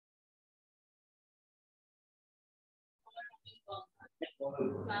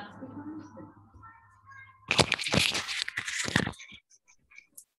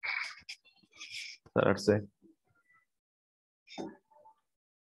That's it.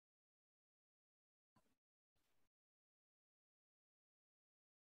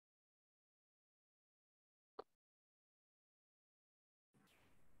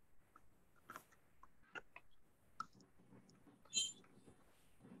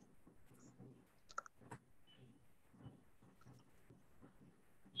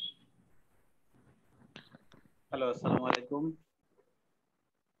 Hello, আসসালামু আলাইকুম।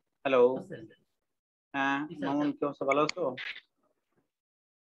 Hello, হ্যাঁ মামুন, কি অবস্থা, ভালো আছো?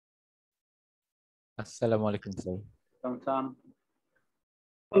 আসসালামু আলাইকুম স্যার।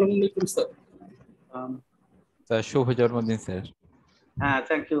 ওয়ালাইকুম স্যার। স্যার শুভ জন্মদিন স্যার। হ্যাঁ,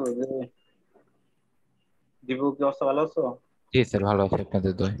 থ্যাংক ইউ। দিবু, কি অবস্থা, ভালো আছো? জি স্যার, ভালো আছি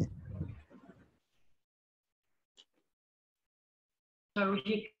আপনাদের দোয়ায়। স্যার ওই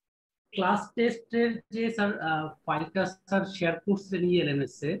যে ক্লাস টেস্টের যে স্যার ফাইলটা স্যার শেয়ার করছেন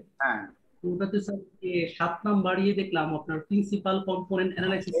এলএমএস এ, হ্যাঁ, ওটাতে স্যার যে 7 নাম্বার বাড়িয়ে দেখলাম আপনার প্রিন্সিপাল কম্পোনেন্ট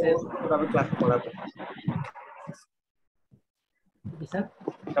অ্যানালাইসিস এর। আমি ক্লাসে পড়াবো স্যার,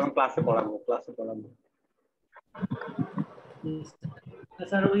 আমি ক্লাসে পড়াবো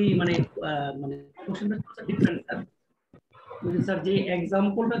স্যার ওই মানে মানে কোশ্চেনটা স্যার ডিফারেন্ট স্যার। ওই যে স্যার যে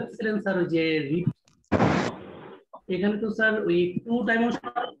এক্সাম্পলটা দিছিলেন স্যার, ওই যে এখানে তো স্যার ওই 2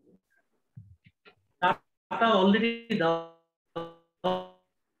 ডাইমেনশনাল ডাটা অলরেডি দেওয়া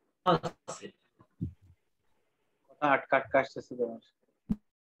আছে। কথা আটকা আসতেছে তোমার।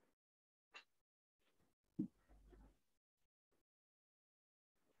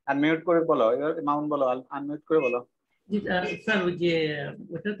 আনমিউট করে বলো, এবার মামুন বলো, আনমিউট করে বলো। জি স্যার, ওই যে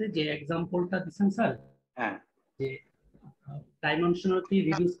ওটাতে যে এক্সাম্পলটা দিচ্ছেন স্যার, হ্যাঁ, যে ডাইমেনশনালিটি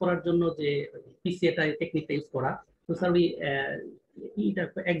রিডিউস করার জন্য যে পিসিএটা টেকনিকটা ইউজ করা, তো স্যার ওই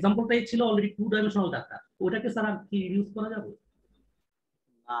এক্সাম্পলটাই ছিল অলরেডি 2 ডাইমেনশনাল ডাটা, ওটাকে স্যার আর কি রিডিউস করা যাবে?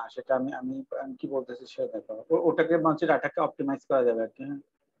 না সেটা আমি আমি আমি কি বলতেছি সেটা দেখো, ওটাকে হচ্ছে ডাটাকে অপটিমাইজ করা যাবে আর কি। হ্যাঁ,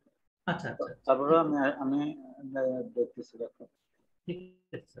 আচ্ছা আচ্ছা, তারপরে আমি আমি দেখতেছি, দেখো ঠিক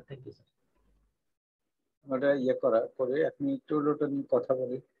আছে স্যার, থ্যাংক ইউ স্যার। ওটা ইয়ে করা করে আপনি একটু ওটা নিয়ে কথা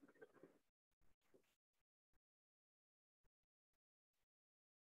বলি।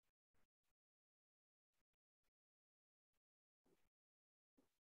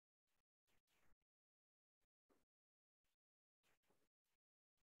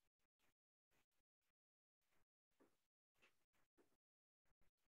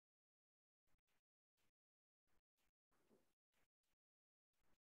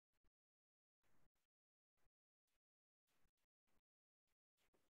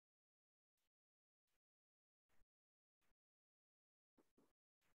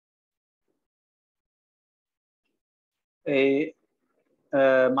 এই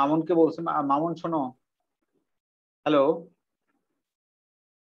মামুনকে বলছে, মামুন শোনো, হ্যালো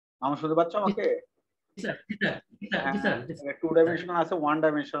মামুন, শুনতে পাচ্ছ আমাকে? স্যার জি স্যার, জি স্যার, জি স্যার, জি স্যার। 2 ডাইমেনশনাল আছে, 1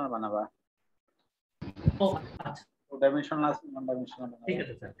 ডাইমেনশনাল বানাবা। ও আচ্ছা, 2 ডাইমেনশনাল আছে, 1 ডাইমেনশনাল ঠিক বানাবা।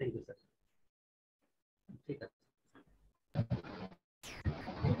 আছে স্যার, থ্যাংক ইউ স্যার, ঠিক আছে।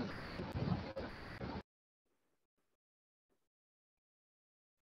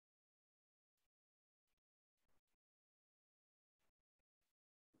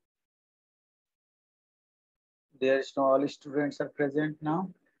 There is no, all students are present now.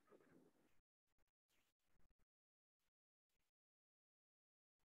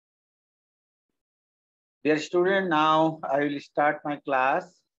 Dear student, now I will start my class.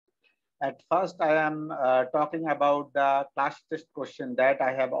 At first, I am talking about the class test question that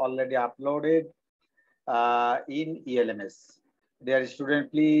I have already uploaded in ELMS. Dear student,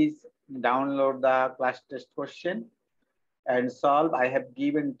 please download the class test question and solve. I have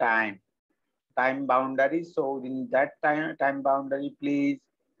given time boundary. So in that time boundary, please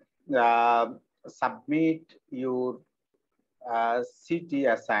submit your CT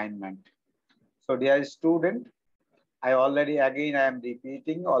assignment. So dear student, I am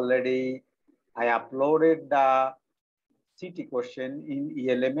repeating already. I uploaded the CT question in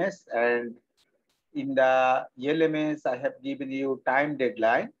ELMS, and in the ELMS I have given you time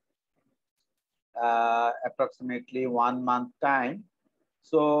deadline, approximately 1 month time.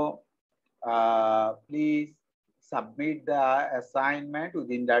 So please submit the assignment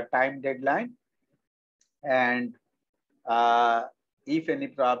within the time deadline, and if any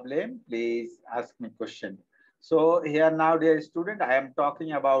problem, please ask me question. So here now, dear student, I am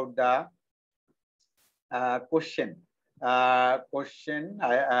talking about the question. Question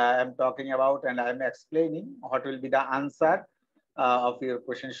I am talking about, and I am explaining what will be the answer of your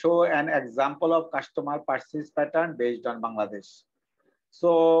question. Show an example of customer purchase pattern based on Bangladesh.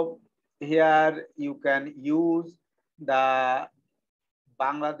 So here you can use the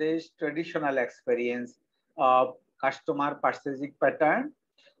Bangladesh traditional experience of customer purchasing pattern.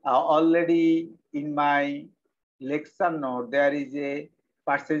 Already in my lecture note, there is a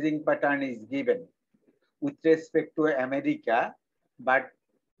purchasing pattern is given with respect to America, but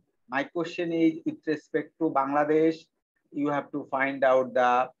my question is with respect to Bangladesh, you have to find out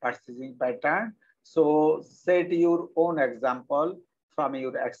the purchasing pattern. So set your own example from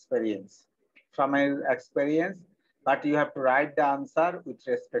your experience. But you have to write the answer with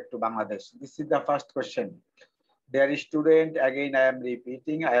respect to Bangladesh. This is the first question. Dear student, again I am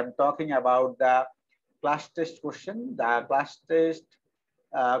repeating, I am talking about the class test question. The class test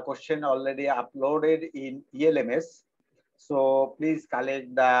question already uploaded in ELMS. So please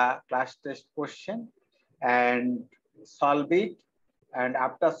collect the class test question and solve it. And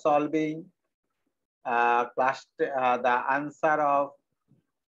after solving the answer of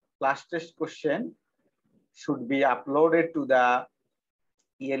class test question should be uploaded to the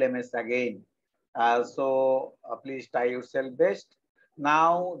ELMS again. So please try yourself best.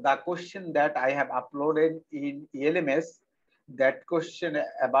 Now the question that I have uploaded in ELMS,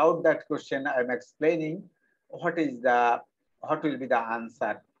 about that question I'm explaining what will be the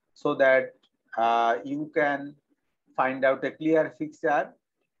answer, so that you can find out a clear picture,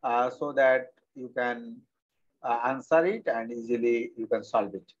 so that you can answer it and easily you can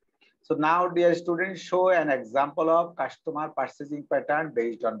solve it. So now, dear students, show an example of customer purchasing pattern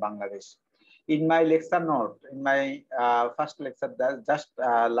based on Bangladesh. In my lecture note, in my first lecture, just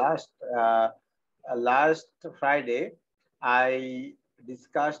last Friday, I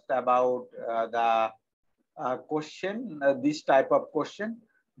discussed about the question, this type of question,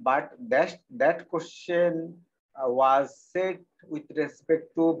 but that question was set with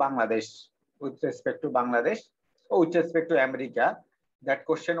respect to Bangladesh, or with respect to America. That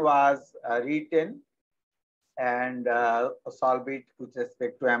question was written and solved it with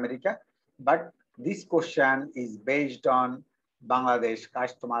respect to America. But this question is based on Bangladesh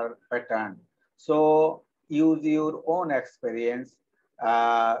customer pattern. So use your own experience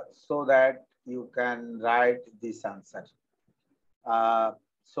so that you can write this answer.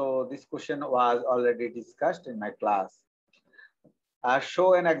 So this question was already discussed in my class.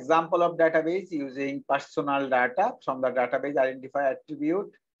 Show an example of database using personal data. From the database, identify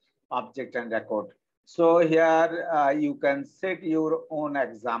attribute, object, and record. So here you can set your own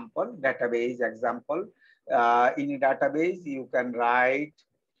example, database example. In a database, you can write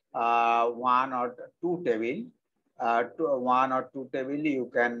one or two table. One or two table you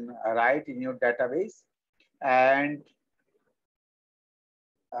can write in your database. And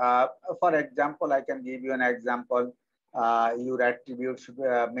for example, I can give you an example. Your attributes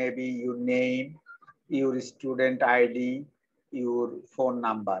maybe your name, your student ID, your phone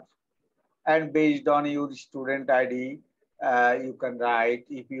number. And based on your student ID, you can write,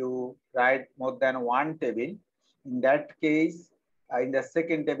 if you write more than one table, in that case, in the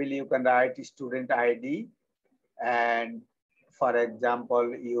second table, you can write student ID. And for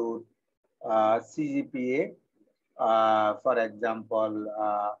example, your CGPA, for example,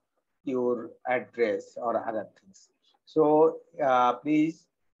 your address or other things. So please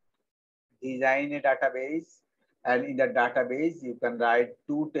design a database, and in the database you can write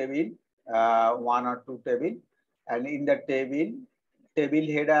two table, one or two table, and in the table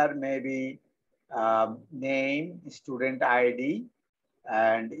header may be name, student ID,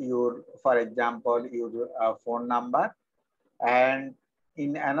 and your, for example, your phone number. And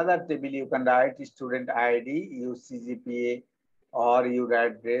in another table you can write student ID, your CGPA, or your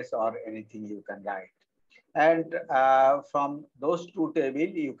address, or anything you can write. And from those two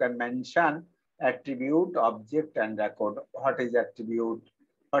tables, you can mention attribute, object, and record. What is attribute?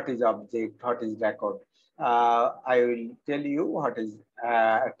 What is object? What is record? I will tell you what is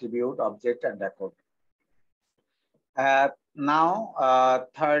attribute, object, and record. Now,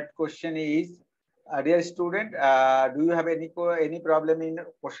 third question is, dear student, do you have any problem in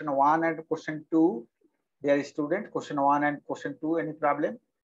question 1 and question 2? Dear student, question 1 and question 2, any problem?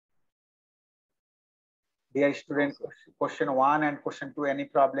 Dear student, question 1 and question 2, any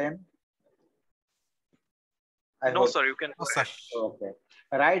problem? No, sir, you can. Okay.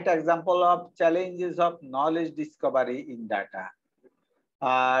 Write example of challenges of knowledge discovery in data.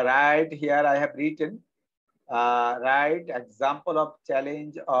 Right here I have written, write example of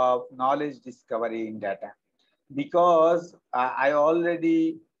challenge of knowledge discovery in data. Because I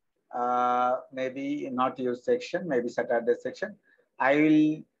already, maybe not your section, maybe Saturday section, I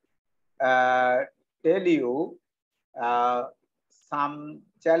will tell you some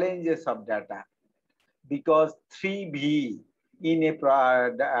challenges of data, because 3V in a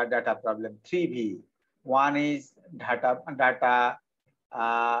data problem. 3V. One is data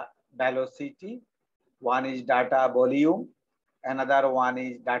velocity, one is data volume, another one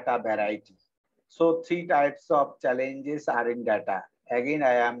is data variety. So three types of challenges are in data. Again,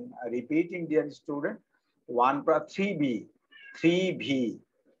 I am repeating, dear student. 3V. 3V.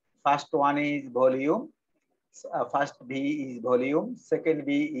 First one is volume. First V is volume. Second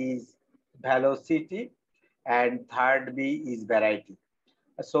V is velocity, and third V is variety.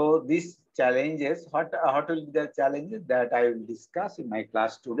 So these challenges, what will be the challenges that I will discuss in my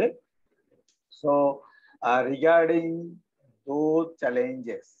class today. So regarding those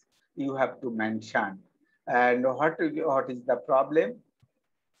challenges, you have to mention, and what is the problem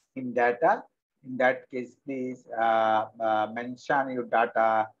in data. In that case, please mention your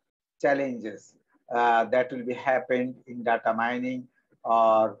data challenges that will be happened in data mining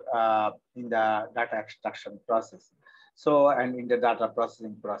or in the data extraction process. So, and in the data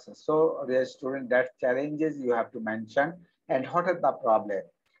processing process. So, dear student, that challenges you have to mention, and what are the problem,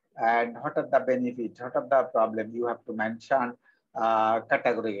 and what are the benefits, what are the problem, you have to mention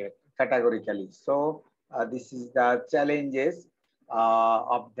categorically. So, this is the challenges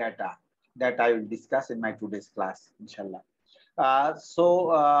of data that I will discuss in my today's class, inshallah.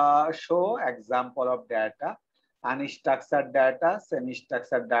 Show example of data: unstructured data,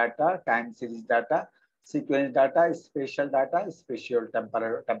 semi-structured data, time series data, sequence data, spatial data, spatial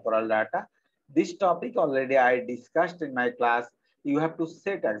temporal data. This topic already I discussed in my class. You have to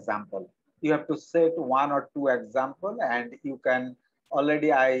set example. You have to set one or two example, and you can already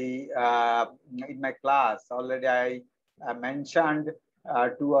in my class already I mentioned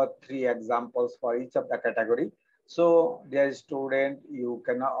 2 or 3 examples for each of the category. So, dear student, you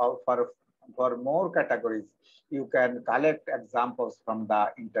can for more categories, you can collect examples from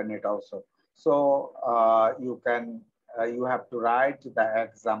the internet also. So you have to write the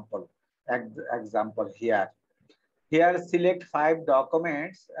example here. Here, select 5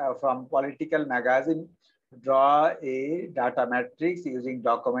 documents from political magazine. Draw a data matrix using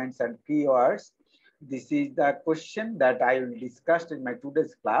documents and keywords. This is the question that I will discuss in my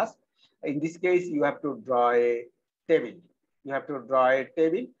today's class. In this case, you have to draw a table. You have to draw a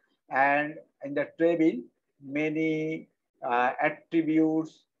table, and in the table, many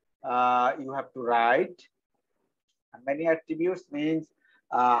attributes you have to write. Many attributes means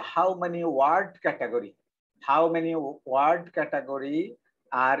how many word category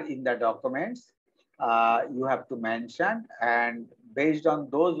are in the documents. You have to mention, and based on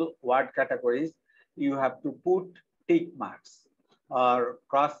those word categories, you have to put tick marks or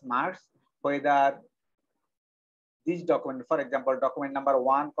cross marks whether this document, for example, document number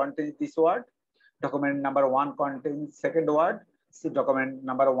 1 contains this word, document number 1 contains second word, so document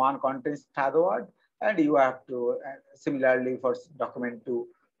number 1 contains third word, and you have to similarly for document 2,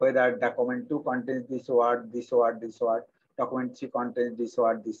 whether document 2 contains this word, document 3 contains this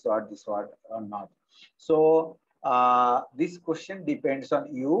word or not. So this question depends on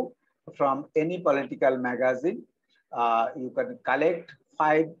you. From any political magazine, you can collect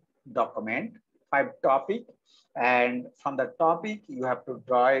 5 document, 5 topic, and from the topic you have to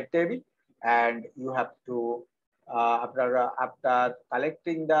draw a table, and you have to after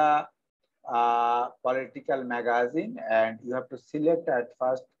collecting the political magazine, and you have to select at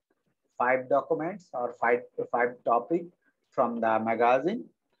first 5 documents or five topic from the magazine,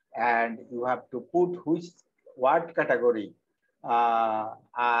 and you have to put what category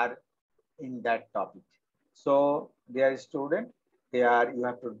are in that topic. So, dear student, here you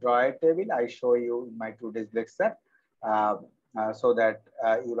have to draw a table. I show you in my today's lecture so that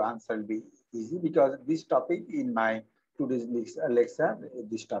your answer will be easy, because this topic in my today's lecture,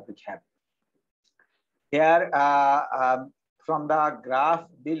 this topic have. Here from the graph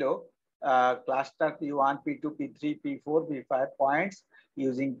below, cluster P1, P2, P3, P4, P5 points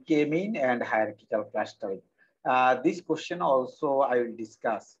using k-mean and hierarchical clustering. This question also I will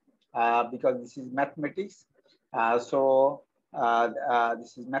discuss because this is mathematics. This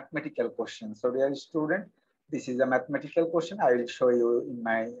is mathematical question. So, dear student, this is a mathematical question. I will show you in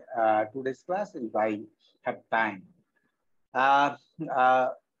my today's class if I have time.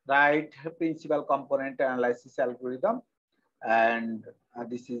 Write principal component analysis algorithm, and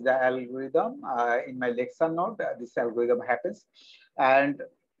this is the algorithm. In my lecture note, this algorithm happens, and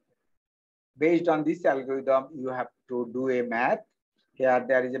based on this algorithm, you have to do a math. Here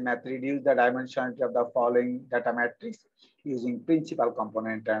there is a math: reduce the dimensionality of the following data matrix using principal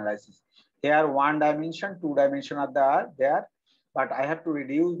component analysis. Here 1 dimension, 2 dimension are there, but I have to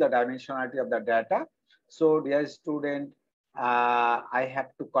reduce the dimensionality of the data. So, dear student, I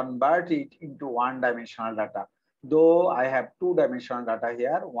have to convert it into 1 dimensional data. Though I have two-dimensional data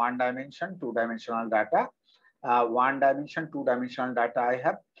here, one dimension, two-dimensional data, one dimension, two-dimensional data I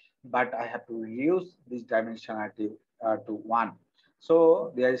have, but I have to reduce this dimensionality to one.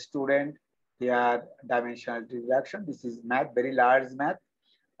 So dear student, here dimensionality reduction. This is math, very large math,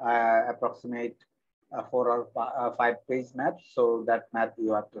 approximate 4 or 5 page math. So that math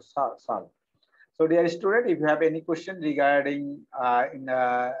you have to solve. So dear student, if you have any question regarding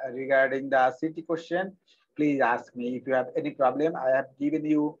regarding the city question, please ask me. If you have any problem, I have given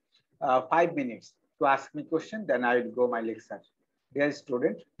you 5 minutes to ask me question, then I will go my lecture. Dear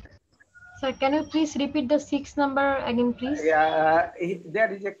student. Sir, can you please repeat the 6 number again, please? Yeah,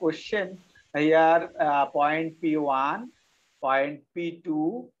 there is a question here, point P1, point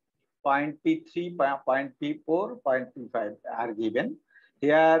P2, point P3, point P4, point P5 are given.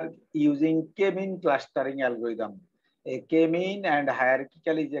 Here using k-mean clustering algorithm. A k-mean and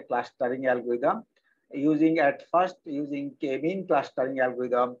hierarchical is a clustering algorithm. Using k-mean clustering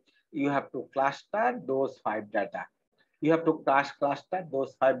algorithm, you have to cluster those 5 data. You have to cluster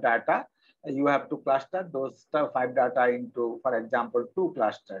those 5 data. You have to cluster those 5 data into, for example, 2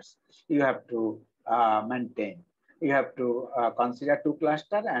 clusters. You have to maintain. You have to consider 2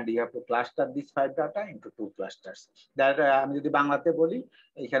 cluster and you have to cluster these 5 data into 2 clusters. That আমি যদি বাংলাতে বলি,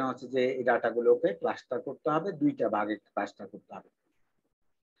 এখানে হচ্ছে যে এই ডাটাগুলোকে cluster করতে হবে, দুইটা ভাগে ক্লাস্টার করতে হবে।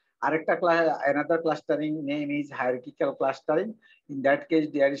 Arekta another clustering name is hierarchical clustering. In that case,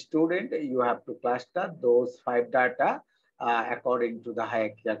 dear student, you have to cluster those 5 data according to the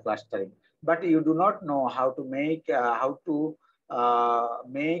hierarchical clustering. But you do not know how to make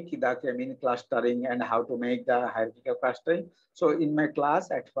the k-mean clustering and how to make the hierarchical clustering. So in my class,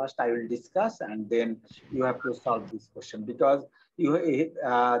 at first I will discuss and then you have to solve this question, because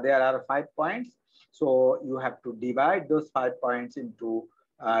there are 5 points. So you have to divide those 5 points into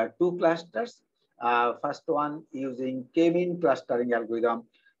 2 clusters. First one using k-mean clustering algorithm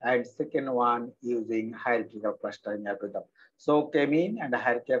and second one using hierarchical clustering algorithm. So k-mean and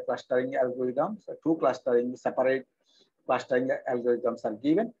hierarchical clustering algorithms, 2 clustering separate clustering algorithms are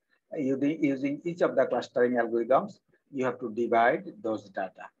given. Using each of the clustering algorithms, you have to divide those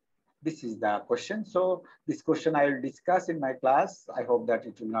data. This is the question. So this question I will discuss in my class. I hope that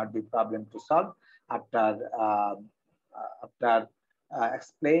it will not be problem to solve after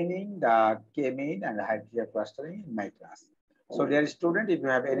explaining the k-mean and hierarchical clustering in my class. So dear student, if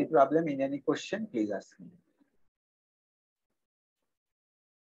you have any problem in any question, please ask me.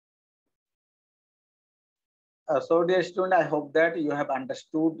 So dear student, I hope that you have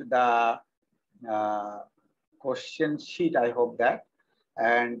understood the question sheet. I hope that,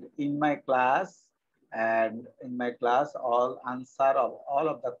 and in my class, all answer of all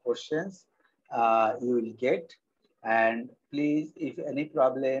of the questions you will get. And please, if any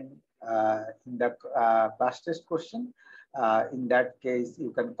problem in the class test question, in that case,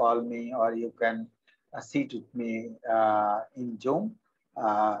 you can call me or you can sit with me in Zoom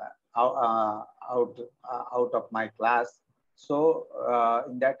out of my class. So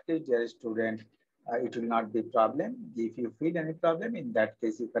in that case, dear student, it will not be problem. If you feel any problem, in that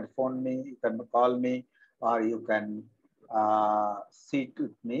case, you can phone me, you can call me, or you can sit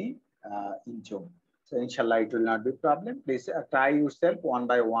with me in Zoom. So inshallah, it will not be problem. Please try yourself one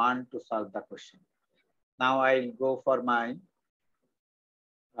by one to solve the question. Now I'll go for my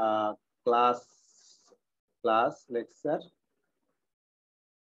class lecture.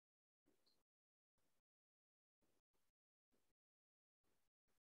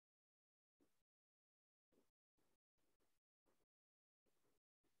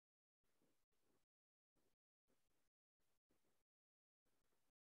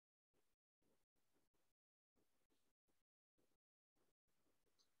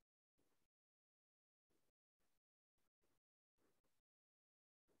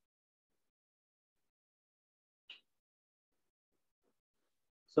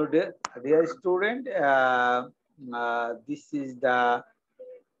 So dear student, this is the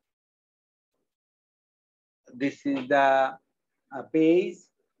page.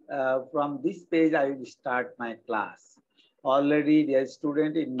 From this page, I will start my class. Already, dear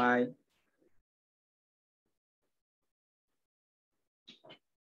student, in my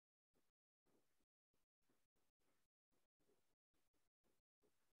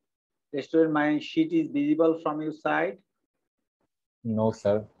student, my sheet is visible from your side. No,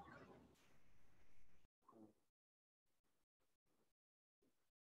 sir.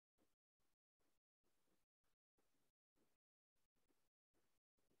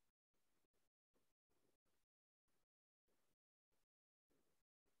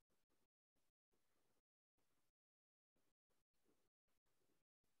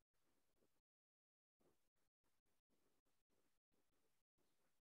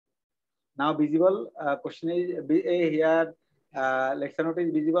 Now visible. Question is here. Lecture note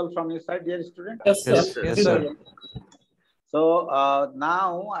is visible from your side, dear student. Yes, sir. Yes, sir. So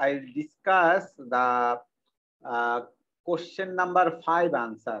now I'll discuss the question number 5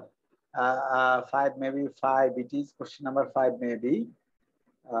 answer. 5 maybe 5. It is question number 5 maybe.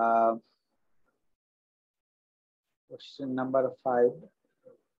 Question number 5.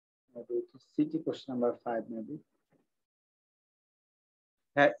 Maybe it is city question number 5 maybe.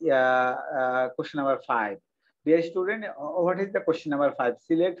 Question number 5. Dear student, what is the question number 5?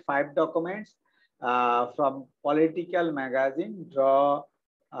 Select 5 documents from political magazine. Draw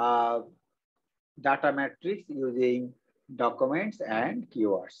data matrix using documents and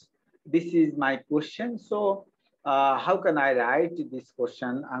keywords. This is my question. So how can I write this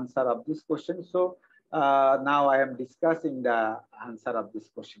question, answer of this question? So now I am discussing the answer of this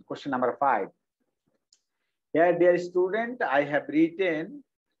question. Question number 5. Here, dear student, I have written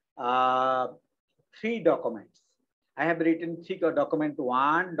 3 documents. I have written 3 document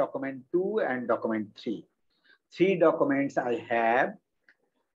 1, document 2, and document 3. 3 documents I have.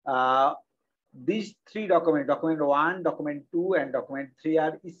 These 3 documents, document 1, document 2, and document 3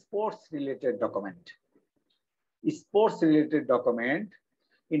 are sports related document. Sports related document.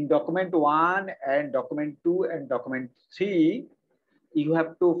 In document 1 and document 2 and document 3, you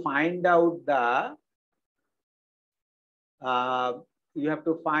have to find out the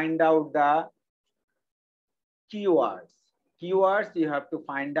keywords. Keywords you have to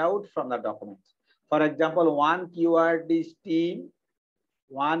find out from the documents. For example, one keyword is team,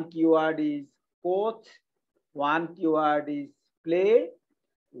 one keyword is coach, one keyword is play,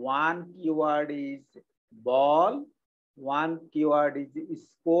 one keyword is ball, one keyword is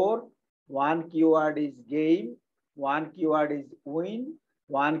score, one keyword is game, one keyword is win,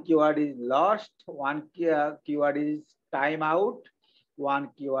 one keyword is lost, one keyword is timeout, one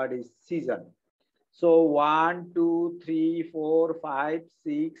keyword is season. So 1, 2, 3, 4, 5,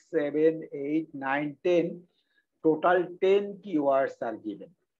 6, 7, 8, 9, 10. Total 10 keywords are given.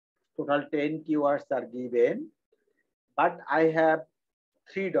 Total 10 keywords are given. But I have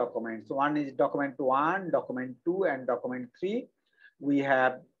 3 documents. One is document 1, document 2, and document 3. We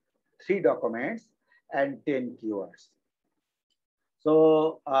have 3 documents and 10 keywords.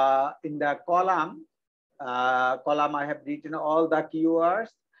 So in the column I have written all the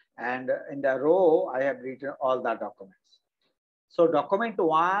keywords, and in the row I have written all the documents. So document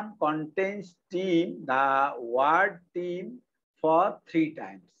 1 contains team, the word team for 3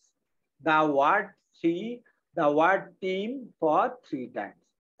 times. The word team for 3 times.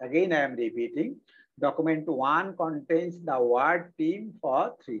 Again, I am repeating. Document 1 contains the word team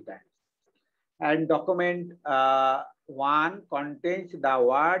for 3 times. And document 1 contains the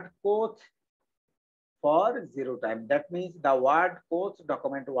word coach for 0 times. That means the word coach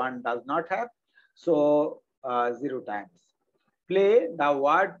document 1 does not have, so 0 times. Play, the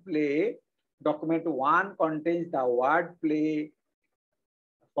word play, document 1 contains the word play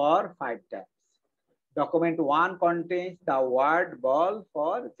for 5 times. Document 1 contains the word ball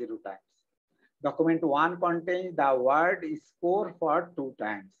for 0 times. Document 1 contains the word score for 2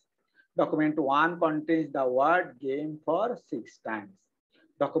 times. Document 1 contains the word game for 6 times.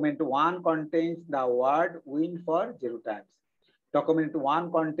 Document 1 contains the word win for 0 times. Document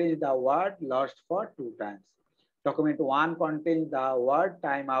 1 contains the word lost for 2 times. Document 1 contains the word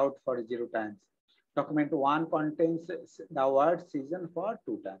timeout for 0 times. Document 1 contains the word season for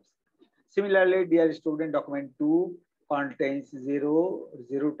 2 times. Similarly, dear student, document 2 contains 0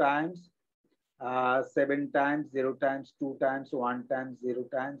 times, 7 times, 0 times, 2 times, 1 times, 0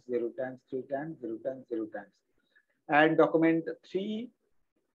 times, 0 times, 3 times, 0 times, 0 times. And document 3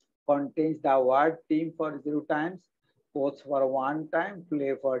 contains the word team for 0 times, coach for 1 time,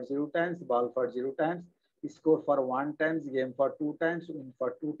 play for 0 times, ball for 0 times, score for 1 times, game for 2 times, win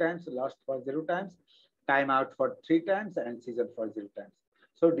for 2 times, lost for 0 times, timeout for 3 times, and season for 0 times.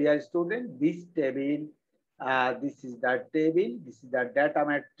 So dear student, this table, this is the table, this is the data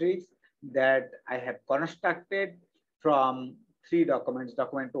matrix that I have constructed from 3 documents,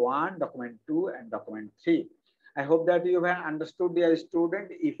 document 1, document 2, and document 3. I hope that you have understood, dear student.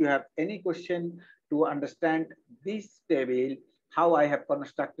 If you have any question to understand this table, how I have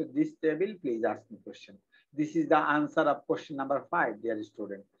constructed this table, please ask me question. This is the answer of question number 5, dear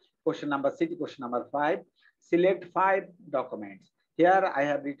student. Question number 6, question number 5. Select 5 documents. Here I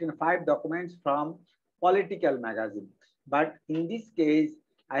have written 5 documents from political magazine. But in this case,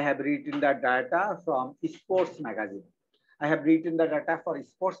 I have written the data from sports magazine. I have written the data for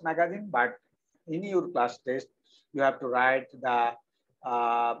sports magazine, but in your class test, you have to write the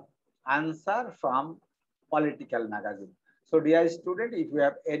answer from political magazine. So dear student, if you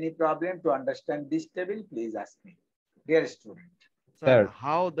have any problem to understand this table, please ask me. Dear student. Sir, Sir.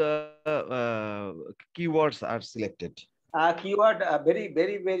 how the keywords are selected? Keyword,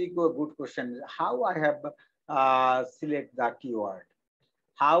 very good question. How I have select the keyword?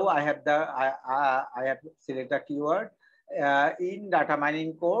 How I have select the keyword in data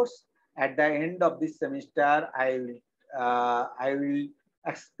mining course. At the end of this semester, I will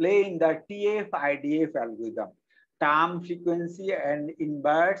explain the TF-IDF algorithm, term frequency and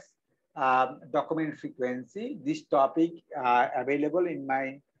inverse document frequency. This topic available in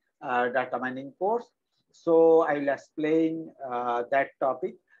my data mining course. So I will explain that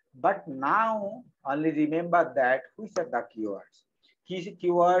topic. But now only remember that which are the keywords.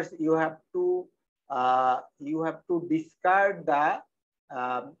 Keywords you have to discard the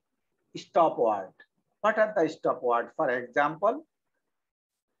stop word. What are the stop word? For example,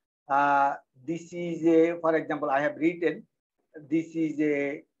 this is a, for example, I have written this is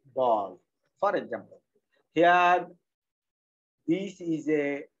a ball. For example, here this is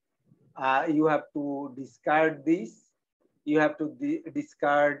a you have to discard this. You have to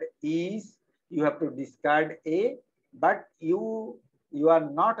discard is. You have to discard a, but you are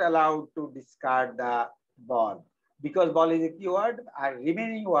not allowed to discard the ball because ball is a keyword.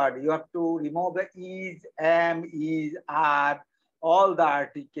 Remaining word you have to remove the is, am, is, are, all the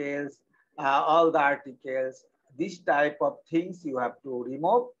articles, This type of things you have to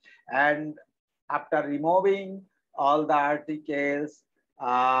remove, and after removing all the articles,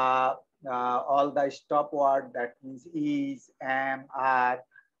 all the stop word, that means is, am, are,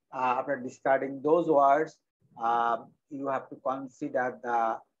 after discarding those words, you have to consider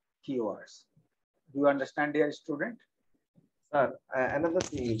the keywords. Do you understand, dear student? Sir, another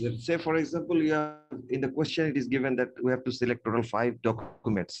thing is that, say for example, you have in the question it is given that we have to select total 5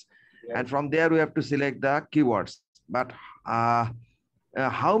 documents, Yes. and from there we have to select the keywords. But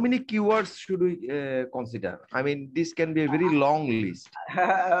how many keywords should we consider? I mean, this can be a very long list.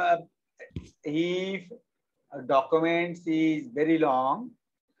 If documents is very long,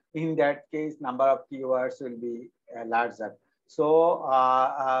 in that case, number of keywords will be larger. So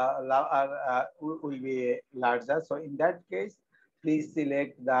will be larger. So in that case, please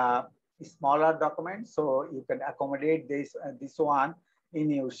select the smaller document so you can accommodate this one in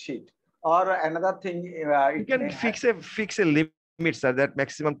your sheet. Or another thing, You can fix a limit, sir, that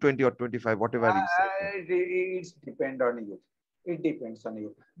maximum 20 or 25, whatever you say. It depends on you. It depends on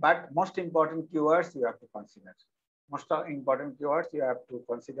you. But most important keywords you have to consider. Most important keywords you have to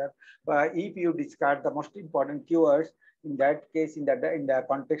consider. If you discard the most important keywords, in that case, in the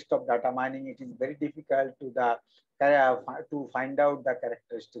context of data mining, it is very difficult to find out the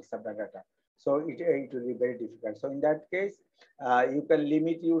characteristics of the data. So it will be very difficult. So in that case, you can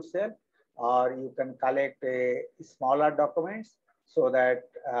limit yourself, or you can collect a smaller documents so that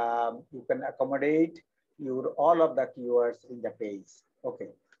you can accommodate all of the keywords in the page. Okay.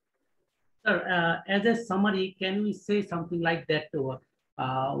 Sir, as a summary, can we say something like that?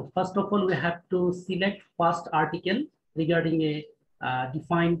 First of all, we have to select first article regarding a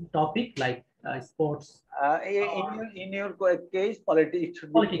defined topic like sports. In your case, politics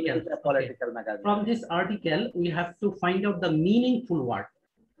should be political magazine. From this article, we have to find out the meaningful word.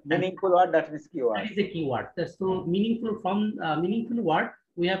 Meaningful word, that is keyword. That is a keyword. So meaningful, from meaningful word,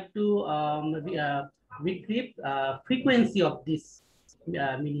 we have to retrieve frequency of this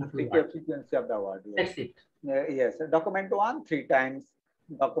meaningful word. Frequency of the word. Yes. That's it. Yes. Document 1 3 times.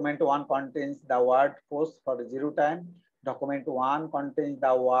 Document 1 contains the word post for 0 times. Document 1 contains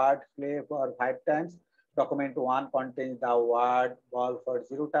the word play for 5 times. Document 1 contains the word ball for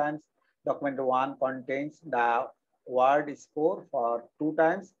 0 times. Document 1 contains the word score for 2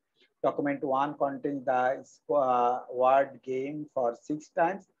 times. Document 1 contains the word game for 6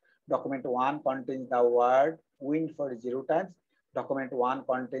 times. Document 1 contains the word win for 0 times. Document 1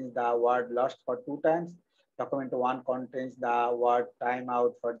 contains the word lost for 2 times. Document 1 contains the word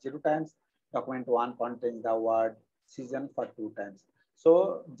timeout for 0 times. Document 1 contains the word season for 2 times.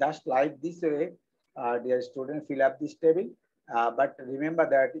 So just like this way, dear student, fill up this table. But remember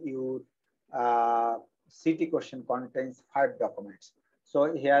that your city question contains 5 documents.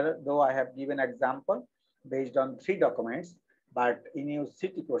 So here, though I have given example based on 3 documents, but in your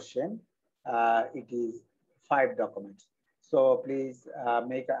city question, it is 5 documents. So please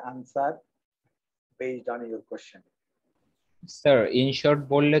make an answer based on your question. Sir in short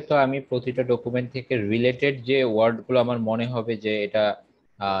বললে তো আমি প্রতিটা document থেকে related যে ওয়ার্ডগুলো আমার মনে হবে যে এটা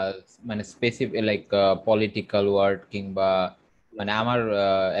মানে স্পেসিফিক লাইক পলিটিক্যাল ওয়ার্ড কিংবা মানে আমার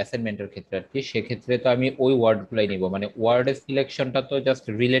অ্যাসাইনমেন্টের ক্ষেত্রে আর কি, সেক্ষেত্রে তো আমি ওই ওয়ার্ডগুলাই নিব, মানে ওয়ার্ডের সিলেকশনটা তো জাস্ট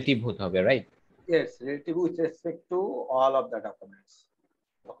রিলেটিভ হতে হবে, right? Yes, relative with respect to all of the documents.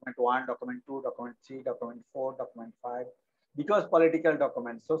 Document 1, document 2, document 3, document 4, document 5. Because political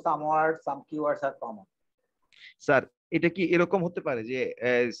documents, so some words, some keywords are common. Sir এটা কি এরকম হতে পারে যে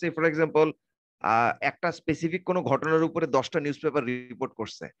সে ফর এক্সাম্পল একটা স্পেসিফিক কোনো ঘটনার উপরে 10টা নিউজ পেপার রিপোর্ট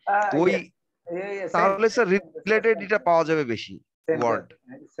করছে, তো ওই Yes. Yes, তাহলে স্যার রিলেটেড এটা পাওয়া যাবে বেশি same, word?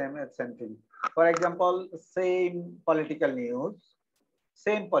 same thing. For example, same political news.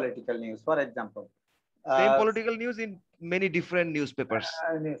 For example, same political news in many different news papers.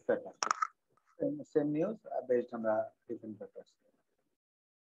 newspaper. Same news based on the different papers.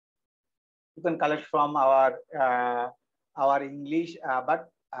 You can collect from our English, but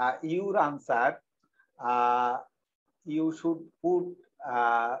your answer, you should put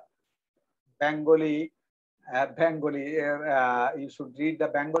Bengali. You should read the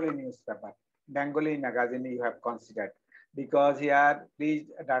Bengali newspaper, Bengali magazine you have considered, because here please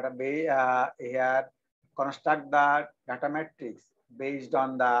database here construct the data matrix based on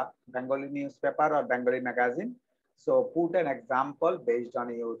the Bengali newspaper or Bengali magazine. So put an example based on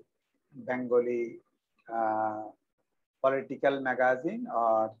your Bengali political magazine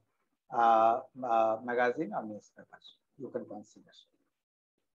or magazine or newspaper. You can consider.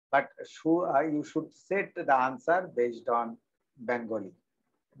 But you should set the answer based on Bengali.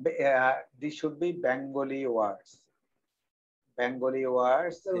 This should be Bengali words. Bengali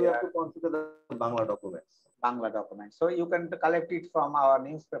words. So we have to consider the Bangla documents. Bangla documents. So you can collect it from our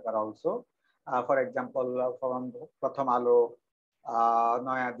newspaper also. For example, from Pratham Alo,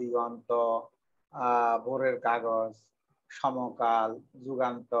 Noya Diganto, Bhorer Kagaz, Samokal,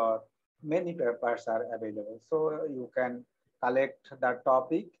 Jugantor. Many papers are available. So you can collect the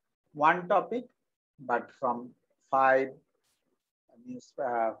topic, one topic, but from five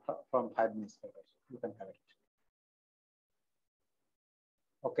newspapers. You can collect.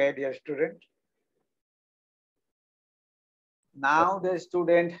 Okay, dear student. Now the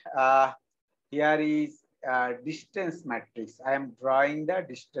student, here is distance matrix. I am drawing the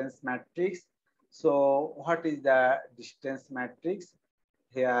distance matrix. So what is the distance matrix?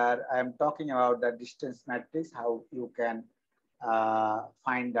 Here I am talking about the distance matrix, how you can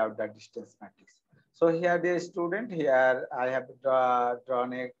find out the distance matrix. So here the student, here I have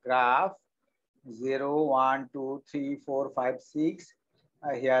drawn a graph 0, 1, 2, 3, 4, 5, 6.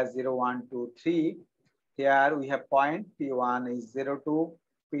 Here 0, 1, 2, 3. Here we have point P1 is 0, 2,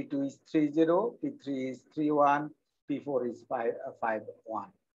 P2 is 3, 0, P3 is 3, 1, P4 is 5, 5, 1.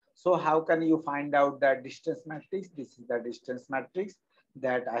 So how can you find out the distance matrix? This is the distance matrix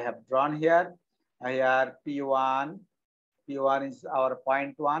that I have drawn here. Here P1 is our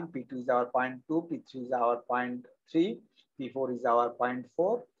point 1, P2 is our point 2, P3 is our point 3, P4 is our point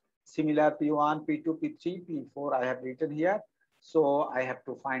 4. Similar P1, P2, P3, P4 I have written here. So I have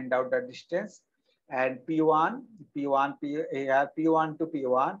to find out the distance. And P1 to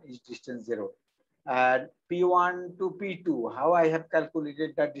P1 is distance 0. And P1 to P2, how I have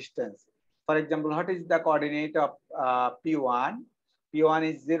calculated the distance. For example, what is the coordinate of P1?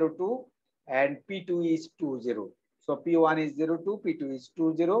 P1 is 0, 2, and P2 is 2, 0. So P1 is 0, 2, P2 is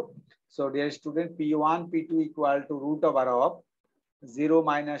 2, 0. So dear student, P1, P2 equal to root over of 0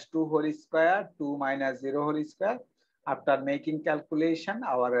 minus 2 whole square, 2 minus 0 whole square. After making calculation,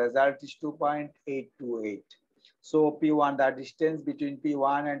 our result is 2.828. So P1, the distance between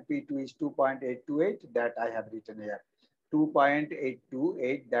P1 and P2 is 2.828, that I have written here.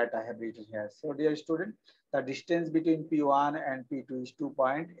 2.828 that I have written here. So dear student, the distance between P1 and P2 is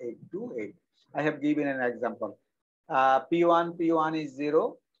 2.828. I have given an example. P1 is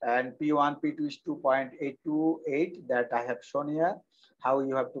 0 and P1, P2 is 2.828 that I have shown here. How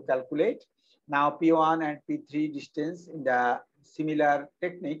you have to calculate. Now P1 and P3 distance in the similar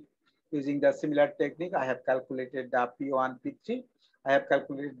technique. Using the similar technique, I have calculated the P1, P3. I have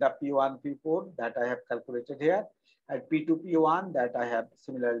calculated the P1, P4 that I have calculated here. And P2, P1 that I have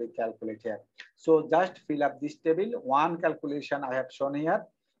similarly calculated here. So just fill up this table. One calculation I have shown here.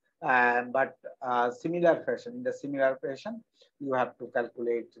 But similar fashion, in the similar fashion, you have to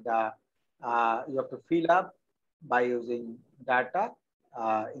calculate the, you have to fill up by using data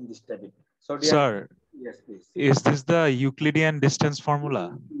in this table. So dear, Sir, yes, please. is this the Euclidean distance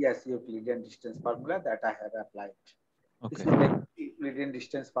formula? Yes, Euclidean distance formula that I have applied. Okay. This is the Euclidean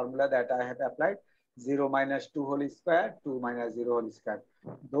distance formula that I have applied. 0 minus 2 whole square, 2 minus 0 whole square.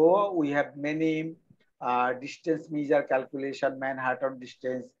 Though we have many distance measure calculation, Manhattan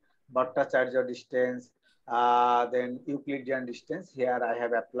distance, Bhattacharya distance, then Euclidean distance. Here I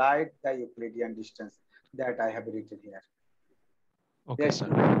have applied the Euclidean distance that I have written here. Okay, Yes. sir.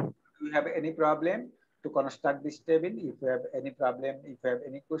 Do you have any problem to construct this table. If you have any problem, if you have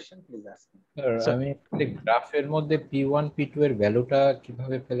any question, please ask me. Sir Sir, আমি গ্রাফের মধ্যে P1 P2 এর ভ্যালুটা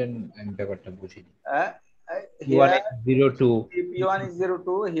কিভাবে পেলেন আমি ব্যাপারটা বুঝিনি। P1 Here is 0 2 P1 is 0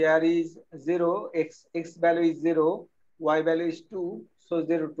 2, here is 0, x value is 0, y value is 2, so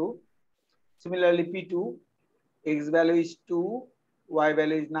 0 2. Similarly P2, x value is 2, y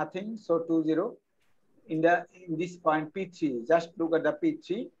value is nothing, so 2 0. In this point P3, just look at the P3,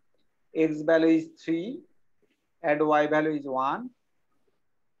 x value is 3 and y value is 1,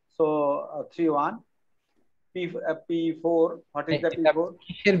 so 3 1. P4, what is the এটা P4?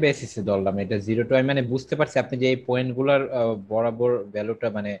 কিসের বেসিসে ধরলাম এটা 0 2? আমি মানে বুঝতে পারছি আপনি যে এই পয়েন্টগুলোর বরাবর ভ্যালুটা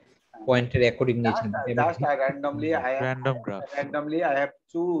মানে পয়েন্টের অ্যাকর্ডিং নিয়েছেন। Just I random graph. randomly I have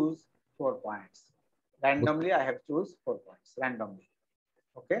choose 4 points. Randomly I have choose 4 points randomly.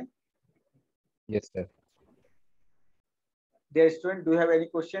 Okay. Yes sir. Dear student, do you have any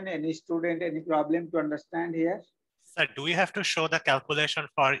question? Any student, any problem to understand here? Sir, do we have to show the calculation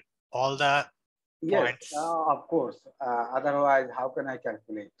for all the Yes, points? of course. Otherwise, how can I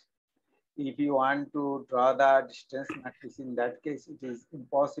calculate? If you want to draw the distance matrix, in that case, it is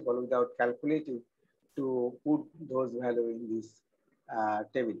impossible without calculating to put those value in this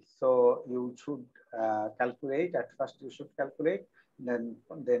table. So you should calculate. At first, you should calculate, then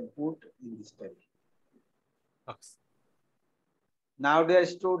put in this table. Okay. Now, dear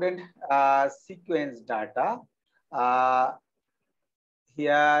student, sequence data.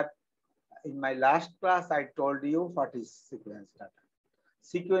 Here, in my last class, I told you what is sequence data.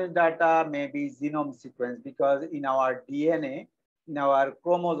 Sequence data may be genome sequence because in our DNA, in our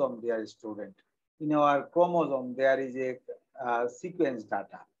chromosome, dear student, in our chromosome, there is a sequence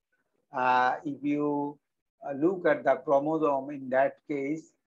data. If you look at the chromosome, in that case,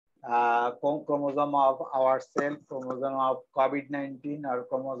 chromosome of our cell, chromosome of COVID-19, or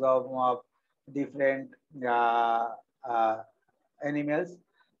chromosome of different animals,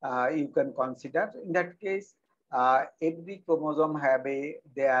 you can consider. In that case, every chromosome have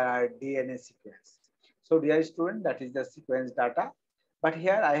their DNA sequence. So dear student, that is the sequence data. But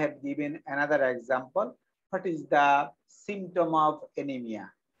here I have given another example. What is the symptom of anemia?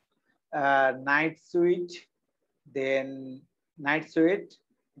 Night sweat, then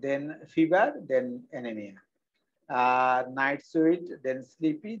fever, then anemia. Night sweat, then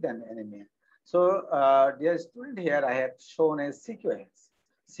sleepy, then anemia. So dear student, here I have shown a sequence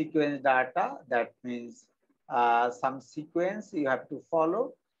data. That means some sequence you have to follow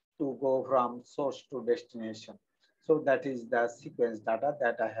to go from source to destination. So that is the sequence data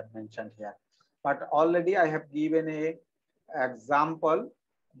that I have mentioned here. But already I have given a example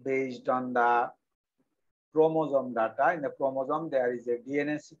based on the chromosome data. In the chromosome, there is a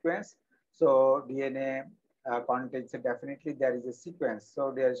DNA sequence. So DNA contains definitely there is a sequence.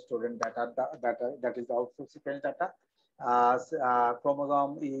 So dear student, that is also sequence data.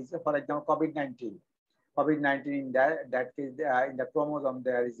 Chromosome is, for example, COVID-19. COVID-19, in that case, in the chromosome,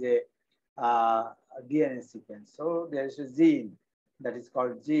 there is a DNA sequence. So there is a gene that is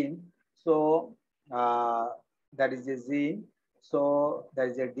called gene. So that is a gene. So there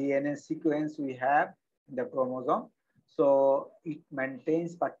is a DNA sequence we have in the chromosome. So it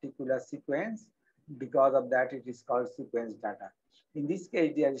maintains particular sequence. Because of that, it is called sequence data. In this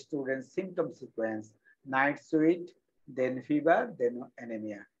case, dear students, symptom sequence: night sweat, then fever, then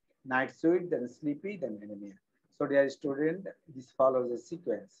anemia. Night sweat, then sleepy, then anemia. So dear student, this follows a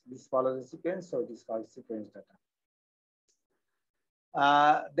sequence. This follows a sequence, so it is called sequence data.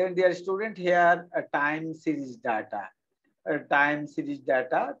 Then dear student, here a time series data. Time series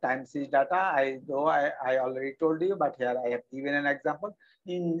data. I already told you, but here I have given an example.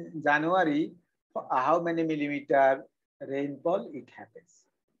 In January, how many millimeter rainfall it happens?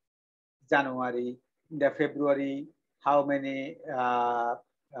 January. In the February, how many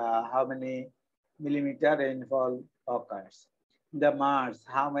millimeter rainfall occurs? In the March,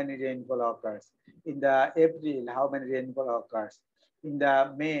 how many rainfall occurs? In the April, how many rainfall occurs? In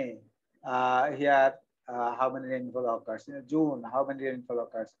the May, here how many rainfall occurs? In June, how many rainfall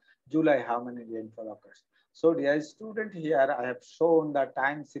occurs? July, how many rainfall occurs? So dear student, here I have shown the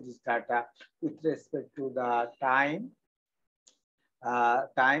time series data with respect to the time,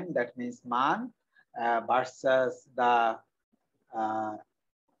 that means month, versus the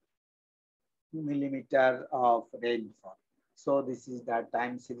millimeter of rainfall. So this is the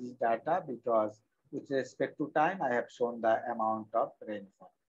time series data because with respect to time, I have shown the amount of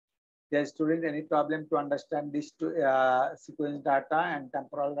rainfall. Dear student, any problem to understand this sequence data and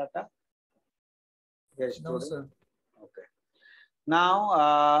temporal data? Yes, no, sir. Okay.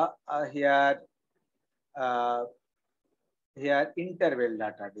 Now here interval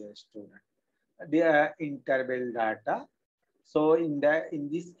data, dear student. the interval data. So in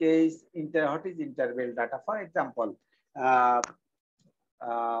this case, what is interval data? For example, uh,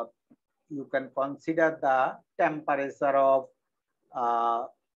 uh, you can consider the temperature of our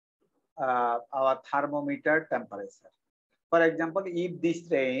thermometer temperature. For example, if this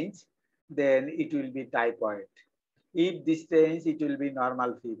range, then it will be typhoid. If this range, it will be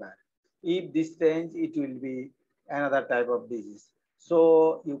normal fever. If this range, it will be another type of disease.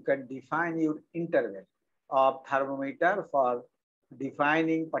 So you can define your interval of thermometer for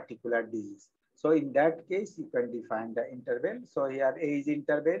defining particular disease. So in that case, you can define the interval. So here A is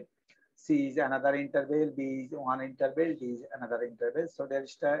interval, C is another interval, B is one interval, D is another interval. So there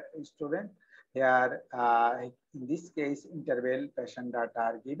is a student here, in this case, interval patient data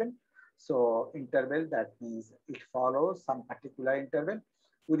are given. So interval, that means it follows some particular interval.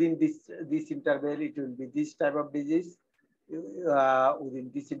 Within this interval, it will be this type of disease.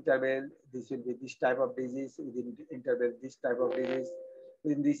 Within this interval, this will be this type of disease. Within the interval, this type of disease.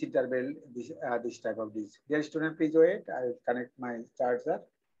 Within this interval, this type of disease. Dear student, please wait. I will connect my charger.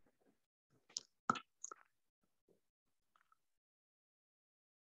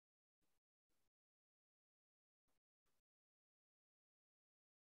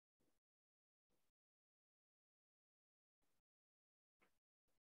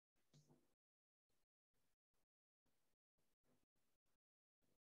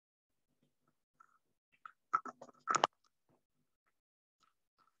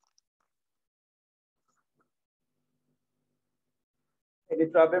 Any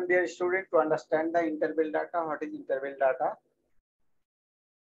problem, dear student, to understand the interval data? What is interval data?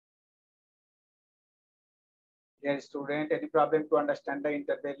 Dear student, any problem to understand the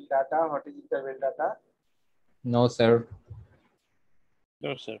interval data? What is interval data? No, sir.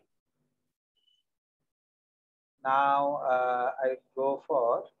 No, sir. Now I go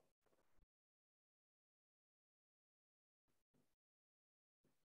for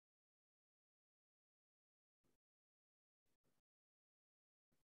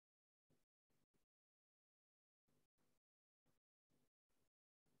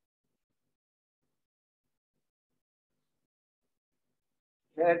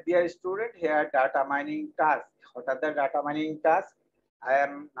here, dear student, here data mining task. What are the data mining tasks? I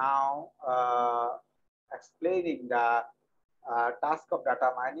am now explaining the task of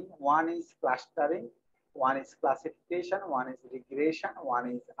data mining. One is clustering, one is classification, one is regression,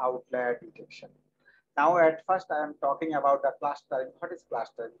 one is outlier detection. Now, at first, I am talking about the clustering. What is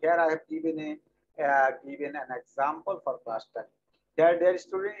clustering? Here, I have given an example for clustering. Here, dear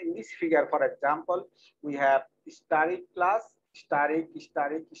student, in this figure, for example, we have steric class,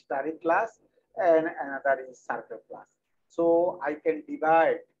 steric class, and another is circle class. So I can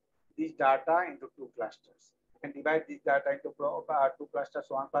divide this data into two clusters. I can divide this data into two clusters.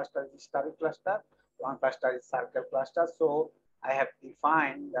 One cluster is steric cluster, one cluster is circle cluster. So I have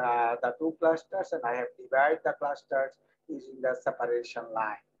defined the two clusters and I have divided the clusters using the separation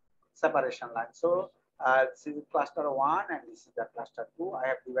line. So this is cluster 1 and this is the cluster 2. I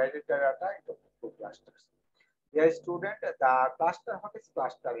have divided the data into two clusters. Dear student, the cluster, what is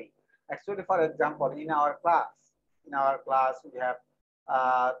clustering? Actually, for example, in our class we have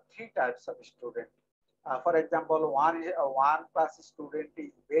three types of student. For example, one class student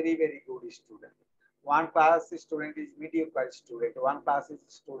is very good student. One class student is mediocre student. One class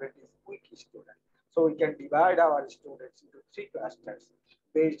student is weak student. So we can divide our students into three clusters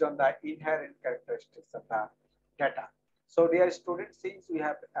based on the inherent characteristics of the data. So dear students, since we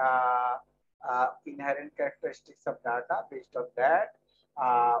have inherent characteristics of data, based on that,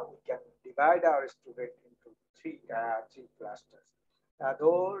 we can divide our student into three clusters.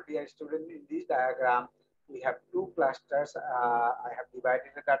 Though, dear student, in this diagram, we have two clusters. I have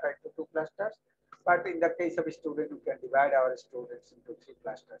divided the data into two clusters. But in the case of a student, we can divide our students into three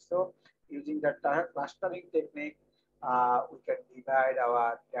clusters. So using the clustering technique, we can divide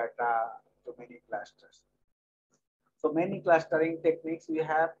our data to many clusters. So many clustering techniques we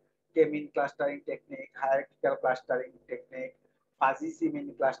have: k-mean clustering technique, hierarchical clustering technique, fuzzy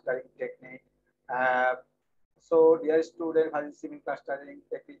C-mean clustering technique. So dear student, fuzzy C-mean clustering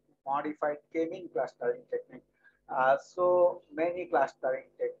technique, modified k-mean clustering technique. So many clustering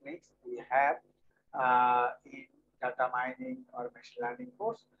techniques we have in data mining or machine learning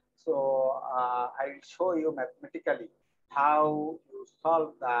course. So I will show you mathematically how you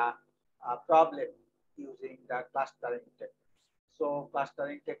solve the problem using the clustering technique. So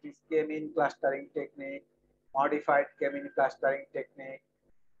clustering techniques, k-mean clustering technique, modified k-mean clustering technique,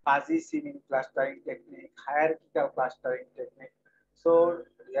 fuzzy C-mean clustering technique, hierarchical clustering technique. So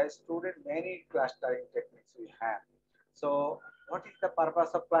yes, student, many clustering techniques we have. So what is the purpose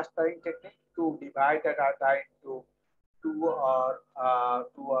of clustering technique? to divide the data into two or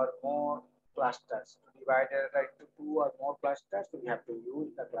more clusters. To divide the data into two or more clusters, we have to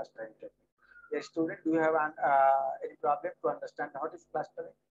use the clustering technique. Yes, student, do you have any problem to understand what is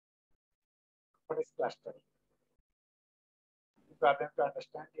clustering? What is clustering? Any problem to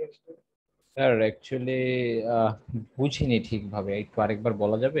understand, dear student? Sir actually বুঝিনি ঠিকভাবে, একটু আরেকবার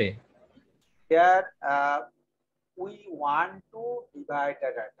বলা যাবে? Here we want to divide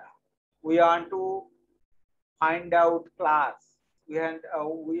the data. We want to find out class. We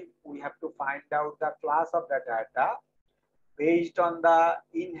have to find out the class of the data based on the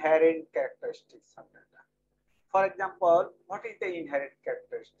inherent characteristics of data. For example, what is the inherent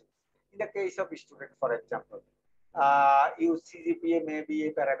characteristics? In the case of a student, for example, your CGPA may be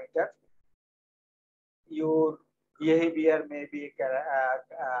a parameter, your behavior may be a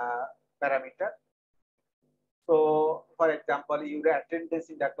parameter. So, for example, your attendance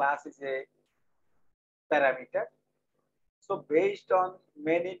in the class is a parameter. So, based on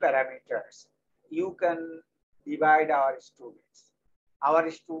many parameters, you can divide our students. Our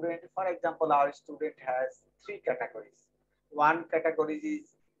student, for example, our student has three categories. One category is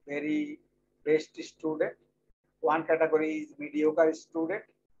very best student. One category is mediocre student.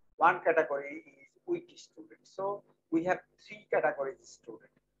 One category is weak student. So we have three categories of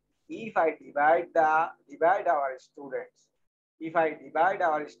student. If I divide our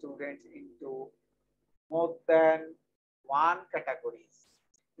students, into more than one categories,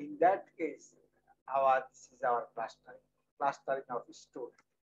 in that case, this is our clustering of students.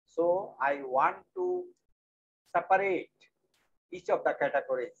 So I want to separate each of the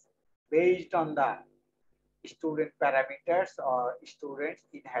categories based on the student parameters or students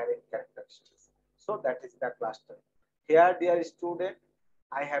inherent characteristics. So that is the clustering. Here, dear student,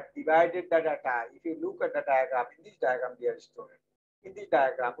 I have divided the data. If you look at the diagram, in this diagram, dear student, in this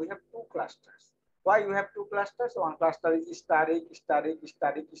diagram, we have two clusters. Why you have two clusters? One cluster is static.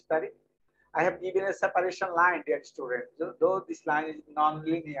 I have given a separation line, dear student. Though this line is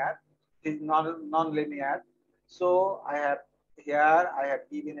non-linear, it is non-linear. So I have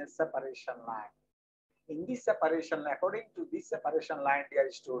given a separation line. In this separation, according to this separation line, dear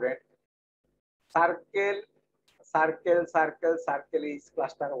student, circle is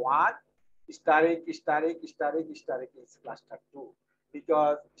cluster 1, static is cluster 2,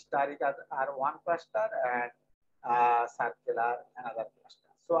 because static are one cluster and circle are another cluster.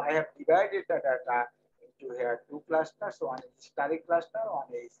 So I have divided the data into here two clusters. One is static cluster,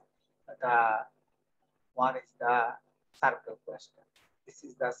 one is the circle cluster. This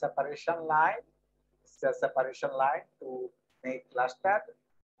is the separation line. This is a separation line to make cluster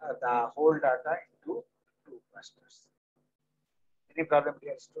the whole data into two clusters. Any problem,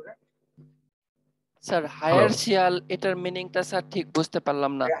 dear student? Sir হায়ারশিয়াল এটার মিনিংটা sir ঠিক বুঝতে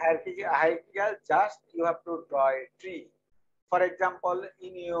পারলাম না। Hierarchical, just you have to draw a tree. For example,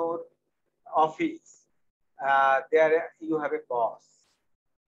 in your office, there you have a boss.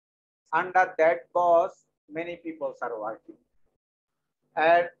 Under that boss, many people are working,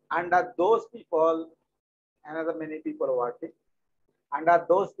 and under those people, another many people are working. Under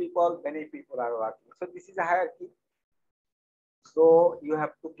those people, many people are working. So this is a hierarchy. So you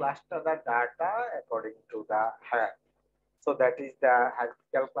have to cluster the data according to the hierarchy. So that is the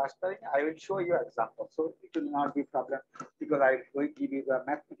hierarchical clustering. I will show you example. So it will not be problem because I will give you the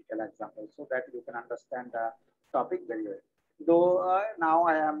mathematical example so that you can understand the topic very well. Though now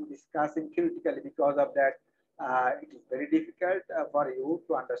I am discussing theoretically, because of that it is very difficult for you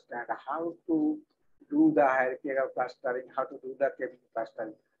to understand how to do the hierarchical clustering, how to do the chemical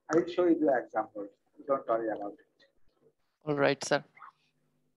clustering. I will show you the example. Don't worry about it. All right, sir.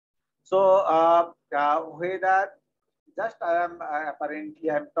 So whether just I am apparently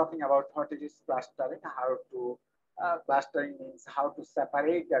I am talking about what is clustering, how to clustering means how to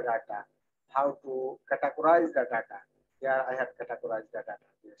separate the data, how to categorize the data. Here I have categorized the data,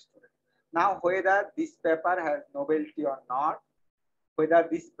 dear student. Now whether this paper has novelty or not, For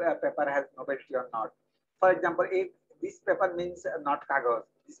example, if this paper means not kagos,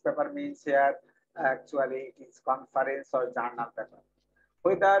 this paper means here actually it is conference or journal paper.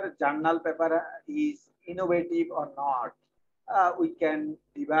 Whether journal paper is innovative or not, we can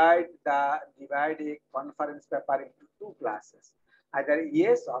divide a conference paper into two classes, either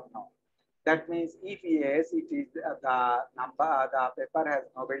yes or no. That means if yes, it is the paper has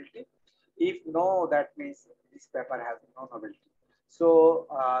novelty. If no, that means this paper has no novelty. So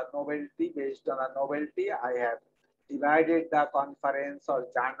novelty, based on a novelty, I have divided the conference or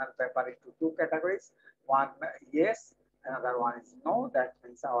journal paper into two categories. One yes, another one is no. That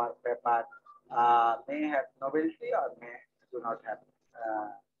means our paper may have novelty or may do not have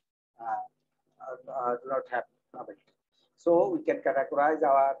do not have ability. So we can categorize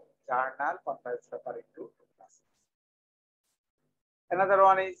our journal conference paper into two classes. Another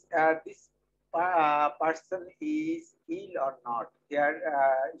one is this person is ill or not. Here,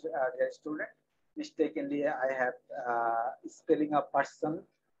 dear student, mistakenly I have spelling of person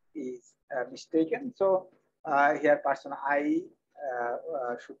is mistaken. So here person I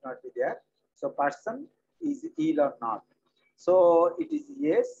should not be there. So person is ill or not. So it is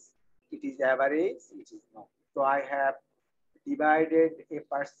yes, it is average, it is no. So I have divided a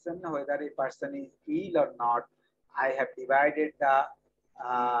person, whether a person is ill or not. I have divided the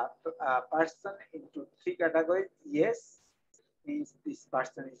person into three categories. Yes means this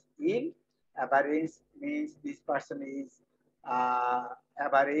person is ill. Average means this person is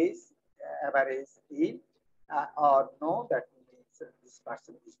average ill. Or no, that means this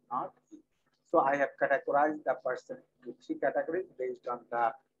person is not ill. So I have categorized the person into three categories based on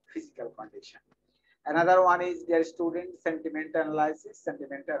the physical condition. Another one is their student sentiment analysis.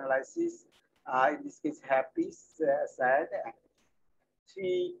 Sentiment analysis, in this case, happy, sad, and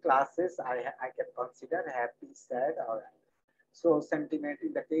three classes I can consider happy, sad, or angry. So sentiment,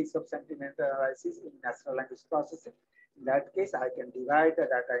 in the case of sentiment analysis in natural language processing, in that case, I can divide the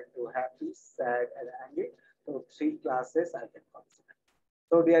data into happy, sad, and angry. So three classes I can consider.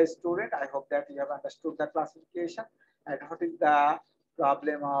 So dear student, I hope that you have understood the classification and what is the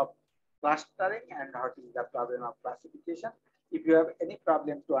problem of clustering and what is the problem of classification. If you have any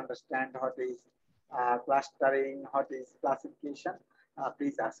problem to understand what is clustering, what is classification,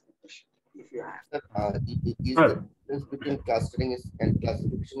 please ask a question if you have. The difference between clustering and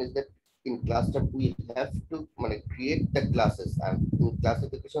classification is that in cluster we have to create the classes, and in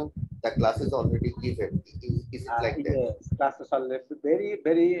classification the class is already given. Is it like that? Yes, classes are very,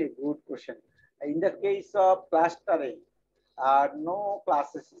 very good question. In the case of clustering, no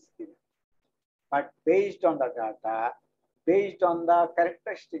classes is given. But based on the data, based on the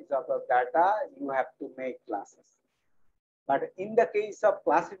characteristics of the data, you have to make classes. But in the case of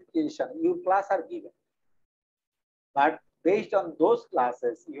classification, your class are given. But based on those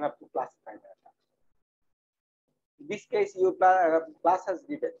classes, you have to classify data. In this case, your class has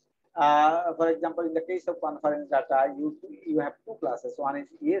given. For example, in the case of conference data, you have two classes. One is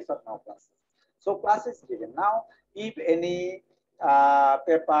yes or no classes. So class is given. Now, if any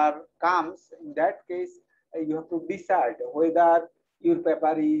paper comes, in that case, you have to decide whether your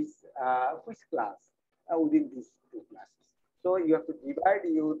paper is which class within these two classes. So you have to divide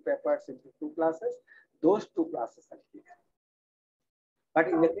your papers into two classes. Those two classes are given. But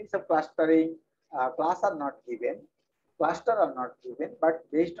in the case of clustering, class are not given, cluster are not given, but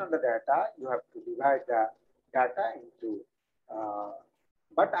based on the data, you have to divide the data into,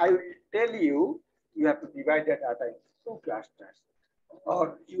 but I will tell you, you have to divide the data into two clusters,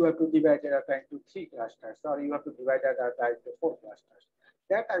 or you have to divide the data into three clusters, or you have to divide the data into four clusters.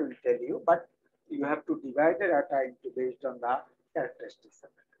 That I will tell you, but you have to divide the data into based on the characteristics of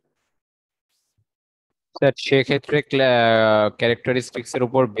it. Sir সেক্ষেত্রে characteristics এর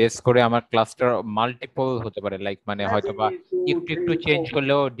উপর base করে আমার cluster multiple হতে পারে, like মানে হয়তো বা একটু চেঞ্জ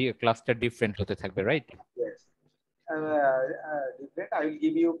হলেও ক্লাস্টার ডিফারেন্ট হতে থাকবে, right? Yes. Different. I will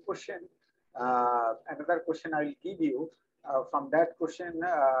give you a question. Another question I will give you. From that question,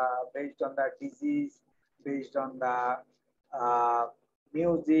 based on the disease, based on the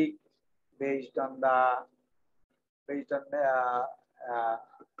music, based on the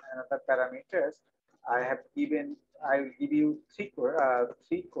another parameters, I will give you three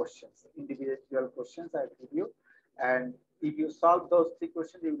questions, individual questions I will give you, and if you solve those three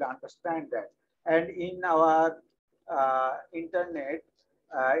questions, you will understand that. And in our internet,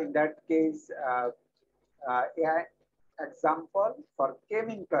 in that case, example for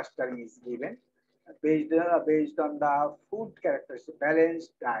K-mean clustering is given based on the food characteristics,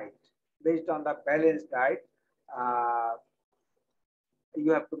 balanced diet. Based on the balanced diet, you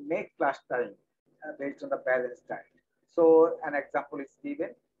have to make clustering based on the balanced diet. So an example is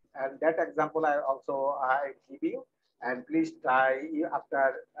given, and that example I give you, and please try after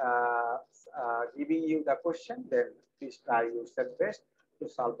giving you the question, then please try yourself best to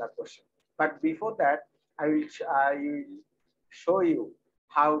solve the question. But before that, I will show you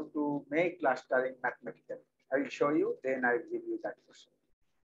how to make clustering mathematically. I will show you, then I will give you that question.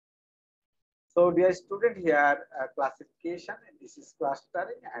 So dear student, here classification, and this is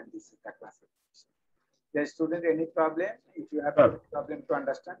clustering, and this is the classification. Dear student, any problem? If you have any problem to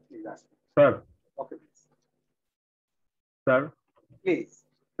understand, please ask me. Sir. Okay, please. Sir. Please.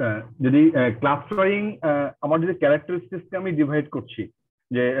 যদি clustering আমার যদি ক্যারেক্টারিস্টিক্সকে আমি divide করছি,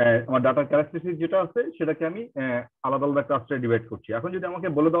 যে আমার data characteristic যেটা আছে সেটাকে আমি আলাদা আলাদা ক্লাস্টারে ডিভাইড করছি। এখন যদি আমাকে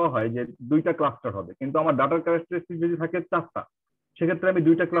বলে দেওয়া হয় যে 2টা ক্লাস্টার হবে, কিন্তু আমার ডাটার ক্যারেক্টারিস্টিক যদি থাকে 4টা, সেক্ষেত্রে আমি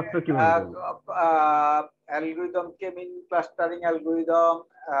 2টা ক্লাস্টার কিভাবে করব? Algorithm mean clustering algorithm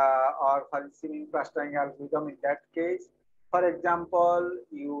or for mean clustering algorithm. In that case, for example,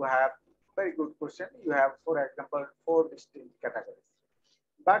 you have very good question. You have, for example, 4 distinct categories.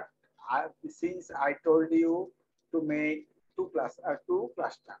 But since I told you to make two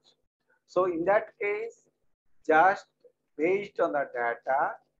clusters, so in that case, just based on the data,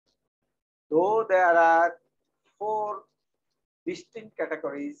 though there are 4 distinct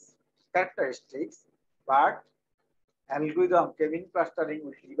characteristics, but algorithm Kevin clustering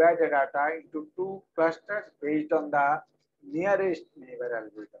will divide the data into 2 clusters based on the nearest neighbor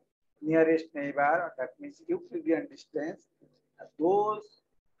algorithm. Nearest neighbor, that means Euclidean distance. Those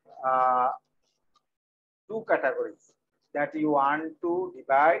 2 categories that you want to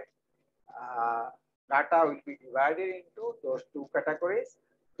divide, data will be divided into those 2 categories.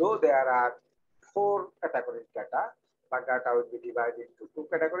 Though there are 4 categories data, but data will be divided into 2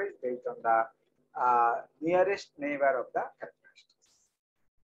 categories based on the nearest neighbor of the characteristics.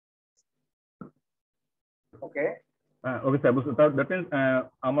 Okay. Okay sir, বুঝতে that means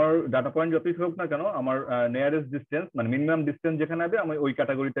আমার data point যতই হোক না কেন, আমার nearest distance মানে minimum distance যেখানে হবে আমি ওই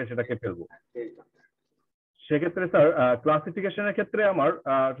ক্যাটাগরিতে সেটাকে ফেলবো। সেক্ষেত্রে স্যার ক্লাসিফিকেশনের ক্ষেত্রে আমার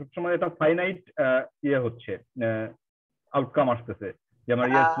সবসময় এটা ফাইনাইট হচ্ছে আউটকাম আসতেছে, যে আমার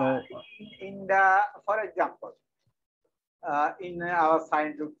yes no. In the, for example, in our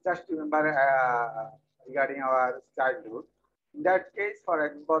childhood, just remember regarding our childhood, in that case, for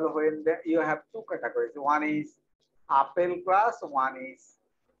example, when you have 2 categories, one is apple class, one is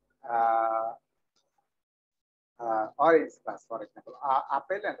orange class, for example,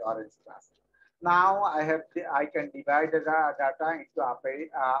 apple and orange class. Now I can divide the data into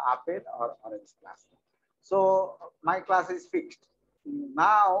apple or orange class. So my class is fixed.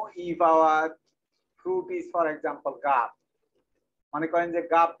 Now if our fruit is, for example, গাব, মনে করেন যে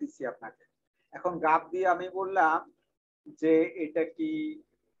গাব দিছি আপনাকে, এখন গাব দিয়ে আমি বললাম যে এটা কি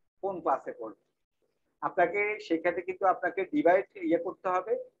কোন ক্লাসে পড়বে, আপনাকে সেক্ষেত্রে কিন্তু আপনাকে ডিভাইড করতে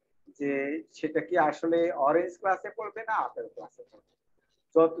হবে যে সেটা কি আসলে অরেঞ্জ ক্লাসে পড়বে না আপেল ক্লাসে পড়বে।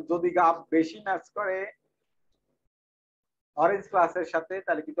 যদি গাব বেশি ম্যাচ করে অরেঞ্জ ক্লাসের সাথে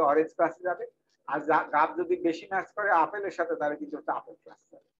তাহলে কিন্তু অরেঞ্জ ক্লাসে যাবে, আর গাব যদি বেশি ম্যাচ করে আপেলের সাথে তাহলে কিন্তু আপেল ক্লাসে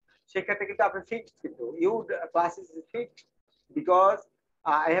যাবে। সেক্ষেত্রে কিন্তু আপনি ফিক্সড, কিন্তু you class is fixed because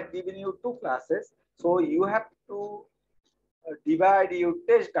I have given you 2 classes, so you have to divide your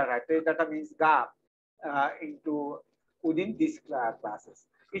test data. Test data means GAP into within these classes.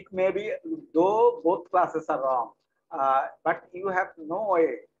 It may be, though both classes are wrong, but you have no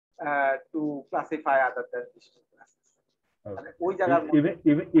way to classify other than these 2 classes.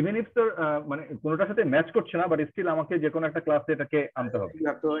 Even if sir মানে কোনটার সাথে match করছে না, but still আমাকে যে কোনো একটা ক্লাসে এটাকে আনতে হবে।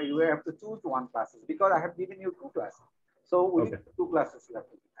 You have to choose one classes because I have given you 2 classes. So within 2 classes you have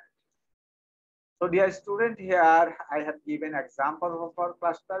to divide. So dear student, here I have given example for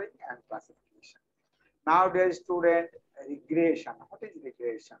clustering and classification. Now dear student, regression. What is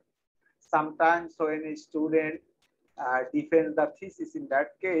regression? Sometimes when a student defends the thesis, in that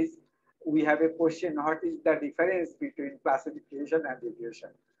case we have a question, what is the difference between classification and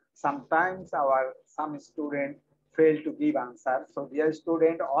regression? Sometimes some student fail to give answer. So dear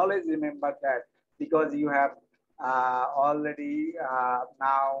student, always remember that, because you have already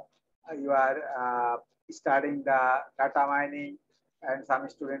now you are studying the data mining, and some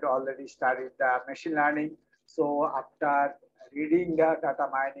student already studied the machine learning. So after reading the data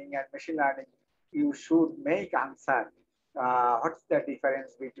mining and machine learning, you should make answer what's the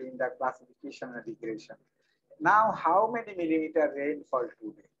difference between the classification and regression. Now, how many millimeter rainfall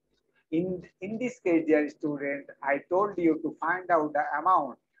today? In this case, dear student, I told you to find out the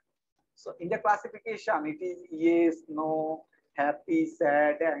amount. So in the classification, it is yes, no, happy,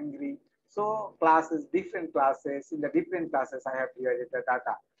 sad, angry. So classes, different classes, in the different classes, I have divided the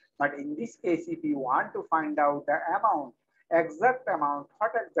data. But in this case, if you want to find out the amount, exact amount,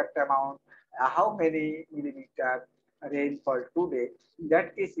 what exact amount, how many millimeter rainfall today, in that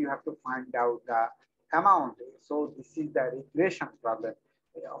case, you have to find out the amount. So this is the regression problem.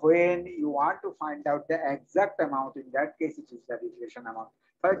 When you want to find out the exact amount, in that case, it is the regression amount.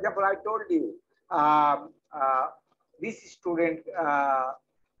 For example, I told you, this student,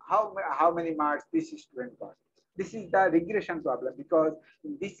 how many marks this student got. This is the regression problem, because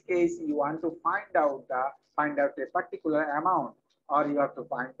in this case, you want to find out a particular amount, or you have to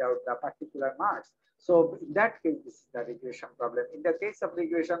find out the particular marks. So in that case, this is the regression problem. In the case of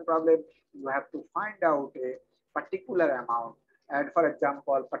regression problem, you have to find out a particular amount, And for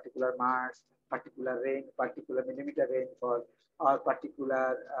example, particular mass, particular range, particular millimeter rainfall, or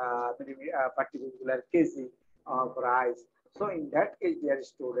particular particular kg of rice. So in that case, dear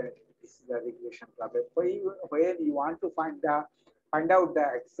student, this is the regression problem. When you want to find out the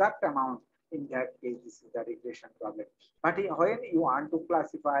exact amount, in that case, this is the regression problem. But when you want to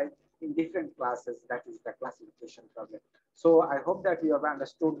classify in different classes, that is the classification problem. So I hope that you have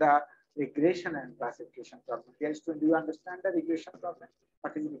understood the regression and classification problem. Dear student, do you understand the regression problem?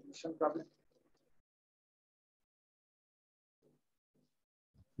 What is regression problem?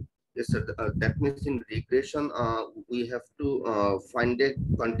 Yes, sir. That means in regression, we have to find a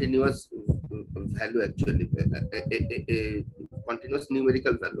continuous value actually, a continuous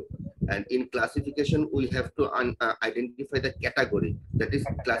numerical value. And in classification, we have to identify the category. That is,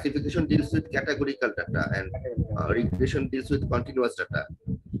 classification deals with categorical data, and regression deals with continuous data.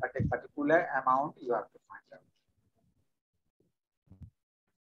 At a particular amount, you have to find out.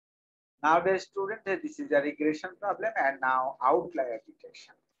 Now, the student, this is a regression problem, and now outlier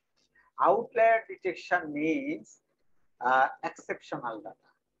detection. Outlier detection means exceptional data.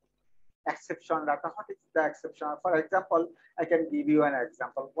 Exceptional data. What is the exceptional? For example, I can give you an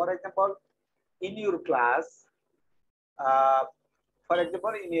example. For example, in your class,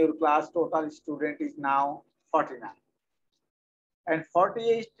 total student is now 49. And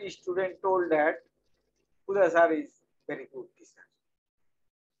 48 student told that Huda sir is very good teacher.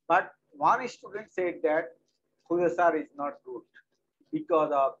 But one student said that Huda sir is not good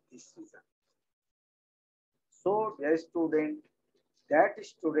because of this reason. So, dear student, that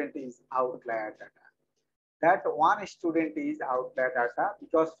student is outlier data. That one student is outlier data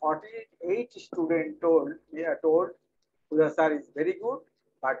because 48 students told Huda sir is very good,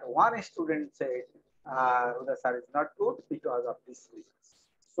 but one student said Huda sir is not good because of this reason.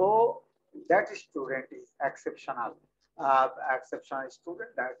 So that student is exceptional. Exceptional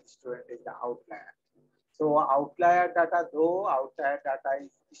student, that student is the outlier. So outlier data, though outlier data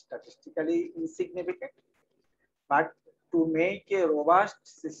is statistically insignificant, but to make a robust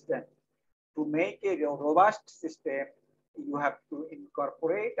system, you have to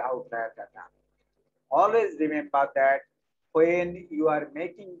incorporate outlier data. Always remember that when you are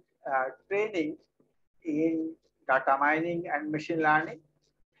making training in data mining and machine learning,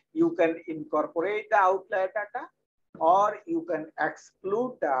 you can incorporate the outlier data or you can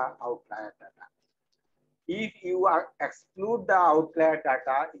exclude the outlier data. If you exclude the outlier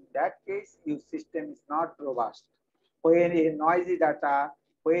data, in that case, your system is not robust. When a noisy data,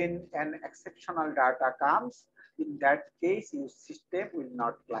 when an exceptional data comes, in that case, your system will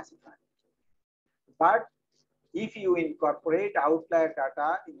not classify. But if you incorporate outlier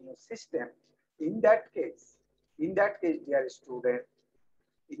data in your system, in that case, dear student,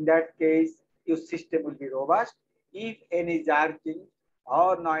 in that case, your system will be robust. If any jerking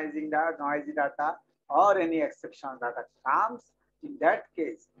or noisy data or any exceptional data comes, in that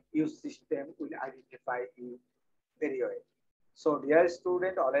case, your system will identify it very well. So, dear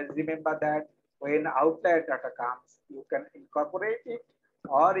student, always remember that when outlier data comes, you can incorporate it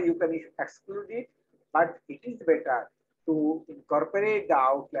or you can exclude it, but it is better to incorporate the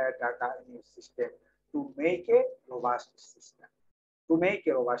outlier data in your system to make a robust system.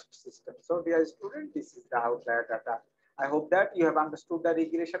 So, dear student, this is the outlier data. I hope that you have understood the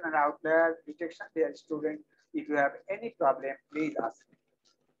regression and outlier detection. Dear student, if you have any problem, please ask me.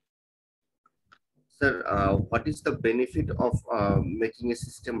 Sir, what is the benefit of making a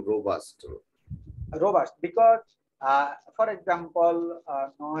system robust? Robust because, for example,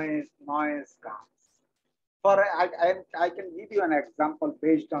 noise comes. I can give you an example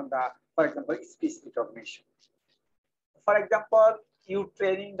based on the, for example, speech recognition. For example, your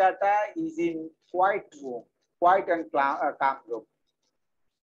training data is in quiet and calm room.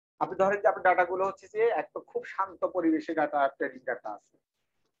 আপনি ধরেন যে আপনার ডাটাগুলো হচ্ছে যে একটা খুব শান্ত পরিবেশে ট্রেনিং ডাটা আছে।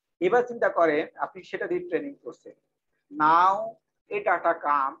 এবার চিন্তা করেন আপনি সেটা দিয়ে ট্রেনিং করছেন। Now a data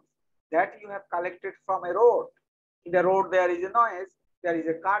comes that you have collected from a road. In the road there is a noise, there is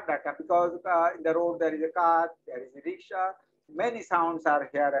a car data because in the road there is a car, there is a rickshaw, many sounds are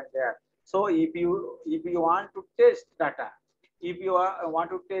here and there. So if you want to test data,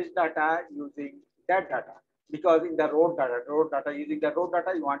 using that data, because in the road data, using the road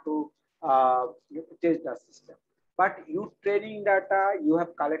data, you want to test the system. But you training data you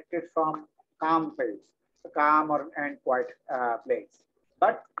have collected from calm and quiet place.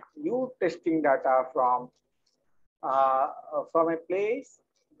 But you testing data from a place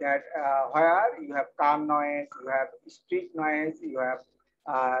that where you have calm noise, you have street noise, you have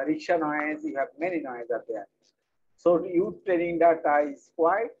rickshaw noise, you have many noise are there. So you training data is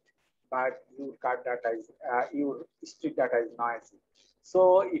quiet but your card data is your street data is noisy.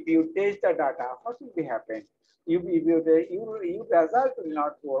 So if you test the data, what will be happen? Your result will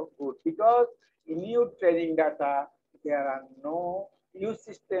not work good because in your training data there are no, your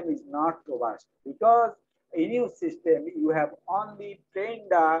system is not robust because in your system you have only trained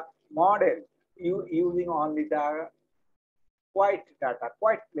the model you using only the quiet data,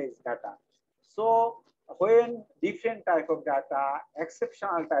 quiet place data. So when different type of data,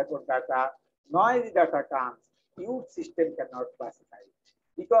 exceptional type of data, noisy data comes, your system cannot classify it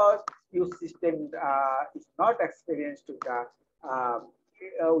because your system is not experienced with the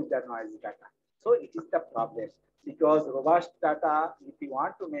noisy data. So it is the problem because robust data, if you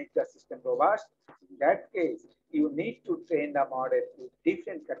want to make the system robust, in that case, you need to train the model with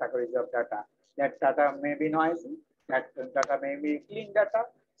different categories of data. That data may be noisy, that data may be clean data.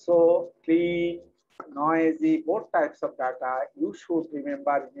 So clean, noisy, both types of data you should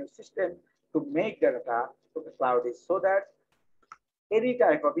remember in your system to make the data to the cloud is so that any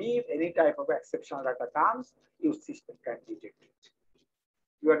type of if any type of exceptional data comes, your system can detect it.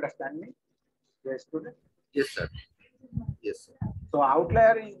 You understand me, yes, student? Yes, sir. Yes, sir. So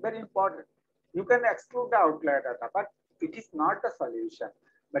outlier is very important. You can exclude the outlier data, but it is not the solution.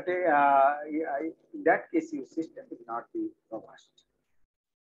 But in that case, your system will not be robust.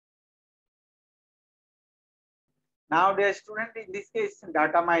 Now, the student in this case,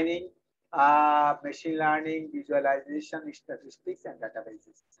 data mining, machine learning, visualization, statistics, and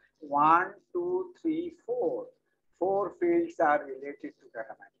databases. 1, 2, 3, 4. 4 fields are related to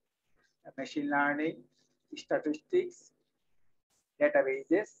data mining. Machine learning, statistics,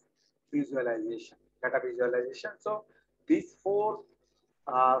 databases, visualization, data visualization. So these 4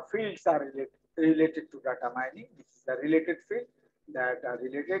 fields are related to data mining. This is the related field that are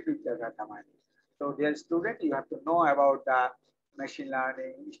related with the data mining. So dear student, you have to know about the machine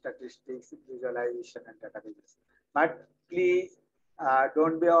learning, statistics, visualization, and databases. But please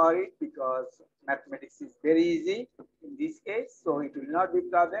don't be worried because mathematics is very easy in this case. So it will not be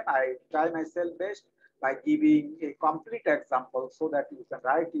problem. I try myself best by giving a complete example so that you can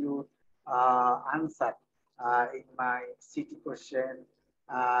write your answer in my city question,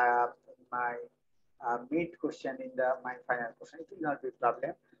 in my mid question, in my final question. It will not be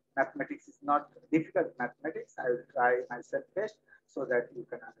problem. Mathematics is not difficult mathematics. I will try myself best so that you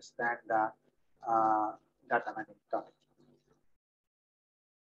can understand the data mining topic.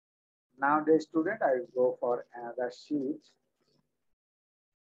 Now, the student, I will go for another sheet.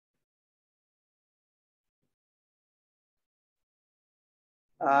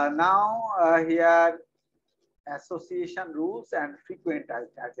 Here association rules and frequent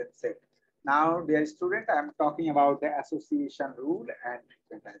agent set. Now, dear student, I am talking about the association rule and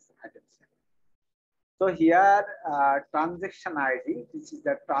frequent agent set. So here, transaction ID, this is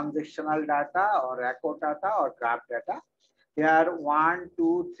the transactional data or record data or graph data. Here, 1,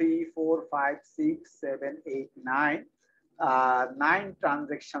 2, 3, 4, 5, 6, 7, 8, 9. 9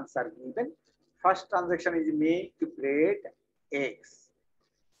 transactions are given. First transaction is milk, bread, eggs.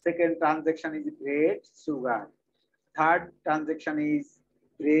 Second transaction is bread, sugar. Third transaction is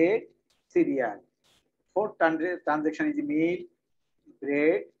bread, cereal. Fourth transaction is milk,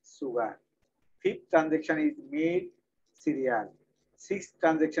 bread, sugar. Fifth transaction is milk, cereal. Sixth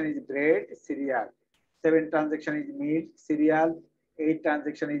transaction is bread, cereal. Seventh transaction is milk, cereal. Eighth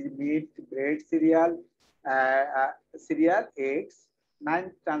transaction is milk, bread, cereal, eggs.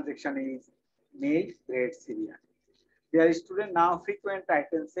 Ninth transaction is milk, bread, cereal. Dear student, now frequent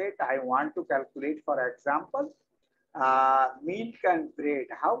item set I want to calculate. For example, milk and bread.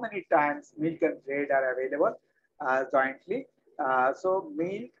 How many times milk and bread are available jointly? So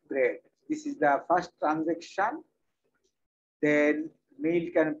milk, bread. This is the first transaction. Then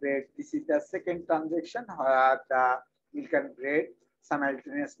milk and bread. This is the second transaction. The milk and bread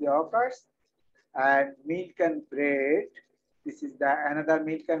simultaneously occurs. And milk and bread. This is the another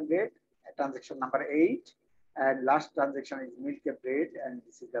milk and bread. Transaction number 8. And last transaction is milk and bread. And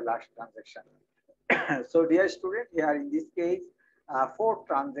this is the last transaction. So dear student, here in this case, 4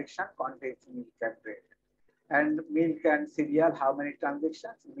 transactions contains milk and bread. And milk and cereal, how many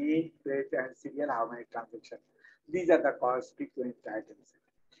transactions? Milk, bread, and cereal, how many transactions? These are the called frequent items.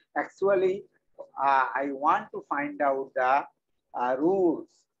 Actually, I want to find out the rules.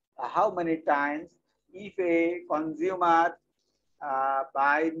 How many times if a consumer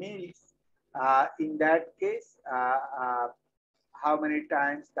buy milk, in that case, how many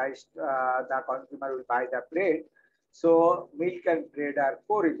times the consumer will buy the bread. So milk and bread are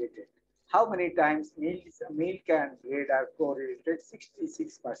correlated. How many times milk and bread are correlated?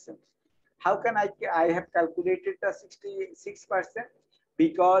 66%. How can I have calculated the 66%?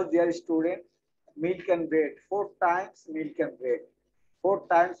 because dear student, milk and bread, 4 times milk and bread, 4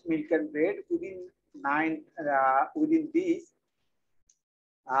 times milk and bread within within this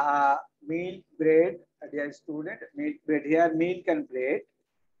milk bread, dear student, milk bread here, milk and bread.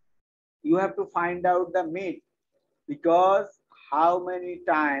 You have to find out the milk because how many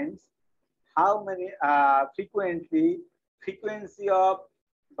times, how many frequency of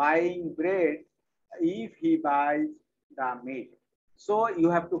buying bread if he buys the milk. So you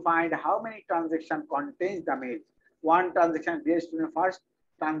have to find how many transaction contains the milk. One transaction, dear student, first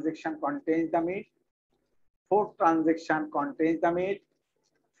transaction contains the milk, fourth transaction contains the milk,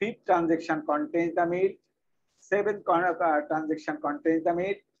 fifth transaction contains the milk, seventh transaction contains the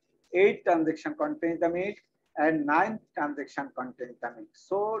milk, eighth transaction contains the milk, and ninth transaction contains the milk.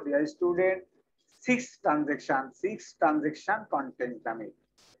 So, dear student, six transaction contains the milk.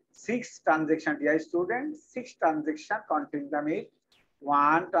 Six transaction, dear student, six transaction contains the milk.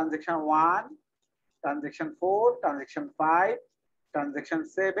 One, transaction 4, transaction 5, transaction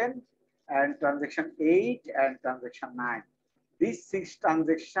 7, and transaction 8, and transaction 9. This six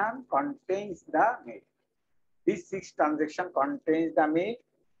transaction contains the milk. This six transaction contains the milk.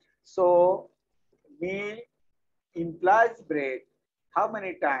 So milk implies bread. How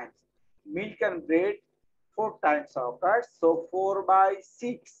many times? Milk and bread 4 times occurs. So 4 by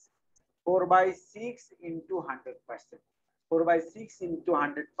 6. 4 by 6 into 100%. 4 by 6 into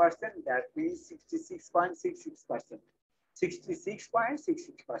 100%, that means 66.66%.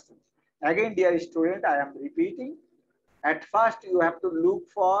 66.66%. Again, dear student, I am repeating. At first, you have to look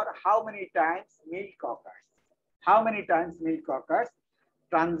for how many times milk occurs. How many times milk occurs?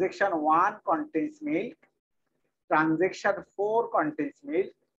 Transaction 1 contains milk. Transaction 4 contains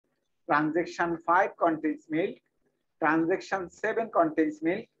milk. Transaction 5 contains milk. Transaction 7 contains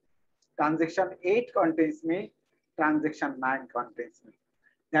milk. Transaction 8 contains milk. Transaction 9 contains milk.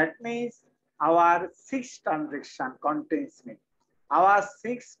 That means our 6 transaction contains milk. Our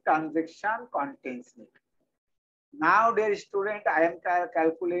 6 transaction contains milk. Now, dear student, I am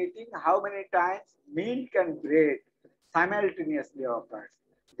calculating how many times milk and bread simultaneously occurs.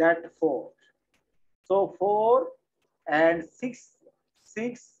 That 4. So 4 and 6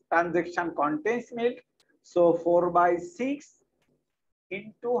 transaction contains milk. So 4 by 6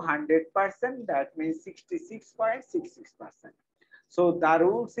 into 100%, that means 66.66%. So the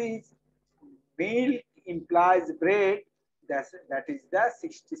rules is milk implies bread, that is the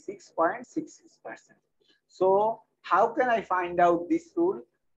 66.66%. So how can I find out this rule?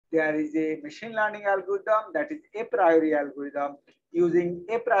 There is a machine learning algorithm, that is a priori algorithm. Using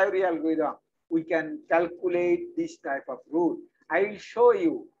a priori algorithm, we can calculate this type of rule. I will show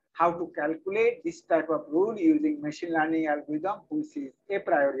you how to calculate this type of rule using machine learning algorithm, which is a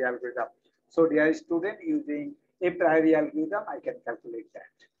priori algorithm. So dear student, using a priori algorithm, I can calculate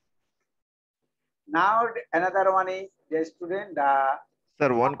that. Now another one is, dear student,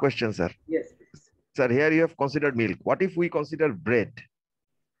 Sir, one question, sir. Yes, please. Sir, here you have considered milk. What if we consider bread?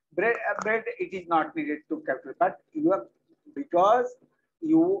 Bread, it is not needed to calculate, but you have, because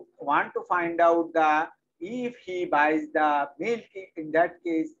you want to find out the, if he buys the milk, in that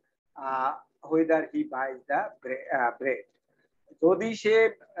case, whether he buys the bread. যদি সে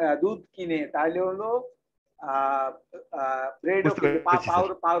দুধ কিনে তাহলে হলো ব্রেডও কিনবে,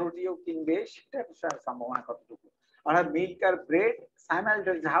 পাউরুটিও কিনবে, সেটা সম্ভাবনা কতটুকু? অর্থাৎ milk R bread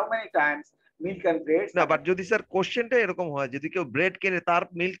simultaneous, how many Times milk and bread. না, বাট যদি স্যার কোশ্চেনটা এরকম হয়, যদি কেউ ব্রেড কেনে তার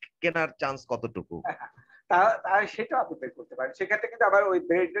মিল্ক কেনার চান্স কতটুকু, তাহলে সেটা আপনি বের করতে পারেন। সেক্ষেত্রে কিন্তু আবার ওই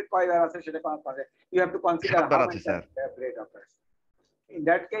ব্রেড কয়বার আছে সেটা you have to consider how many Times bread occurs. In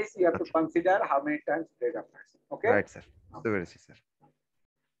that case, you have to consider how many times bread occurs. Okay. Right, sir. Very good, sir.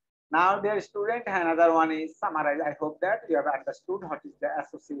 Now, dear student, another one is summarize. I hope that you have understood what is the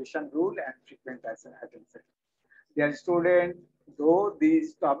association rule and frequent attention. Dear student, though these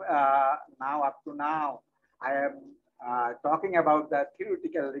now up to now, I am talking about the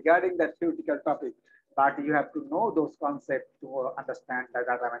theoretical, regarding the theoretical topic, but you have to know those concepts to understand the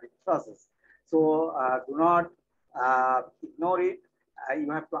data mining process. So do not ignore it.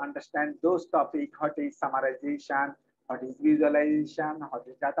 You have to understand those topics, what is summarization, what is visualization, what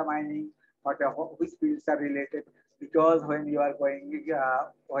is data mining, which fields are related. Because when you are going,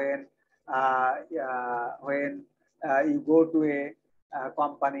 when you go to a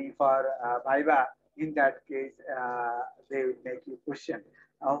company for Viva, in that case, they will make you question,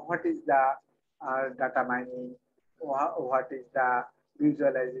 what is the data mining, what is the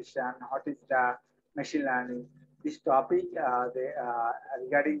visualization, what is the machine learning. This topic,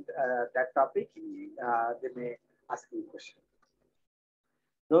 regarding that topic, they may ask you a question.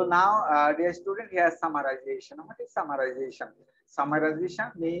 So now, dear student, here summarization. What is summarization?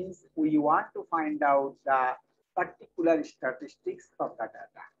 Summarization means we want to find out the particular statistics of the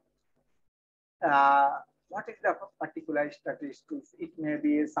data. What is the particular statistics? It may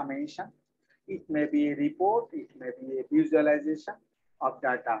be a summation, it may be a report, it may be a visualization of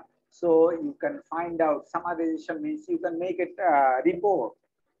data. So you can find out summarization means you can make it a report.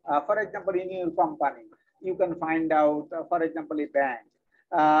 For example, in your company, you can find out, for example, a bank.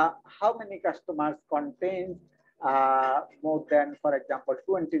 How many customers contain more than, for example,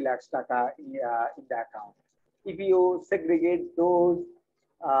 20 lakhs taka in the account. If you segregate those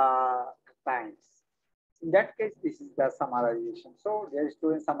times, in that case, this is the summarization. So there is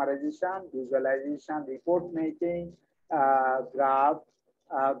doing summarization, visualization, report making, graph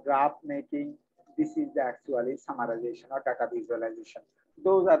making. This is the actually summarization or data visualization.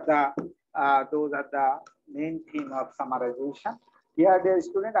 Those are the main theme of summarization. Here, dear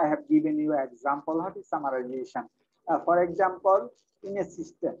student, I have given you an example of the summarization. For example, in a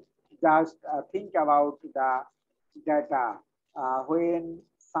system, just think about the data when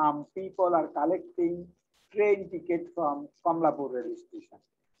some people are collecting train ticket from Kamlapur railway station.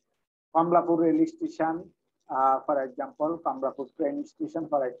 Kamlapur railway station, for example, Kamlapur train station,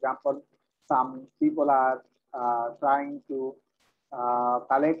 for example, some people are trying to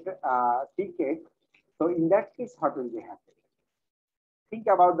collect ticket. So in that case, what will be happening? Think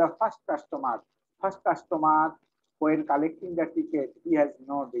about the first customer. First customer, when collecting the ticket, he has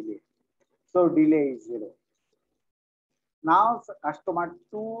no delay. So delay is 0. Now customer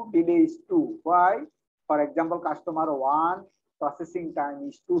 2 delay is 2. Why? For example, customer 1 processing time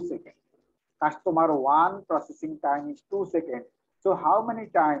is 2 seconds. Customer 1 processing time is 2 seconds. So how many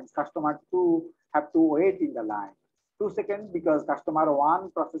times customer 2 have to wait in the line? 2 seconds, because customer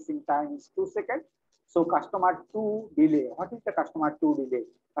 1 processing time is 2 seconds. So customer 2 delay. What is the customer 2 delay?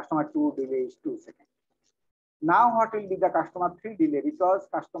 Customer 2 delay is 2 seconds. Now what will be the customer 3 delay? Because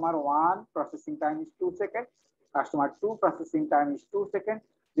customer 1 processing time is 2 seconds. Customer 2 processing time is 2 seconds.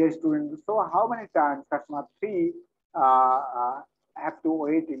 Dear student, so how many times customer 3 have to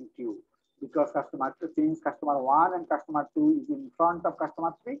wait in queue? Because customer 1 and customer 2 is in front of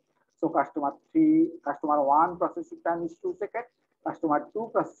customer 3. So customer 1 processing time is 2 seconds. Customer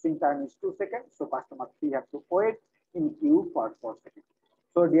 2 processing time is 2 seconds. So customer 3 have to wait in queue for 4 seconds.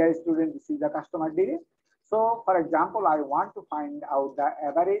 So dear student, this is the customer delay. So for example, I want to find out the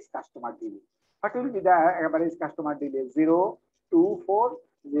average customer delay. What will be the average customer delay? 0, 2, 4,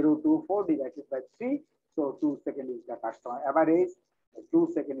 0, 2, 4 divided by 3. So 2 seconds is the customer average.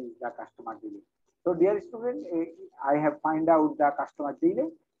 2 seconds is the customer delay. So dear student, I have find out the customer delay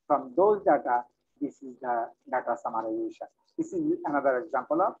from those data. This is the data summarization. This is another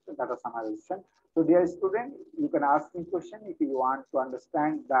example of the data summarization. So dear student, you can ask me question if you want to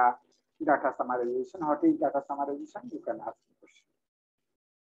understand the data summarization. What is data summarization? You can ask me question.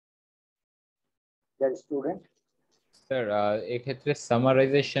 Dear student. Sir এক্ষেত্রে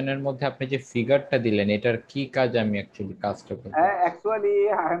সামারাইজেশনের মধ্যে আপনি যে ফিগারটা দিলেন এটার কি কাজ আমি actually কাজটা করব? Actually,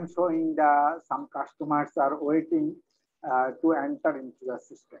 I am showing the some customers are waiting to enter into the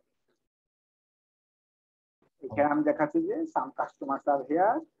system. এখানে আমি দেখাচ্ছি যে some customers are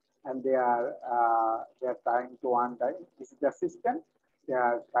here and they are trying to enter. This is the system. They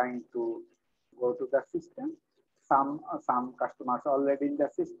are trying to go to the system. Some customers already in the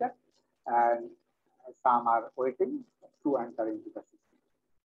system and some are waiting to enter into the system.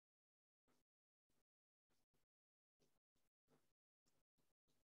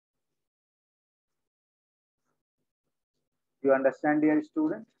 You understand, dear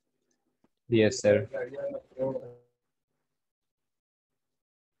student? Yes, sir.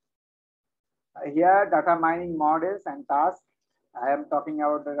 Here, data mining models and tasks. I am talking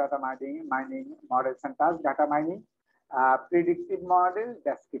about the data mining models and tasks. Data mining, predictive model,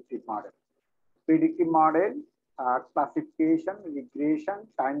 descriptive model. Predictive model, classification, regression,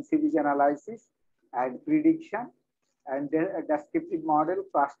 time series analysis, and prediction. And then a descriptive model,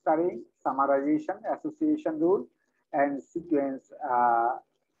 clustering, summarization, association rule, and sequence.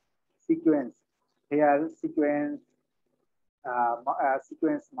 Here, sequence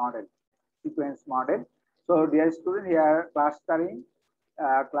model. So dear student, here clustering,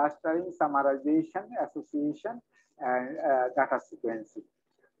 summarization, association, and data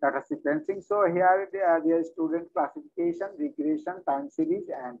sequencing. So here, dear student, classification, regression, time series,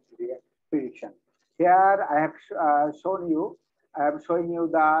 and prediction. Here I have shown you. I am showing you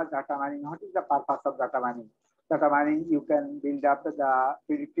the data mining. What is the purpose of data mining? Data mining, you can build up the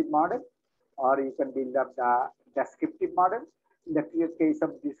predictive model, or you can build up the descriptive model. In the case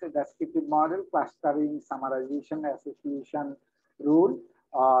of this descriptive model, clustering, summarization, association rule,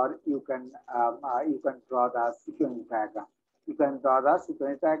 or you can draw the sequence diagram. You can draw the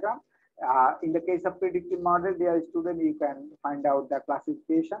sequence diagram. In the case of predictive model, dear student, you can find out the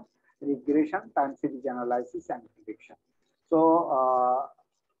classification, regression, time series analysis, and prediction. So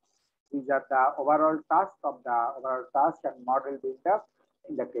these are the overall task and model build-up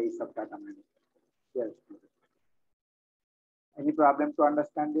in the case of data mining. Yes. Any problem to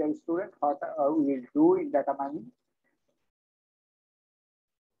understand, dear student, what we will do in data mining?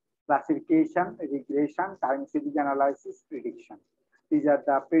 Classification, regression, time series analysis, prediction. These are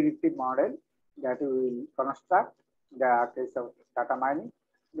the predictive model that we will construct in the case of data mining.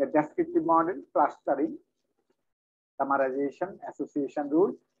 The descriptive model, clustering, summarization, association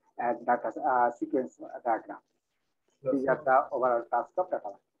rule, and data sequence diagram. These are the overall tasks of data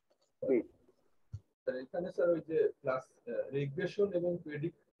mining. এখানে sir ওই যে class regression এবং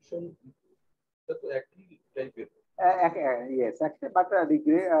prediction এটা তো একই টাইপের yes, actually, but the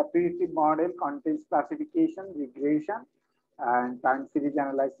predictive model contains classification, regression, and time series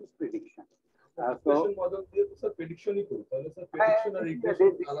analysis, prediction. So model দিয়ে তো স্যার প্রেডিকশনই করি তাহলে স্যার প্রেডিকশন আর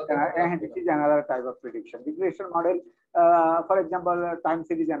রিগ্রেশন আলাদা this is another type of prediction. Regression model, for example, time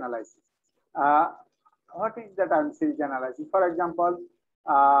series analysis. What is the time series analysis? For example,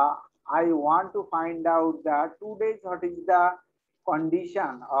 I want to find out that 2 days what is the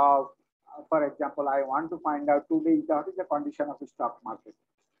condition of, for example, I want to find out 2 days what is the condition of the stock market.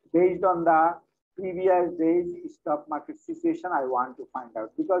 Based on the previous days stock market situation, I want to find out,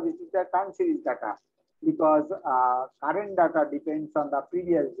 because it is the time series data, because current data depends on the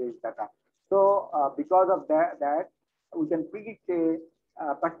previous days data. So because of that we can predict a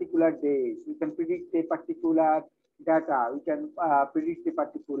particular days, we can predict a particular data, we can predict a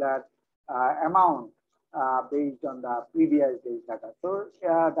particular amount based on the previous days data. So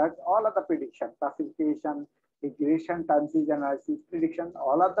that's all of the prediction, classification, regression, time series analysis, prediction,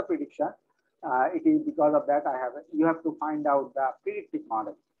 all of the prediction. It is because of that you have to find out the predictive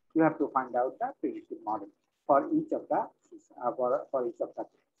model. You have to find out the predictive model for each of the for each of the.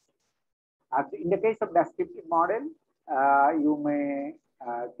 In the case of descriptive model, you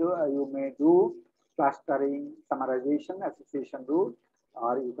may do clustering, summarization, association rule,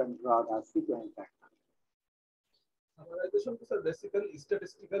 or you can draw the sequence diagram. Summarization to sir basically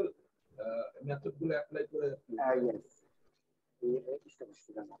statistical method গুলো apply করে yes,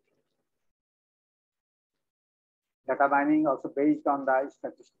 statistical method. Data mining also based on the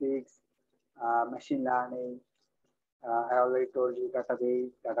statistics, machine learning. I already told you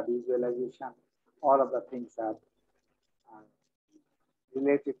database, data visualization, all of the things are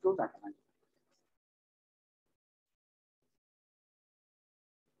related to data mining.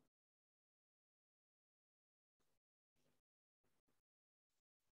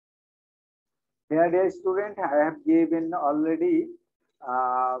 Here, dear student, I have given already.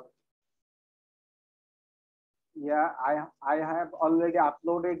 I have already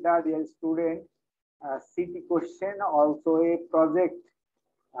uploaded the dear student city question, also a project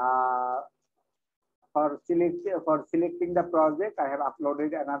for selecting the project. I have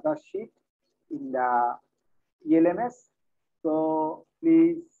uploaded another sheet in the ELMS. So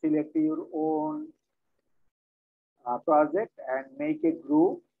please select your own project and make a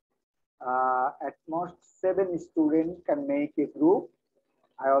group. At most 7 students can make a group.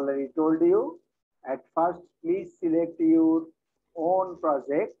 I already told you. At first, please select your own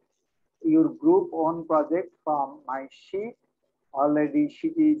project, your group own project from my sheet. Already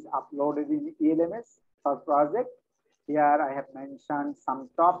sheet is uploaded in ELMS for project. Here I have mentioned some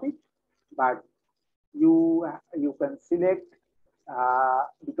topic, but you can select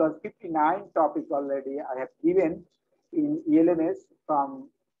because 59 topic already I have given in ELMS. From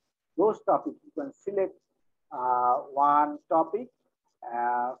those topics, you can select one topic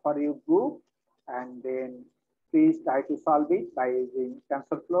for your group, and then please try to solve it by using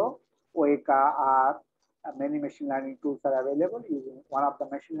TensorFlow, OECA, or many machine learning tools are available. Using one of the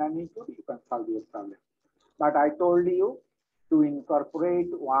machine learning tools, you can solve your problem. But I told you to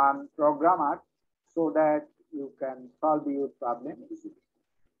incorporate one programmer so that you can solve your problem easily.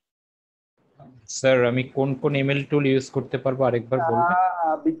 Sir আমি কোন কোন email টুল use করতে পারবো আরেকবার বলবেন?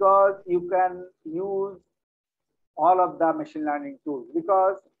 Because you can use all of the machine learning tools,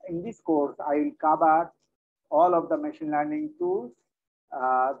 because in this course I will cover all of the machine learning tools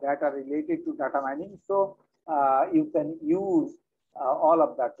that are related to data mining. So you can use all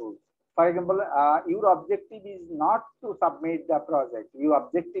of the tools. For example, your objective is not to submit the project. Your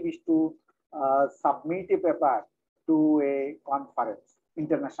objective is to submit a paper to a conference,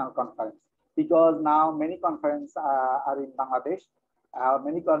 international conference, because now many conferences are in Bangladesh,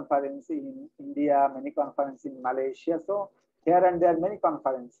 many conferences in India, many conferences in Malaysia. So Here and there many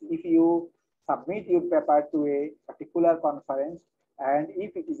conferences. If you submit your paper to a particular conference and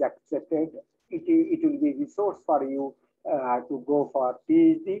if it is accepted, it will be resource for you to go for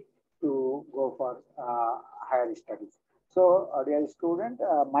PhD, to go for higher studies. So, dear student,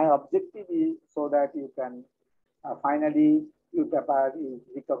 my objective is so that you can finally your paper is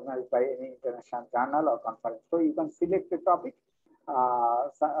recognized by any international journal or conference. So you can select a topic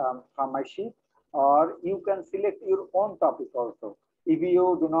from my sheet, or you can select your own topic also. If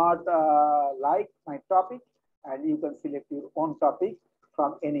you do not like my topic, and you can select your own topic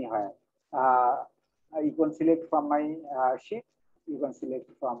from anywhere. You can select from my sheet, you can select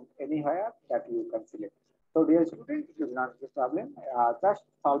from anywhere that you can select. So dear student, it is not a problem. Just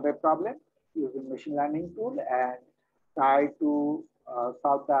solve a problem using machine learning tool and try to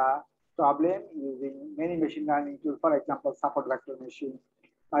solve the problem using many machine learning tools. For example, support vector machine,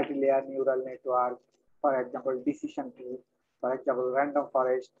 multi-layer neural network, for example, decision tree, for example, random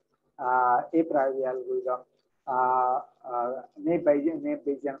forest, a priori algorithm, naive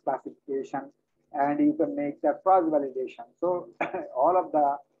Bayesian classification, and you can make the cross validation. So all of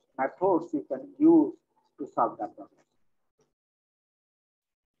the methods you can use to solve that problem.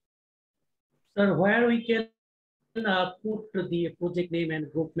 Sir, where we can put the project name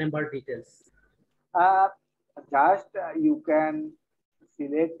and group member details? You can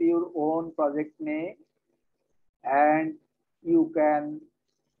select your own project name and you can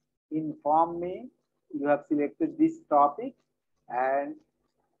inform me you have selected this topic, and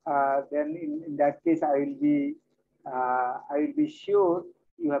then in that case I will be sure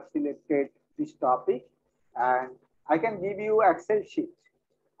you have selected this topic, and I can give you Excel sheet.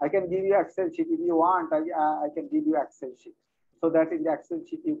 I can give you Excel sheet if you want. I can give you Excel sheet so that in the Excel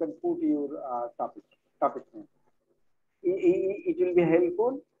sheet you can put your topic name. It will be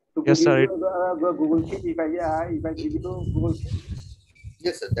helpful to Yes, give sir. you Google sheet if I give you Google sheet.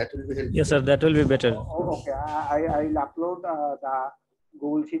 Yes, sir, that will be helpful. Yes, sir, that will be better. Okay, I will upload the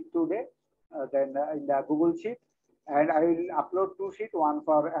Google sheet today. Then in the Google sheet, and I will upload two sheets, one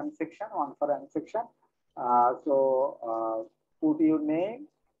for M section, one for N section. Put your name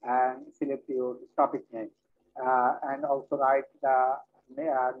and select your topic name, and also write the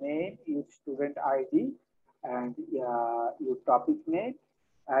name, your student ID, and your topic name.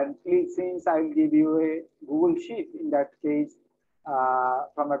 And please, since I will give you a Google sheet, in that case,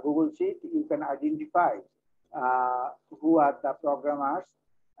 from a Google sheet, you can identify who are the programmers,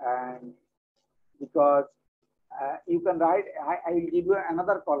 and because you can write, I will give you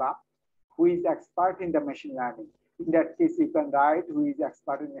another column, who is expert in the machine learning. In that case, you can write who is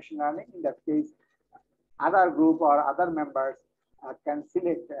expert in machine learning. In that case, other group or other members can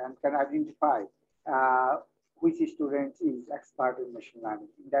select and can identify which student is expert in machine learning.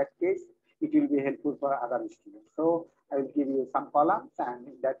 In that case, it will be helpful for other students. So I will give you some columns, and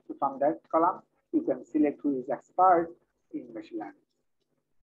from that column, you can select who is expert in machine learning.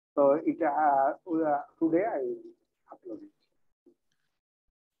 So today I will upload it.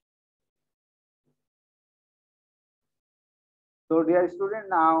 So dear student,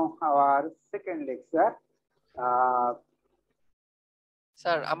 now our second lecture.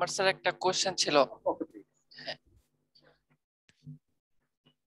 Sir আমার sir একটা question ছিল।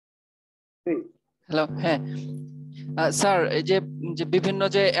 Hello, হ্যাঁ sir, এই যে বিভিন্ন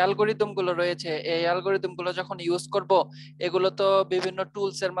যে algorithm গুলো রয়েছে, এই অ্যালগরিদম গুলো যখন ইউজ করব, এগুলো তো বিভিন্ন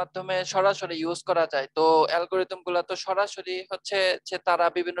টুলস এর মাধ্যমে সরাসরি ইউজ করা যায়। তো অ্যালগরিদম গুলো তো সরাসরি হচ্ছে যে তারা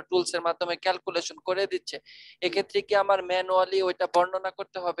বিভিন্ন টুলস এর মাধ্যমে ক্যালকুলেশন করে দিচ্ছে। এক্ষেত্রে কি আমার ম্যানুয়ালি ওইটা বর্ণনা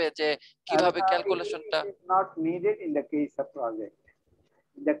করতে হবে যে কিভাবে ক্যালকুলেশনটা? It is not needed in the case of project.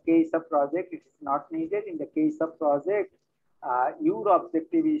 In the case of project, it is not needed. In the case of project, your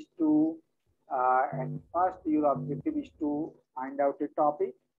objective is to and first, your objective is to find out a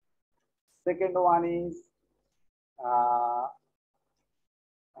topic. Second one is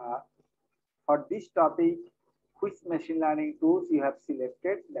for this topic, which machine learning tools you have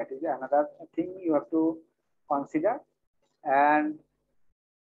selected. That is another thing you have to consider. And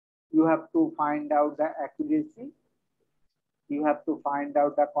you have to find out the accuracy. You have to find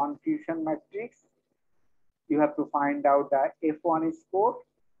out the confusion matrix. You have to find out the F1 score.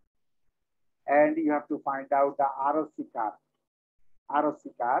 And you have to find out the ROC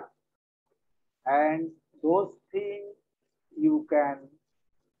curve. And those things you can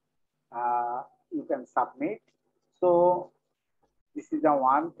submit. So this is the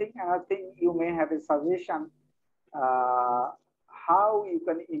one thing. Another thing, you may have a suggestion how you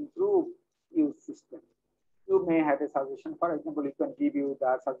can improve your system. You may have a suggestion. For example, you can give you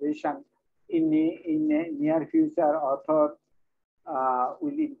the suggestion in near future author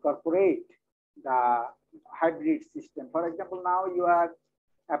will incorporate the hybrid system. For example, now you are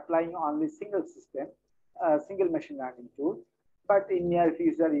applying only single system, single machine learning tool, but in near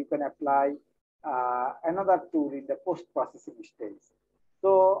future you can apply another tool in the post-processing stage.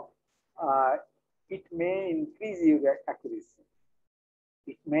 So it may increase your accuracy.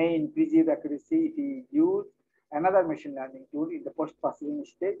 It may increase your accuracy if you use another machine learning tool in the post-processing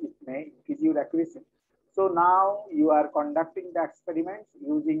stage. It may increase your accuracy. So now you are conducting the experiments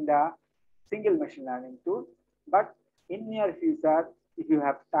using the single machine learning tool, but in near future, if you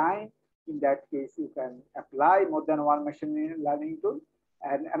have time, in that case, you can apply more than one machine learning tool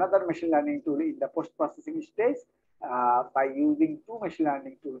and another machine learning tool in the post-processing stage by using two machine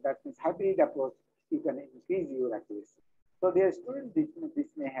learning tools. That means hybrid approach, you can increase your accuracy. So dear students, this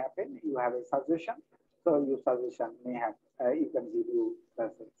may happen. You have a suggestion. So your suggestion may have, you can give you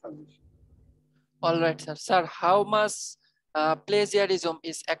the suggestion. All right, sir. Sir, how much plagiarism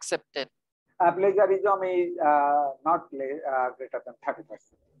is accepted? Plagiarism is not greater than 30%,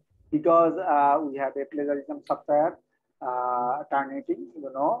 because we have a plagiarism software alternating,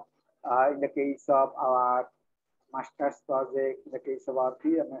 in the case of our master's project, in the case of our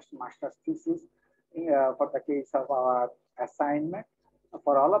master's thesis, for the case of our assignment,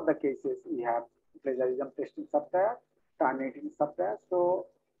 for all of the cases, we have plagiarism testing software, alternating software. So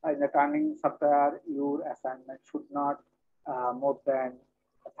in the turning software, your assignment should not more than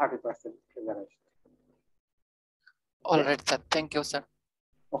 30% plagiarized. All right, sir. Thank you, sir.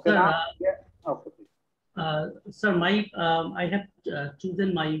 Okay, Sir, now, yeah. Okay. Sir, I have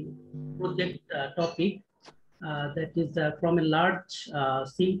chosen my project topic that is from a large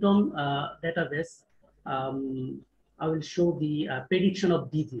symptom database. I will show the prediction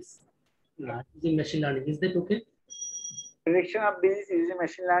of disease using machine learning. Is that okay? Prediction of disease using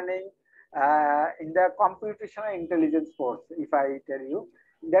machine learning in the computational intelligence course. If I tell you,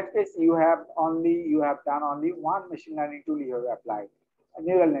 in that case, you have done only one machine learning tool you have applied, a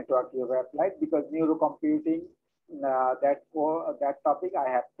neural network you have applied, because neurocomputing, that topic I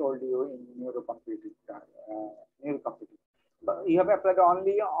have told you in neurocomputing. But you have applied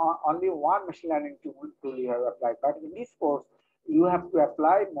only one machine learning tool you have applied. But in this course, you have to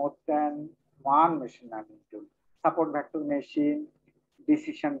apply more than one machine learning tool. Support vector machine,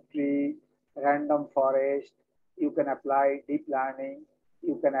 decision tree, random forest. You can apply deep learning.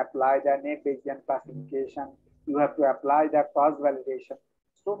 You can apply the net Bayesian classification. You have to apply the cross validation.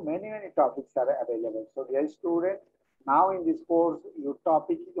 So many topics are available. So dear student, now in this course, your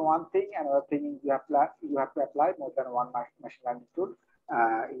topic is one thing, another thing is you have to apply more than one machine learning tool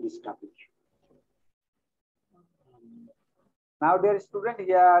in this topic. Now dear student,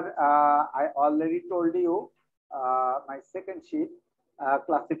 here I already told you my second sheet,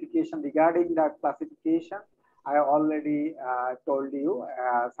 classification. Regarding that classification, I already told you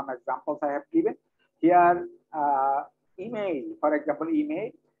some examples I have given. Here, email, for example,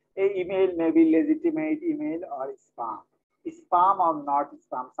 email. A email may be legitimate email or spam. Spam or not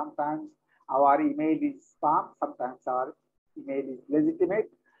spam. Sometimes our email is spam, sometimes our email is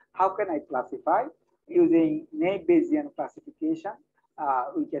legitimate. How can I classify? Using net Bayesian classification,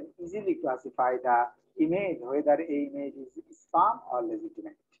 we can easily classify the image, whether a image is spam or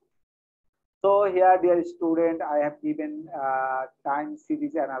legitimate. So here, dear student, I have given time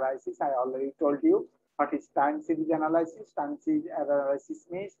series analysis. I already told you what is time series analysis. Time series analysis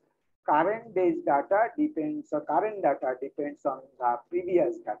means current day's data depends, or current data depends on the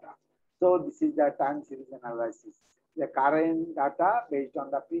previous data. So this is the time series analysis. The current data based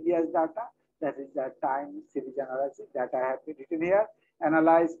on the previous data, that is the time series analysis that I have written here.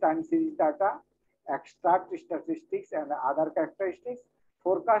 Analyze time series data, extract statistics and other characteristics,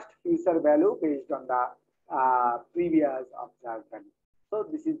 forecast future value based on the previous observed value. So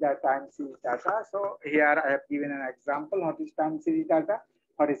this is the time series data. So here I have given an example what is time series data,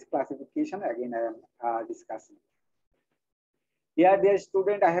 what is classification. Again, I am discussing. Here, dear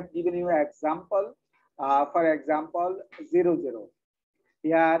student, I have given you an example. For example, 0, 0.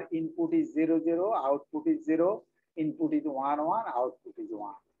 Here input is 0, 0, output is 0, input is 1, 1, output is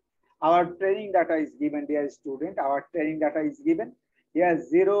 1. Our training data is given, dear student. Our training data is given. Here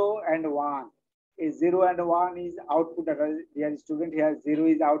 0 and 1. A 0 and 1 is output data, dear student. Here 0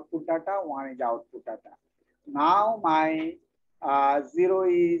 is output data, 1 is output data. Now my 0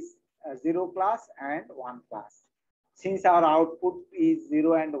 is 0 class and 1 class. Since our output is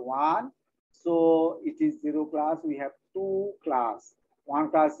 0 and 1, so it is 0 class. We have 2 class.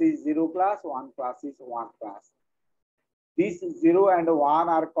 1 class is 0 class, 1 class is 1 class. These 0 and 1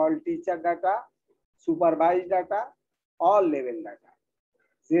 are called teacher data, supervised data, or level data.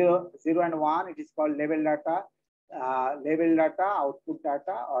 0 and 1, it is called level data. label data, output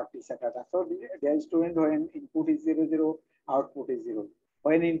data, or t-set data. So dear student, when input is 0, 0, output is 0.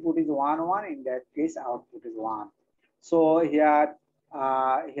 When input is 1, 1, in that case output is 1. So here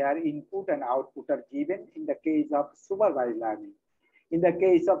input and output are given in the case of supervised learning. In the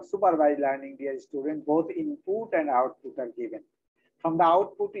case of supervised learning, dear student, both input and output are given. From the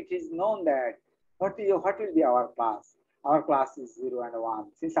output, it is known that what will be our class. Our class is 0 and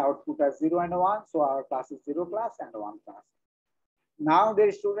 1. Since output are 0 and 1, so our class is 0 class and 1 class. Now,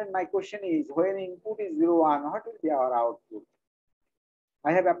 dear student, my question is, when input is 0, 1, what will be our output?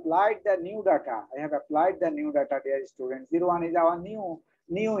 I have applied the new data. Dear student. 0, 1 is our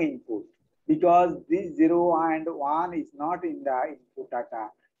new input, because this 0 and 1 is not in the input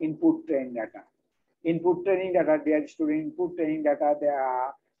data, input training data. Input training data, dear student, input training data,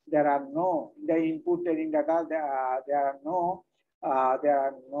 there are no, in the input training data, there are no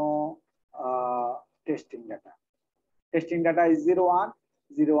testing data. Testing data is 0, 1.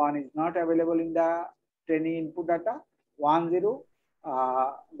 0, 1 is not available in the training input data. 1, 0,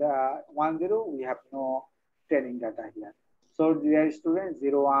 the 1, 0, we have no training data here. So dear students,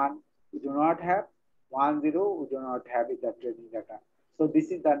 0, 1, we do not have. 1, 0, we do not have in the training data. So this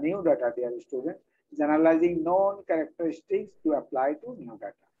is the new data, dear students. Generalizing known characteristics to apply to new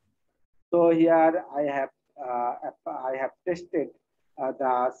data. So here I have tested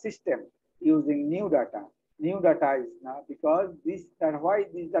the system using new data. New data is not, because why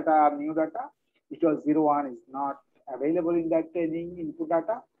this data are new data? Because 0, 1 is not available in the training input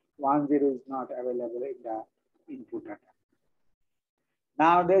data. 1, 0 is not available in the input data.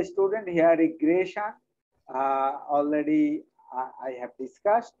 Now the student here regression already I have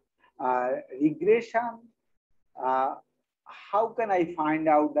discussed. Regression, how can I find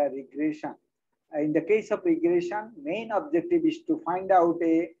out the regression? In the case of regression, main objective is to find out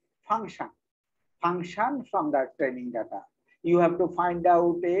a function from the training data. You have to find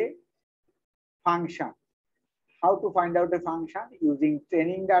out a function. How to find out a function? Using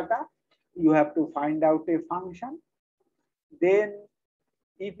training data, you have to find out a function. Then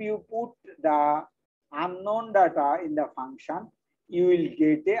if you put the unknown data in the function, you will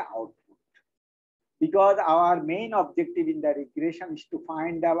get a output. Because our main objective in the regression is to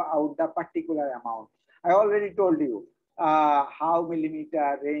find out the particular amount. I already told you how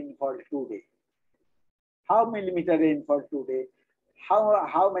millimeter rainfall today. How millimeter rainfall today?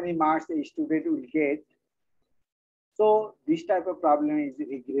 How many marks a student will get? So this type of problem is a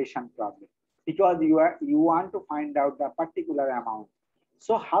regression problem, because you want to find out the particular amount.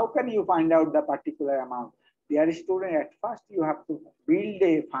 So how can you find out the particular amount? Dear student, at first you have to build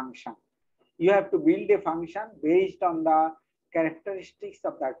a function. You have to build a function based on the characteristics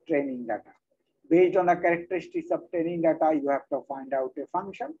of the training data. Based on the characteristics of training data, you have to find out a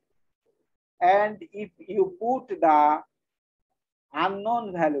function. And if you put the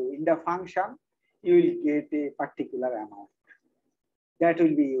unknown value in the function, you will get a particular amount. That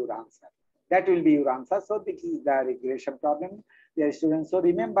will be your answer. That will be your answer. So this is the regression problem, dear students. So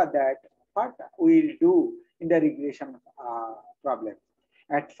remember that what we will do in the regression problem.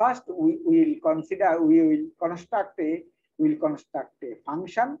 At first, we will construct a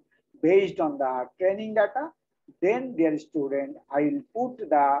function based on the training data. Then, dear student, I will put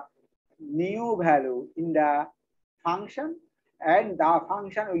the new value in the function, and the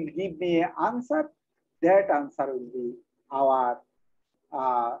function will give me an answer. That answer will be our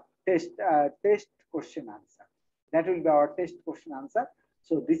test question answer. That will be our test question answer.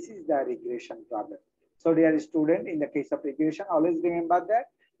 So this is the regression problem. So dear student, in the case of regression, always remember that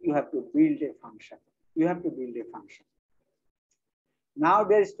you have to build a function. You have to build a function. Now,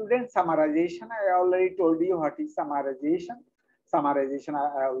 dear student, summarization. I already told you what is summarization. Summarization,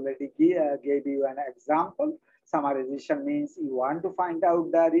 I already gave you an example. Summarization means you want to find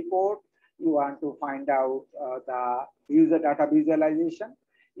out the report. You want to find out the user data visualization.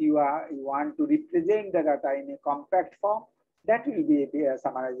 You want to represent the data in a compact form. That will be a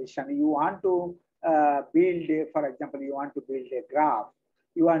summarization. You want to build for example, you want to build a graph.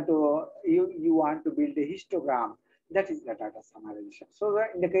 You want to build a histogram. That is the data summarization. So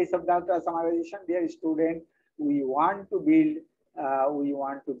in the case of data summarization, dear student, we want to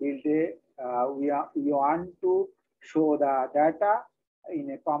show the data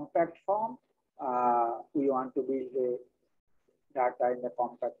in a compact form. We want to build a data in a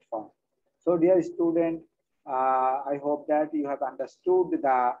compact form. So dear student, I hope that you have understood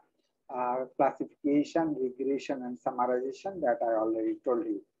the classification, regression, and summarization that I already told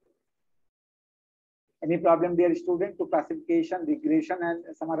you. Any problem, dear student, to classification, regression, and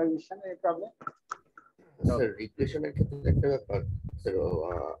summarization? Any problem? Sir, regression এর ক্ষেত্রে একটা ব্যাপার sir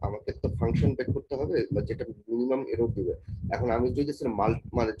আমাকে তো function বের করতে হবে বা যেটা মিনিমাম এরর দিবে। এখন আমি যদি স্যার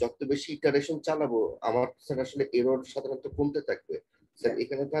মানে যত বেশি ইটারেশন চালাবো আমার স্যার আসলে এরর সাধারণত কমতে থাকবে স্যার।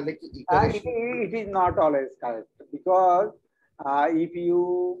 এখানে তাহলে কি iteration? It is not always correct because if you,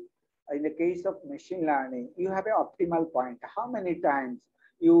 in the case of machine learning, you have an optimal point. How many times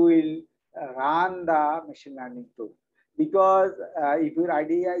you will run the machine learning tool? Because if your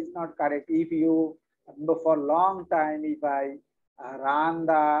idea is not correct, if you, for long time, if I run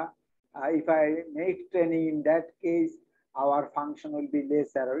the, if I make training, in that case, our function will be less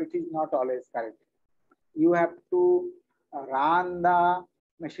error. It is not always correct. You have to run the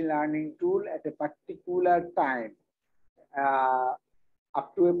machine learning tool at a particular time, up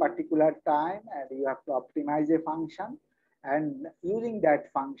to a particular time, and you have to optimize a function. And using that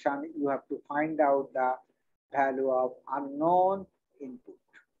function, you have to find out the value of unknown input.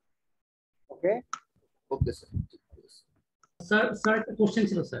 Okay? Okay, sir. Sir একটা question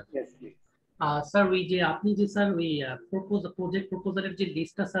ছিল sir. Yes, please. Sir ওই যে আপনি যে sir ওই project প্রপোজালের যে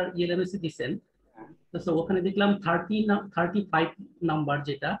লিস্টটা sir ইএলএমএস এ দিবেন, তো স্যার ওখানে দেখলাম 35 নাম্বার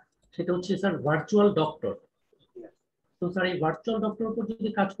যেটা, সেটা হচ্ছে স্যার ভার্চুয়াল ডক্টর। তো স্যার এই ভার্চুয়াল ডক্টর উপর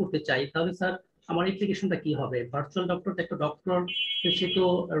যদি কাজ করতে চাই তাহলে স্যার আমার অ্যাপ্লিকেশনটা কি হবে? ভার্চুয়াল ডক্টর একটা ডক্টর, সে তো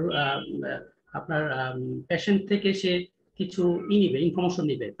আপনার পেশেন্ট থেকে সে কিছু নিবে, ইনফরমেশন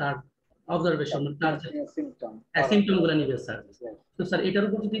নিবে, তার অবজারভেশন, তার সিম্পটম গুলো নিবে স্যার। তো স্যার এটার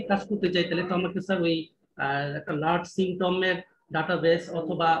উপর যদি কাজ করতে চাই তাহলে তো আমাকে স্যার ওই একটা লার্জ সিম্পটমের ডাটাবেস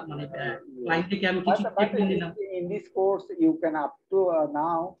অথবা মানে ক্লায়েন্ট থেকে আমি কিছু টেকনিক নিলাম। In this course, you can up to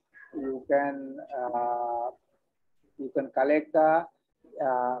now, you can collect the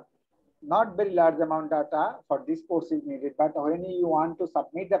not very large amount data for this course is needed, but when you want to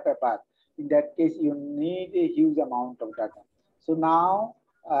submit the paper, in that case, you need a huge amount of data. So now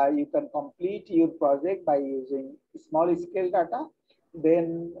you can complete your project by using small scale data. Then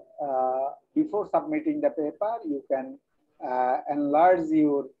before submitting the paper, you can enlarge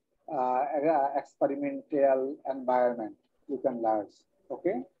your experimental environment. You can enlarge.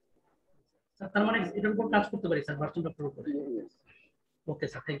 Okay? তার মানে এটার উপর কাজ করতে পারি sir, virtual doctor উপরে। Yes. Okay,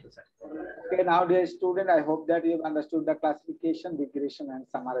 sir. Thank you, sir. Okay, now dear student, I hope that you've understood the classification, regression, and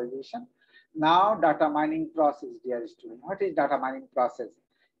summarization. Now, data mining process, dear student. What is data mining process?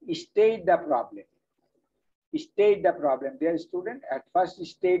 State the problem. State the problem, dear student. At first,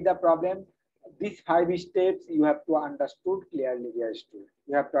 state the problem. These 5 steps you have to understood clearly, dear student.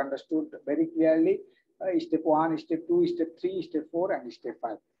 You have to understood very clearly. Step 1, step 2, step 3, step 4, and step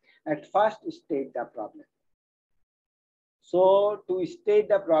 5. At first, state the problem. So to state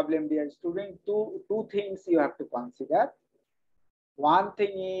the problem, dear student, two things you have to consider. One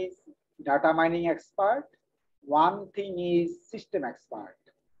thing is data mining expert. One thing is system expert.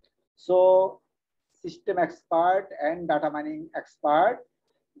 So system expert and data mining expert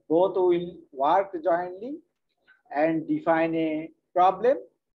both will work jointly and define a problem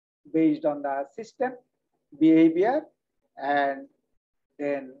based on the system behavior, and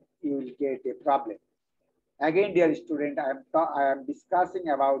then you will get a problem. Again, dear student, I am discussing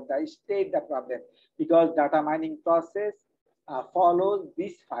about the state the problem because data mining process follows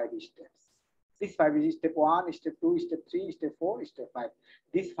these 5 steps. These 5 is step 1, step 2, step 3, step 4, step 5.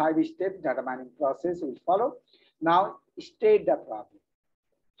 These 5 steps data mining process will follow. Now, state the problem.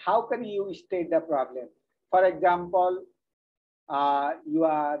 How can you state the problem? For example, you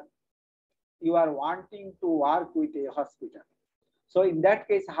are wanting to work with a hospital. So in that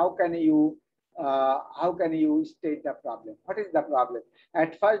case, how can you state the problem? What is the problem?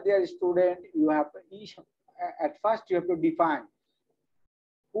 At first, dear student, you have to define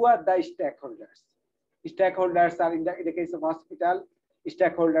who are the stakeholders. Stakeholders are in the case of hospital,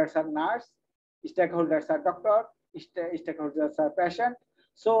 stakeholders are nurse, stakeholders are doctor, stakeholders are patient.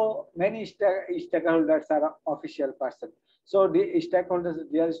 So many stakeholders are official person. So the stakeholders,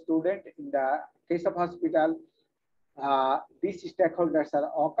 dear student, in the case of hospital, these stakeholders are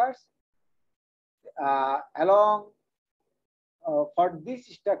occurs. For these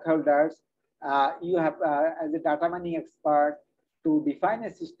stakeholders, you have as a data mining expert to define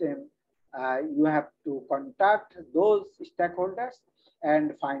a system, you have to contact those stakeholders and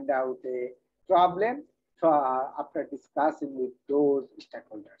find out a problem after discussing with those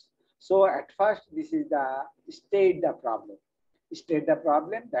stakeholders. So at first, this is the state the problem. State the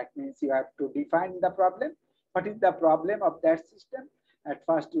problem, that means you have to define the problem. What is the problem of that system? At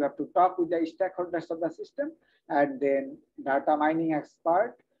first, you have to talk with the stakeholders of the system, and then data mining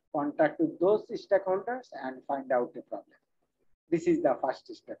expert contact with those stakeholders and find out the problem. This is the first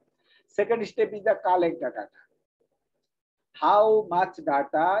step. Second step is the collect the data. How much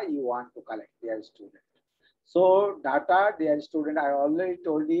data you want to collect, dear student? So data, dear student, I already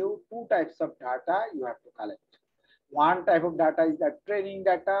told you 2 types of data you have to collect. One type of data is the training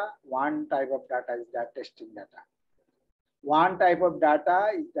data, one type of data is the testing data. One type of data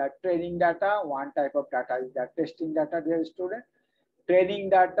is the training data, one type of data is the testing data, dear student. Training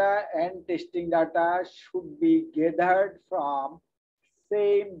data and testing data should be gathered from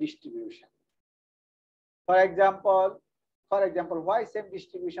same distribution. For example, why same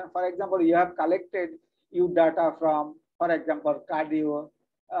distribution? For example, you have collected data from, for example,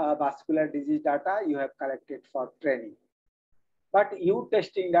 cardiovascular disease data you have collected for training. But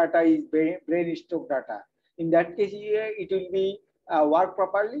testing data is brain stroke data. In that case, it will be work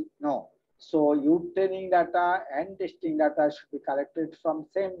properly? No. So training data and testing data should be collected from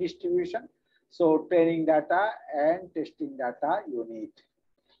same distribution. So training data and testing data you need.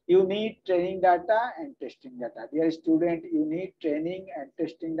 You need training data and testing data. Dear student, you need training and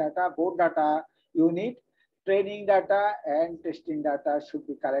testing data. Both data you need. Training data and testing data should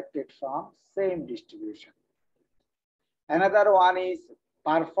be collected from same distribution. Another one is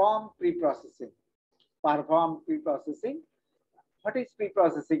perform pre-processing. Perform pre-processing. What is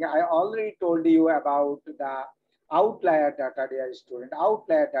pre-processing? I already told you about the outlier data, dear student.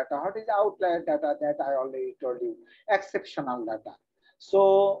 Outlier data. What is outlier data? That I already told you. Exceptional data.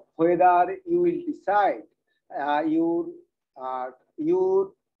 So whether you will decide your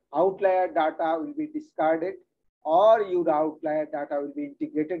outlier data will be discarded or your outlier data will be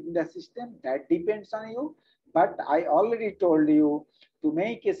integrated in the system, that depends on you. But I already told you, to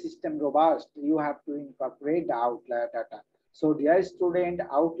make a system robust, you have to incorporate the outlier data. So dear student,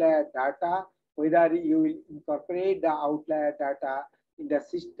 outlier data, whether you will incorporate the outlier data in the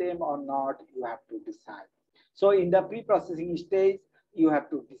system or not, you have to decide. So in the pre-processing stage, you have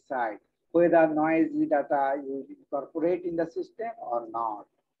to decide whether noisy data you will incorporate in the system or not.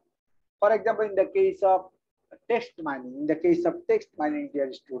 For example, in the case of text mining,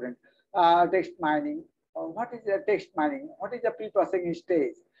 dear student, text mining, what is the text mining? What is the pre-processing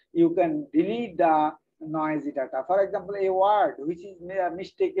stage? You can delete the noisy data. For example, a word which is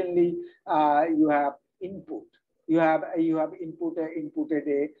mistakenly you have input. You have inputted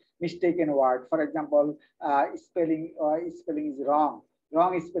a mistaken word. For example, spelling is wrong.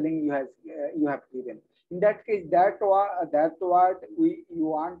 Wrong spelling you have given. In that case, that word you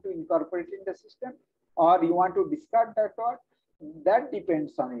want to incorporate in the system, or you want to discard that word, that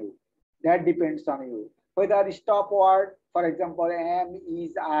depends on you. That depends on you. Whether stop word, for example, am,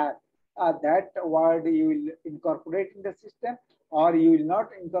 is, are, that word you will incorporate in the system, or you will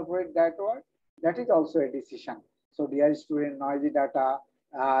not incorporate that word. That is also a decision. So dear student, noisy data,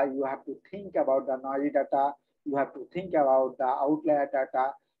 you have to think about the noisy data. You have to think about the outlier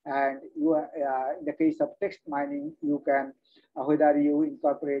data. And you, in the case of text mining, you can, whether you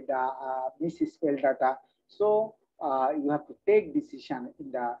incorporate the misspelled data. So you have to take decision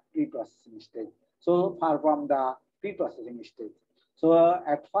in the pre-processing stage. So far from the pre-processing stage. So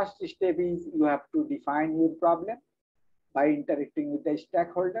at first step is you have to define your problem by interacting with the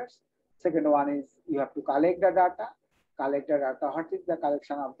stakeholders. Second one is you have to collect the data. Collect the data. What is the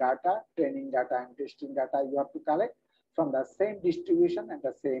collection of data? Training data and testing data you have to collect from the same distribution and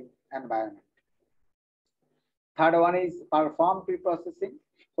the same environment. Third one is perform pre-processing,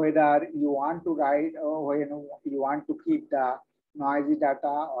 whether you want to write or when you want to keep the noisy data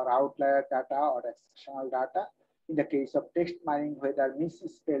or outlier data or exceptional data. In the case of text mining, whether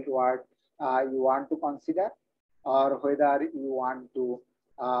misspelled word you want to consider, or whether you want to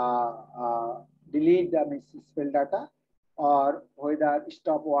delete the misspelled data, or whether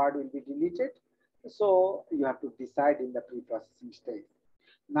stop word will be deleted. So you have to decide in the pre-processing stage.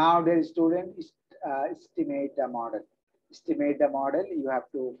 Now the student estimate the model. Estimate the model, you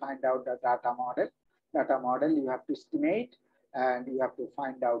have to find out the data model. Data model you have to estimate, and you have to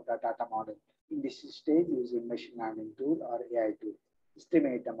find out the data model. In this stage, using machine learning tool or AI tool,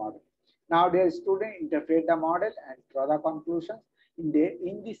 estimate the model. Now the student interpret the model and draw the conclusions. In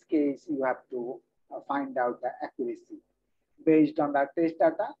this case, you have to find out the accuracy based on the test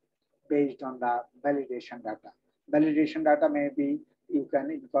data, based on the validation data. Validation data may be, you can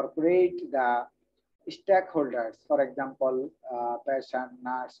incorporate the stakeholders, for example, patient,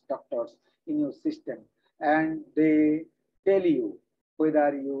 nurse, doctors in your system, and they tell you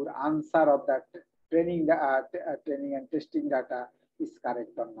whether your answer of that training and testing data is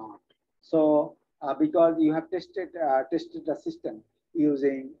correct or not. So because you have tested the system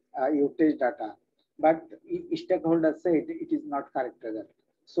using your test data, but stakeholders said it is not correct result.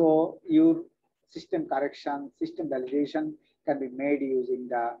 So your system correction, system validation can be made using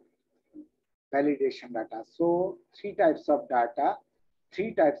the validation data. So three types of data,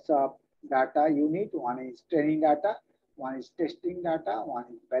 three types of data unit. One is training data, one is testing data, one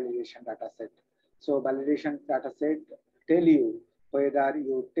is validation data set. So validation data set tell you whether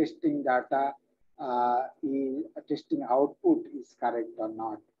your testing data is testing output is correct or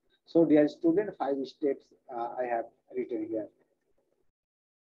not. So dear student, 5 steps I have written here.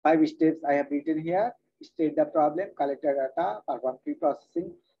 5 steps I have written here. State the problem, collect the data, perform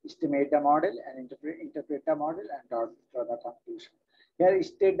pre-processing, estimate the model, and interpret the model, and draw the conclusion. Here,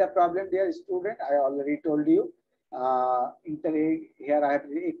 state the problem, dear student. I already told you. Here I have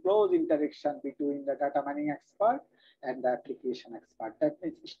a close interaction between the data mining expert and the application expert. That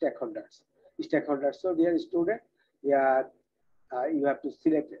means stakeholders. So, dear student, here you have to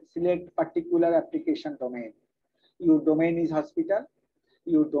select particular application domain. Your domain is hospital.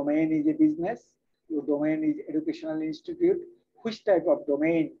 Your domain is a business. Your domain is educational institute. Which type of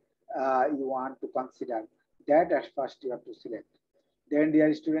domain you want to consider? That at first you have to select. Then,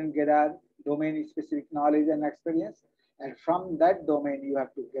 dear student, gather domain specific knowledge and experience. And from that domain, you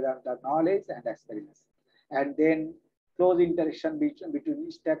have to gather the knowledge and experience. And then close interaction between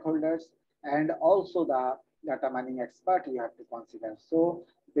stakeholders and also the data mining expert you have to consider. So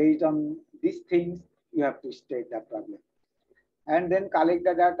based on these things, you have to state the problem. And then collect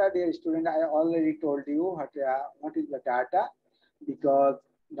the data. Dear student, I already told you what is the data, because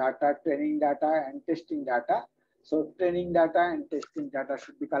data, training data and testing data. So training data and testing data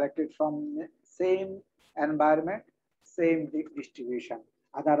should be collected from same environment, same distribution.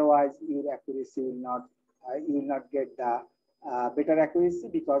 Otherwise, your accuracy will not, you will not get the better accuracy.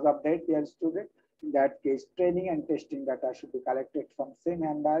 Because of that, dear student, in that case, training and testing data should be collected from same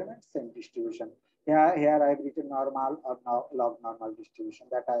environment, same distribution. Here I have written normal or log normal distribution,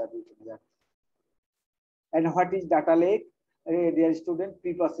 that I have written here. And what is data lake? Dear student,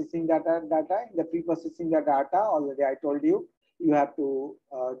 pre-processing data. In the pre-processing the data, already I told you, you have to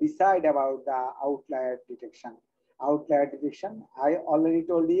decide about the outlier detection. Outlier detection, I already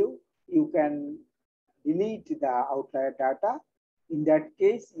told you, you can delete the outlier data. In that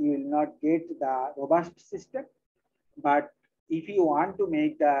case, you will not get the robust system. But if you want to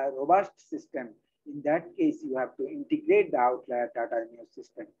make the robust system, in that case, you have to integrate the outlier data in your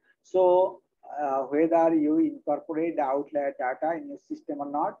system. So whether you incorporate the outlier data in your system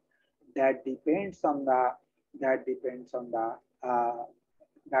or not, that depends on the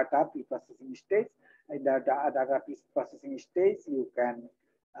data pre-processing stage. In the data pre-processing stage, you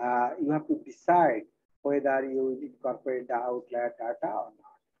have to decide whether you will incorporate the outlier data or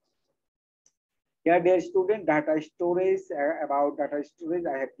not. Here, dear student, data storage. About data storage,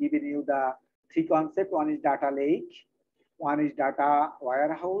 I have given you the 3 concepts. One is data lake, one is data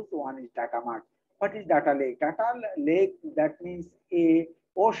warehouse, one is data mart. What is data lake? Data lake, that means a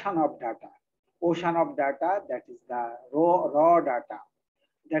ocean of data. Ocean of data, that is the raw data.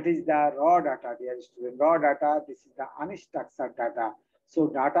 That is the raw data, dear student. Raw data, this is the unstructured data. So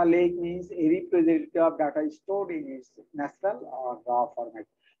data lake means a representative of data stored in its natural or raw format.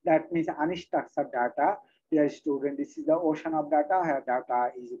 That means unstructured data. Dear student, this is the ocean of data. Here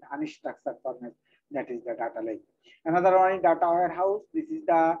data is in unstructured format. That is the data lake. Another one is data warehouse. This is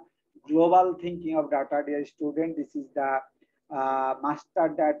the global thinking of data, dear student. This is the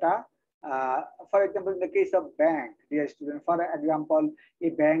master data. For example, in the case of bank, dear student, for example, a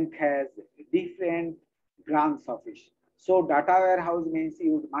bank has different branch office. So data warehouse means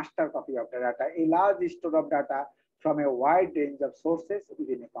you master copy of the data, a large store of data from a wide range of sources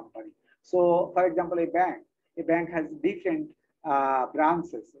within a company. So for example, a bank has different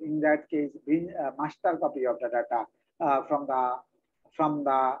branches. In that case, master copy of the data from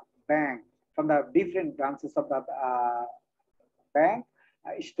the bank, from the different branches of the bank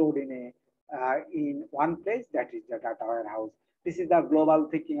stored in one place, that is the data warehouse. This is the global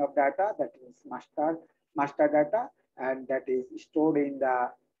thinking of data, that is master data, and that is stored in the,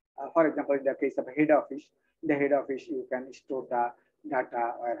 for example, in the case of head office, in the head office, you can store the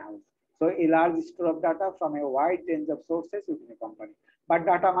data warehouse. So a large store of data from a wide range of sources within a company. But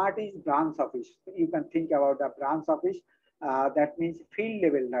data mart is branch office. You can think about the branch office. That means field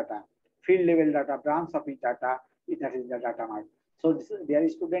level data. Field level data, branch office data, that is the data mart. So there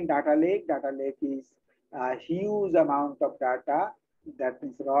is student data lake. Data lake is a huge amount of data. That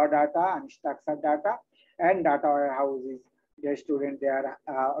means raw data and structured data. And data warehouse is the student there.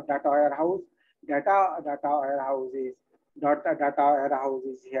 Data warehouse. Data warehouse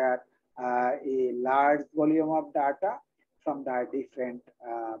is here a large volume of data from the different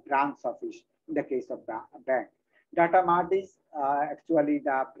branch office. In the case of the bank, data mart is actually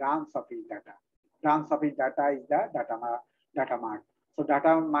the branch office data. Branch office data is the data mart. So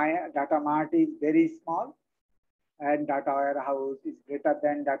data mart is very small. and data warehouse is greater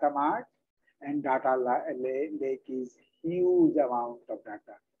than data mart, and data lake is huge amount of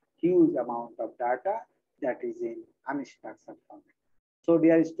data that is in unstructured format. So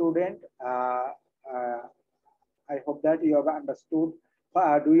dear student, I hope that you have understood.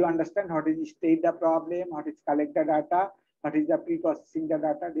 Do you understand how to state the problem, how to collect the data, what is the pre-processing the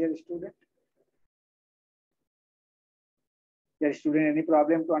data, dear student? Dear student, any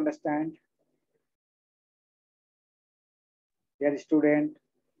problem to understand? Dear student,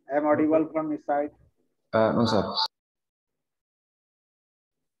 I am audible from your side. No, sir.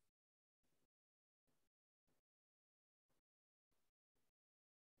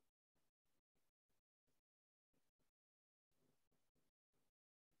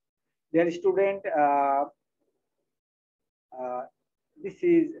 Dear student, this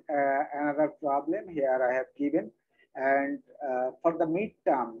is another problem here I have given, and for the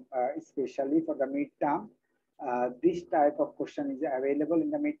midterm, especially for the midterm, this type of question is available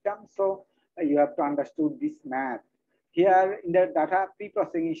in the midterm. So you have to understand this math. Here in the data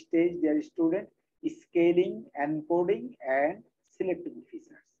pre-processing stage, dear student, is scaling, encoding, and selecting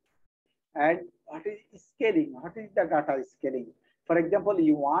features. And what is scaling? What is the data scaling? For example,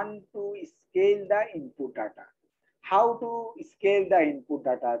 you want to scale the input data. How to scale the input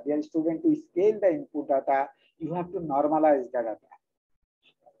data? Dear student, to scale the input data, you have to normalize the data.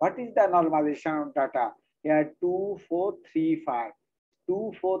 What is the normalization of data? Here 2, 4, 3, 5.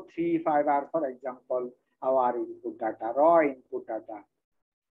 2, 4, 3, 5 are, for example, our input data, raw input data.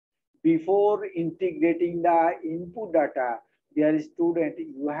 Before integrating the input data, dear student,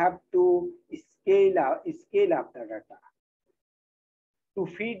 you have to scale up the data to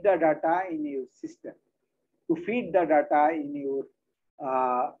feed the data in your system. To feed the data in your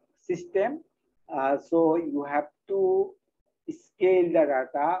system, so you have to scale the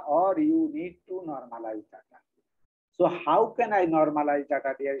data, or you need to normalize data. So how can I normalize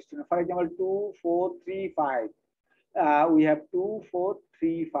data, dear student? For example, 2, 4, 3, 5. We have 2, 4,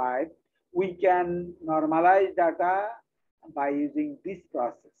 3, 5. We can normalize data by using this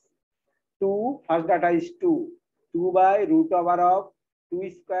process. 2, first data is 2. 2 by root over of 2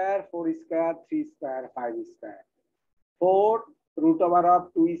 square, 4 square, 3 square, 5 square. 4 root over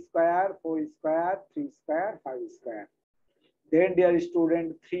of 2 square, 4 square, 3 square, 5 square. Then dear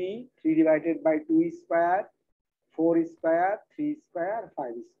student, 3 divided by 2 square, 4 square, 3 square,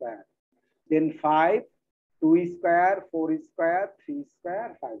 5 square. Then 5, 2 square, 4 square, 3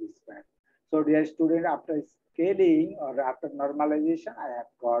 square, 5 square. So dear student, after scaling or after normalization, I have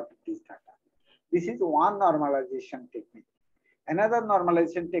got this data. This is one normalization technique. Another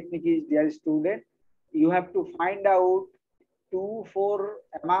normalization technique is, dear student, you have to find out 2, 4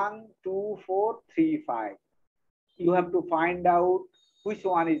 among 2, 4, 3, 5. You have to find out which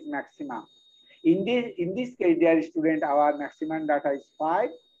one is maximum. In this case, dear student, our maximum data is 5.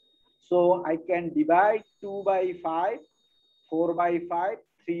 So I can divide 2 by 5, 4 by 5,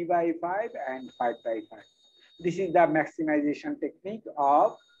 3 by 5, and 5 by 5. This is the maximization technique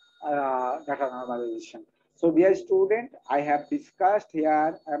of data normalization. So dear student, I have discussed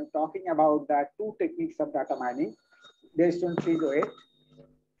here, I'm talking about the two techniques of data mining. Dear student, please wait.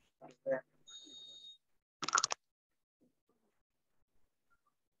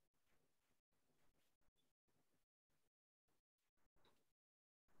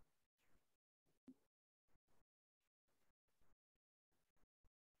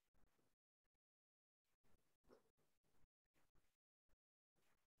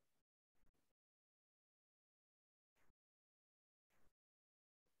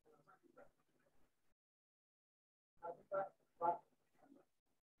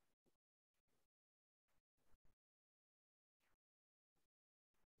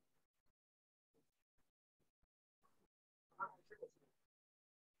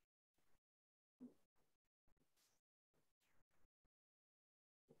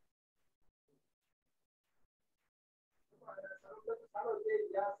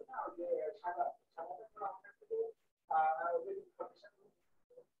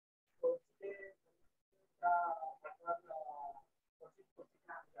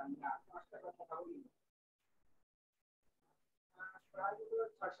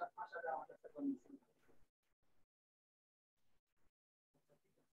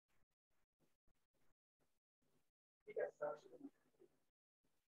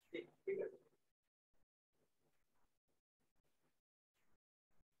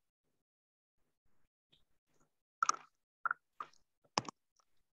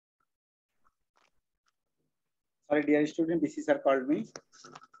 Sorry, dear student, BC sir called me.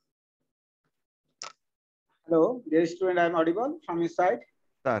 Hello, dear student, I am audible from your side.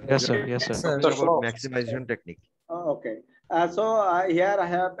 Sir, Yes, sir. you are Yes, sir. talking about maximization technique. Okay. Here I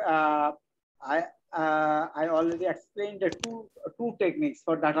have I already explained the two techniques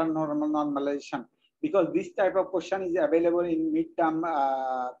for data normalization, because this type of question is available in midterm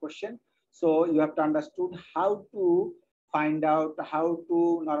question. So you have to understood how to find out how to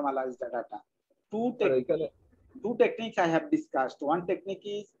normalize the data. Two techniques I have discussed. One technique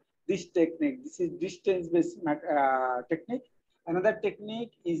is this technique. This is distance-based technique. Another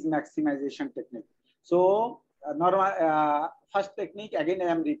technique is maximization technique. So first technique, again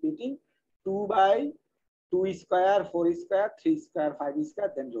I am repeating: 2 by 2 square, 4 square, 3 square, 5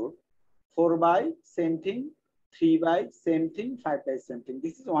 square, then root. 4 by same thing, 3 by same thing, 5 by same thing.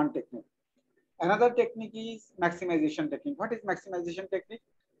 This is one technique. Another technique is maximization technique. What is maximization technique?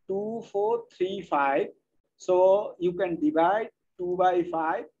 2, 4, 3, 5. So you can divide 2 by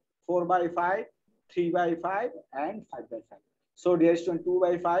 5, 4 by 5, 3 by 5, and 5 by 5. So dear student, 2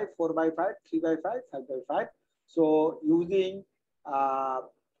 by 5, 4 by 5, 3 by 5, 5 by 5. So using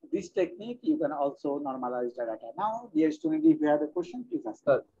this technique, you can also normalize the data. Now, dear student, if you have a question, please ask.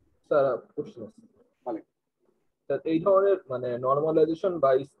 Sir, question. এই ধরনের মানে normalisation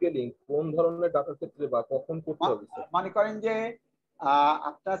বা scaling কোন ধরনের ডাটার ক্ষেত্রে বা কখন করতে হবে স্যার? মনে করেন যে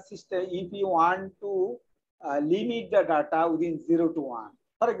আপনার system, if you want to limit the data within 0 to 1,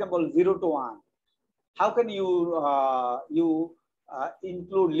 for example 0 to 1, how can you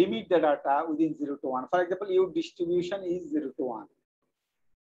include limit the data within 0 to 1? For example, your distribution is 0 to 1.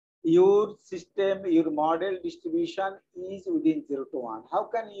 Your system, your model distribution is within 0 to 1. How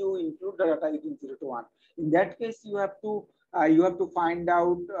can you include the data within 0 to 1? In that case, you have to find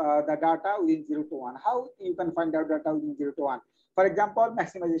out the data within 0 to 1. How you can find out data within 0 to 1? For example,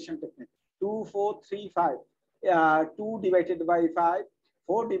 maximization technique: 2, 4, 3, 5. 2 divided by 5,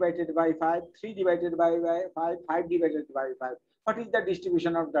 4 divided by 5, 3 divided by 5, 5 divided by 5. What is the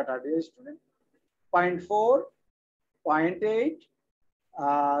distribution of data, dear student? 0.4, 0.8,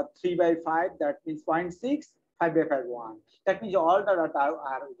 3 by 5, that means 0.6, 5 by 5, 1. That means all the data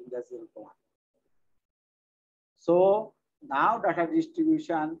are within the 0 to 1. So now data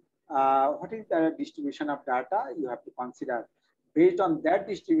distribution, what is the distribution of data? You have to consider. Based on that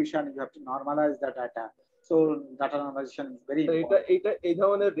distribution, you have to normalize the data. So data normalization is very important. এটা এই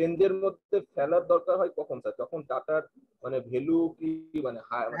ধরনের রেঞ্জের মধ্যে ফেলার দরকার হয় কখন sir? যখন ডাটার মানে ভ্যালু কি মানে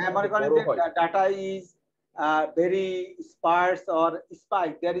বড় হয়, data is very sparse or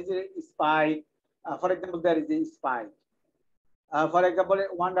spike. There is a spike. For example, there is a spike. For example,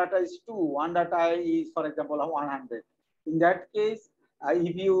 one data is 2, one data is, for example, 100. In that case,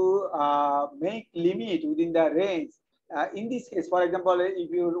 if you make limit within the range, in this case, for example, if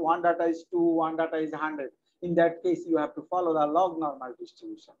your one data is 2, one data is 100, in that case, you have to follow the log normal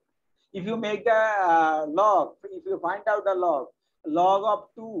distribution. If you make the log, if you find out the log of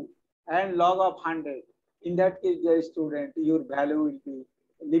 2 and log of 100, in that case, dear student, your value will be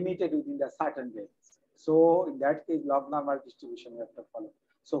limited within the certain range. So in that case, log normal distribution you have to follow.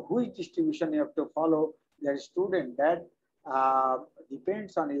 So which distribution you have to follow, dear student, that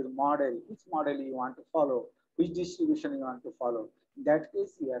depends on your model, which model you want to follow, which distribution you want to follow. In that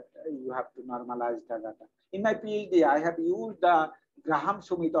case, you have to normalize the data. In my PhD, I have used the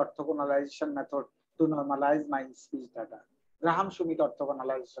Graham-Schmidt orthogonalization method to normalize my speech data. Graham-Schmidt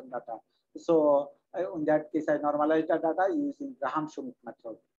orthogonalization data. So in that case, I normalize the data using Graham-Schmidt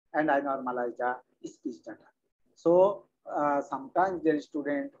method, and I normalize the speech data. So sometimes, dear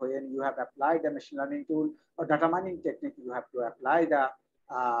student, when you have applied the machine learning tool or data mining technique, you have to apply the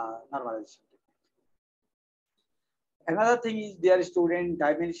normalization technique. Another thing is, dear student,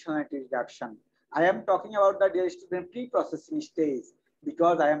 dimensionality reduction. I am talking about the, dear student, pre-processing stage,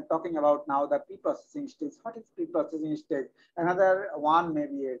 because I am talking about now the pre-processing stage. What is pre-processing stage? Another one may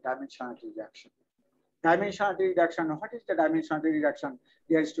be a dimensionality reduction. Dimensionality reduction. What is the dimensionality reduction?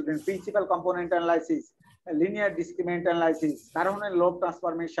 Dear student, principal component analysis, linear discriminant analysis, Caronan lobe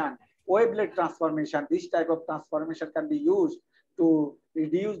transformation, wavelet transformation. This type of transformation can be used to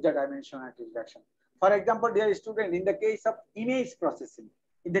reduce the dimensionality reduction. For example, dear student, in the case of image processing,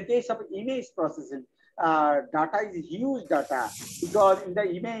 data is huge data, because in the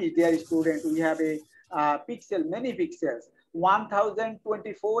image, dear student, we have a pixel, many pixels,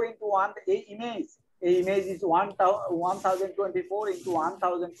 1024 into one image. A image is 1024 into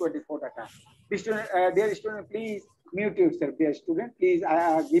 1024 data. Dear student, please mute yourself. Dear student, please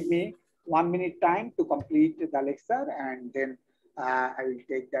give me 1 minute time to complete the lecture, and then I will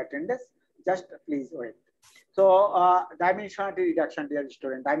take the attendance. Just please wait. So dimensionality reduction, dear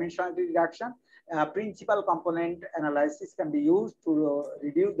student, dimensionality reduction, principal component analysis can be used to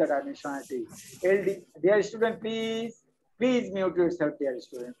reduce the dimensionality. Dear student, please mute yourself, dear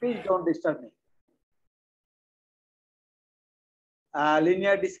student. Please don't disturb me.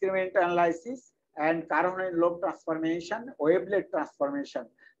 linear discriminant analysis, and Caroline lobe transformation, wavelet transformation.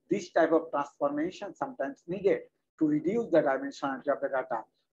 This type of transformation sometimes needed to reduce the dimensionality of the data.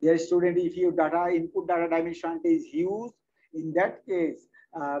 Dear student, if your data input data dimensionality is huge, in that case,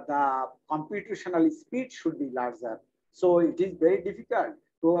 the computational speed should be larger. So it is very difficult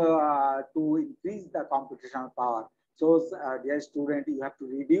to increase the computational power. So, dear student, you have to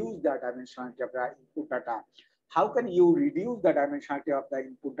reduce the dimensionality of the input data. How can you reduce the dimensionality of the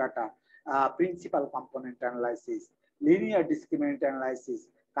input data? Principal component analysis, linear discriminant analysis,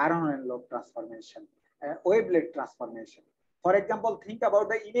 Caroline lobe transformation, wavelet transformation. For example, think about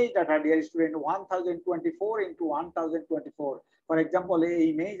the image data, dear student, 1024 into 1024. For example, a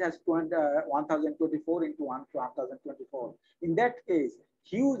image has 1024 into 1024. In that case,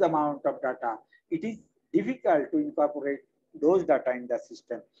 huge amount of data. It is difficult to incorporate those data in the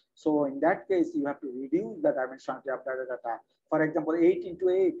system. So in that case, you have to reduce the dimensionality of the data. For example, 8 into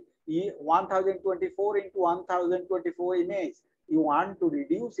 8, 1024 into 1024 image. You want to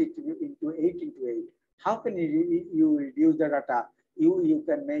reduce it into 8 into 8. How can you reduce the data? You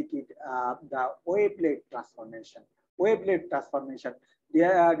can make it the wavelet transformation. Wavelet transformation.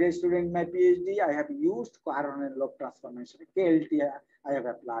 Dear student, in my PhD, I have used Caroline lobe transformation. KLT I have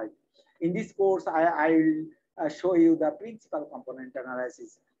applied. In this course, I will show you the principal component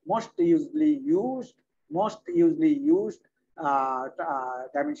analysis. Most usually used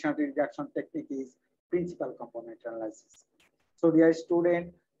dimensionality reduction technique is principal component analysis. So, dear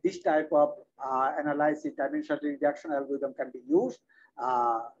student, this type of analysis, dimensionality reduction algorithm can be used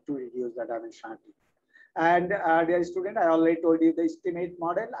to reduce the dimensionality. And dear student, I already told you the estimate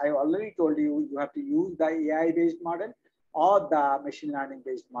model. I already told you you have to use the AI-based model or the machine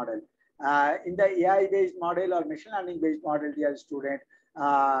learning-based model. In the AI-based model or machine learning-based model, dear student,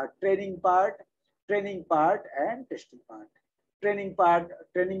 training part, and testing part. Training part,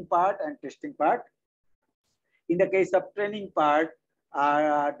 and testing part. In the case of training part,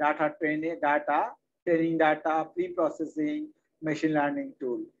 training data, pre-processing, machine learning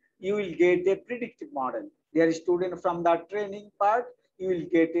tool. You will get a predictive model. Dear student, from the training part, you will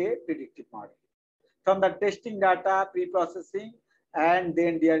get a predictive model. From the testing data, pre-processing, and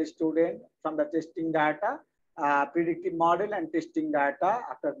then, dear student, from the testing data, predictive model and testing data,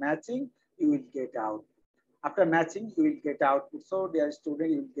 after matching, you will get out. After matching, you will get output. So, dear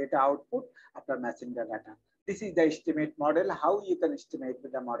student, you will get output after matching the data. This is the estimate model, how you can estimate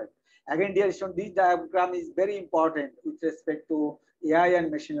with the model. Again, dear student, this diagram is very important with respect to AI and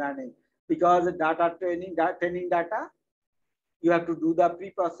machine learning, because data training data, you have to do the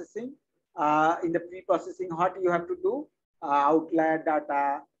pre-processing. In the pre-processing, what you have to do? Outlier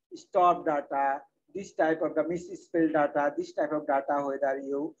data, stop data, this type of the misspelled data, this type of data, whether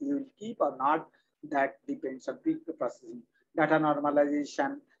you will keep or not, that depends on pre-processing. Data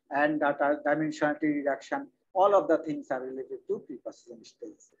normalization and data dimensionality reduction, all of the things are related to pre-processing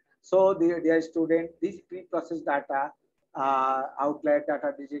stage. So, dear student, this pre-processed data, outlier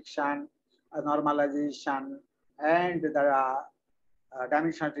data detection, normalization, and the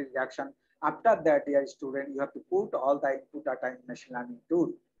dimensionality reduction. After that, dear student, you have to put all the input data in machine learning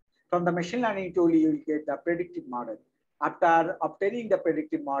tool. From the machine learning tool, you will get the predictive model. After obtaining the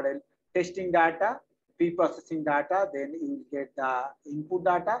predictive model, testing data, pre-processing data, then you will get the input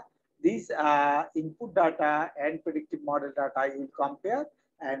data. These input data and predictive model data you will compare,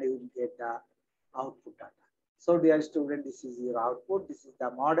 and you will get the output data. So, dear student, this is your output. This is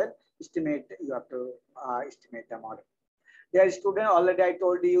the model. Estimate, you have to estimate the model. Dear student, already I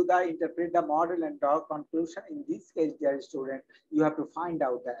told you the interpret the model and draw conclusion. In this case, dear student, you have to find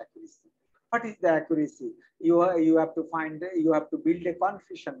out the accuracy. What is the accuracy? You have to find, you have to build a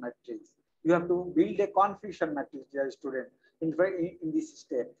confusion matrix. You have to build a confusion matrix, dear student. In this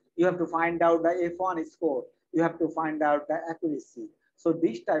step, you have to find out the F1 score. You have to find out the accuracy. So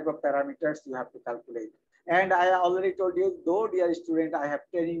this type of parameters you have to calculate. And I already told you, though, dear student, I have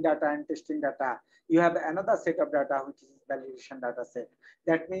training data and testing data. You have another set of data, which is validation data set.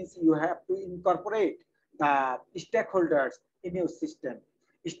 That means you have to incorporate the stakeholders in your system.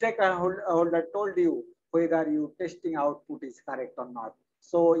 Stakeholder told you whether your testing output is correct or not.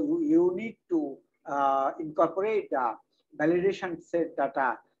 So you need to incorporate the validation set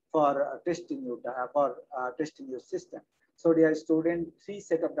data for testing your data, for testing your system. So, dear student, 3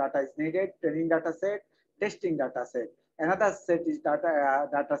 set of data is needed: training data set, testing data set. Another set is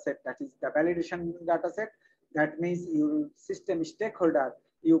data set, that is the validation data set. That means your system stakeholder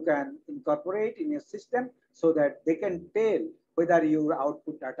you can incorporate in your system so that they can tell whether your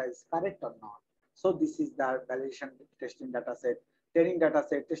output data is correct or not. So this is the validation testing data set, training data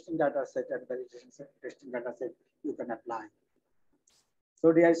set, testing data set, and validation set, testing data set you can apply.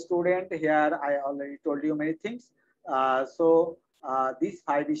 So dear student, here I already told you many things. These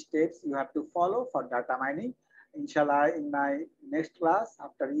 5 steps you have to follow for data mining. Inshallah, in my next class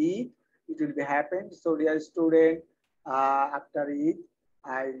after Eid, it will be happened. So dear student, after Eid,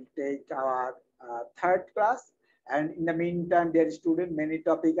 I'll take our third class. And in the meantime, dear student, many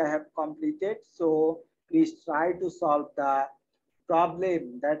topic I have completed. So please try to solve the problem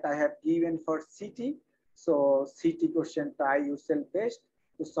that I have given for city. So city question, try yourself best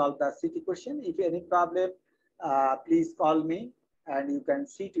to solve the city question. If any problem, please call me and you can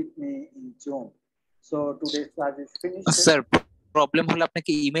sit with me in Zoom. So today's class is finished. Sir, problem হলে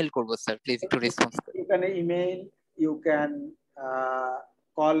আপনাকে email করব sir, please একটু response করুন। You can email, you can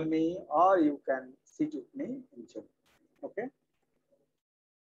call me, or you can sit with me in Zoom. Okay.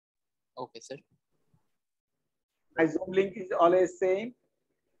 Okay, sir. My Zoom link is always same.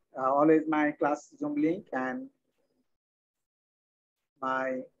 Always my class Zoom link, and my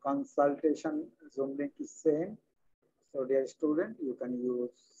consultation Zoom link is same. So dear student, you can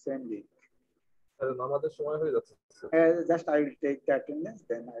use same link. আমাদের সময় হয়ে যাচ্ছে। Just I will take the attendance,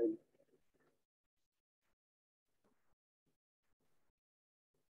 then I will.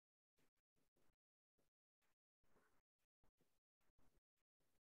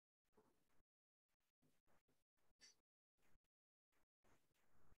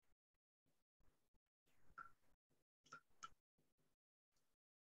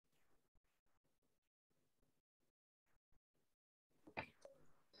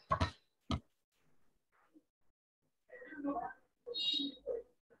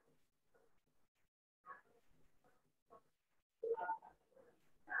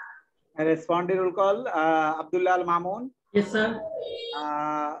 I responded roll call. Abdullah Al Mamun. Yes, sir.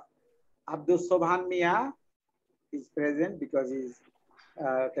 Abdul Sobhan Mia is present because his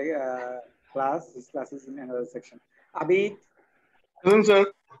his class is in another section. Abid. Present, sir.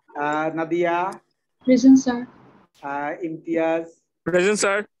 Nadia. Present, sir. Imtiaz. Present,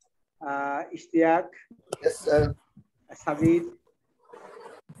 sir. Ishtiaq. Yes, sir. Sajid.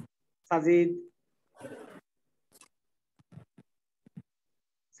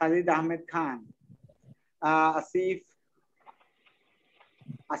 Sajid Ahmed Khan. Asif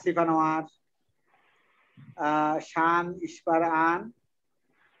Anwar. Shan Ishparan.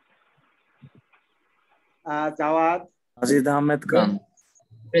 Jawad. Sajid Ahmed Khan.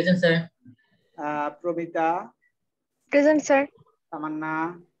 Present, sir. Promita. Present, sir. Tamanna.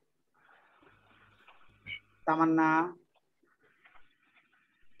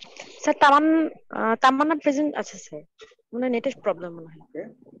 Sir, Tamanna present. Acha, sir. Mona network problem. Okay.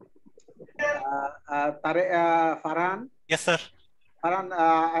 Farhan. Yes, sir. Farhan,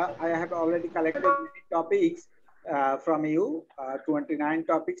 I have already collected many topics from you, 29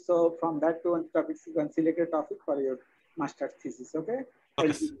 topics. So from that 20 topics, you can select a topic for your master's thesis. Okay.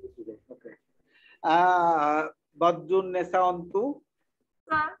 Okay. Badrun Nesa Ontu.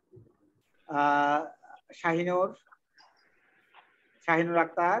 Shahinur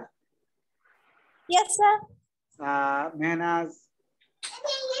Akhtar. Yes, sir. Mehnaz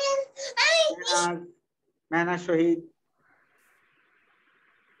Shahid.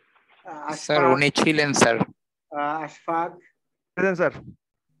 Sir উনি ছিলেন sir. Ashfaq. Present, sir.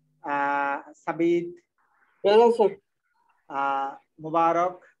 Sabid. Present, sir.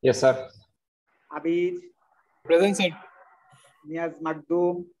 Mubarak. Yes, sir. Abid. Present, sir. Niyaz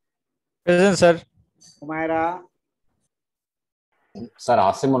Magdoum. Present, sir. Humaira. Sir,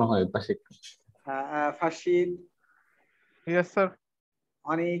 আছে মনে হয় পাশে। Farshid. Yes, sir.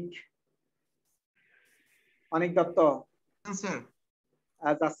 Anik Datta. Yes, sir.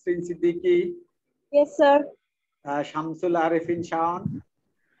 Jasrin Siddiqui. Yes, sir. Shamsul Arifin Shaun.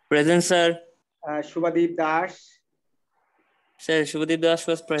 Present, sir. Shubhadeep Dash. Sir, Shubhadeep Das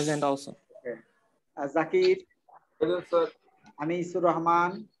was present also. Okay. Zakir. Present, sir. Anisur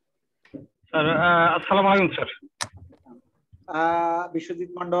Rahman. Sir, assalamu alaikum, sir.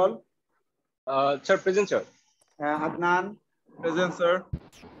 Bishwajit Mandal. Sir, present, sir. Adnan. Present, sir.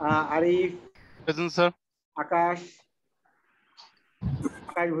 Arif. Present, sir. Akash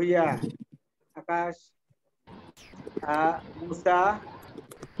Bhuya. Akash. Musa.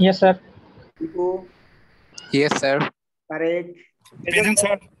 Yes, sir. Ibu. Yes, sir. Tarek. Present,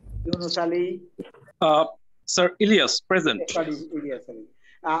 sir. Yunus Ali. Sir, Ilyas, present. Sorry, Ilyas Ali.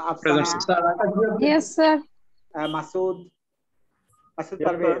 Present, Afsana. sir. Yes, sir. Masood Yes,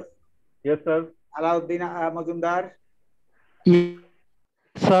 Parvez. sir. Yes, sir. Alauddin Mazumdar.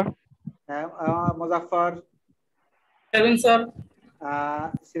 Sir. Muzaffar. Present, sir.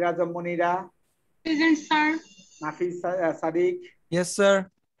 Sirajul Munira. Present, sir. Nafiz Sadiq. Yes, sir.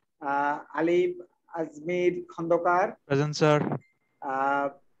 Alib Azmir Khandokar. Present, sir.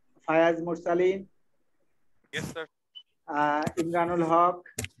 Fayaz Mursalin. Yes, sir. Imranul Haq.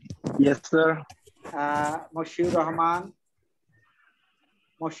 Yes, sir. Moshiur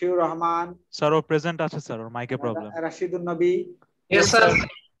Rahman. Sir, O present আছে sir, ওর মাইকে problem. Rashidun Nabi. Yes, sir.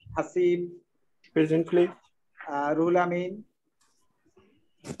 Hasib. Present, please. Ruhul Amin.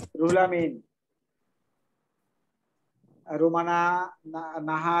 Romana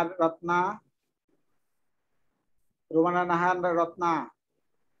Nahar Ratna.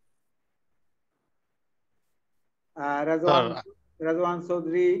 Razwan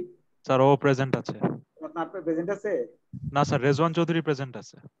Chaudhary. Sir, O present আছে। Ratna present আছে? না sir, Rezwan Chowdhury present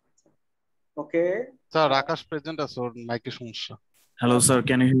আছে। Okay sir, আকাশ present আছে, ওর মাইকে সমস্যা। Hello, sir.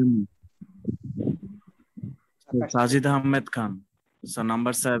 Can you hear me? Sajid Ahmed Khan. Sir,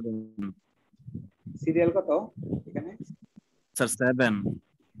 number 7. Serial কত এখানে? Sir, 7.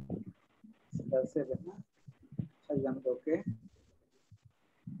 Okay.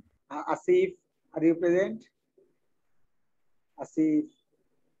 Asif, are you present? Asif.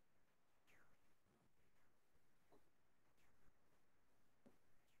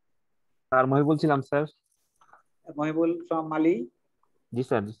 Sir Mohibul ছিলাম sir. Mohibul from Mali. G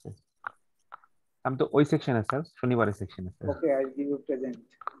sir, G sir. আমি তো ওই সেকশনে স্যার, শনিবারের সেকশনে sir. Okay, I'll give you present.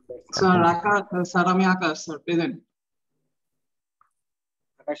 Sir Akash, sir আমি আকাশ স্যার, প্রেজেন্ট।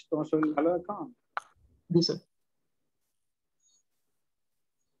 আকাশ, তোমার শরীর ভালো এখন? জি স্যার।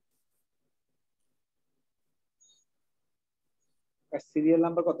 সিরিয়াল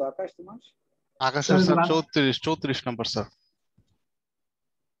নাম্বার কত আকাশ তোমার? আকাশের স্যার 34 নাম্বার স্যার।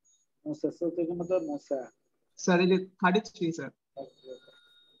 মুসা 34 নম্বর তো মুসা। স্যার এই যে 33 স্যার।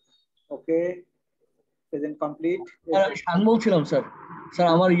 ওকে, প্রেজেন্ট কমপ্লিট। শান বলছিলাম স্যার। স্যার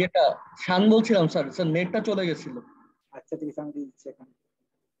আমার ইয়েটা শান বলছিলাম স্যার, স্যার নেটটা চলে গেছিল। আচ্ছা ঠিক আছে, আমি দিচ্ছি এখন।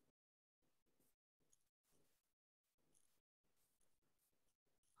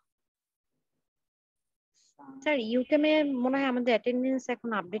 স্যার ইউকেমে মনে হয় আমাদের অ্যাটেন্ডেন্স এখন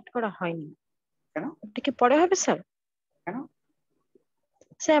আপডেট করা হয়নি। কেন? এটা কি পরে হবে স্যার? কেন?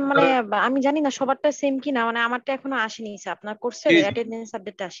 স্যার মানে আমি জানি না সবারটা সেম কিনা, মানে আমারটা এখনো আসেনি স্যার। আপনার কোর্সের অ্যাটেন্ডেন্স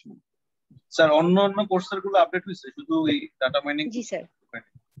আপডেটটা আসেনি। স্যার অন্য কোর্সের গুলো আপডেট হয়েছে, শুধু এই ডাটা মাইনিং। জি স্যার।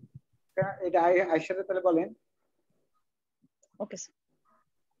 এটা আয়শারে তাহলে বলেন। Okay sir.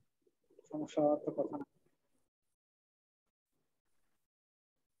 সমস্যা তো কথা না।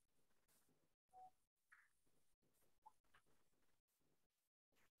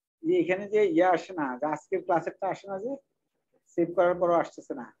 এখানে যে আসে না, যে আজকের ক্লাসেরটা আসে না, যে সেভ করার পরও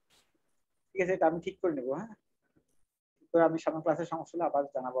আসতেছে না। ঠিক আছে, এটা আমি ঠিক করে নেবো। হ্যাঁ, তো আমি সামনের ক্লাসের সমস্যা হলে আবার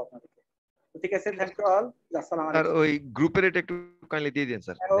জানাবো আপনাদেরকে। ঠিক আছে, থ্যাংক ইউ অল। আসসালামু আলাইকুম। স্যার ওই গ্রুপের এটা একটু কাইন্ডলি দিয়ে দিন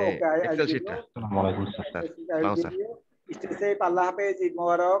স্যার, এক্সেল শিটটা। আসসালামু আলাইকুম স্যার। স্যার স্টে সেফ, আল্লাহ হাফেজ, ঈদ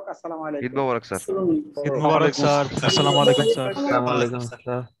মোবারক, আসসালামু আলাইকুম। ঈদ মোবারক স্যার। ঈদ মোবারক স্যার। আসসালামু আলাইকুম স্যার। আসসালামু আলাইকুম স্যার।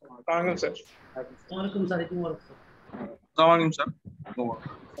 ওয়ালাইকুম স্যার। ওয়ালাইকুম স্যার। ঈদ মোবারক স্যার। আসসালামু আলাইকুম স্যার।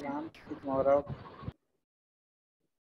 সালাম, ঈদ মোবারক।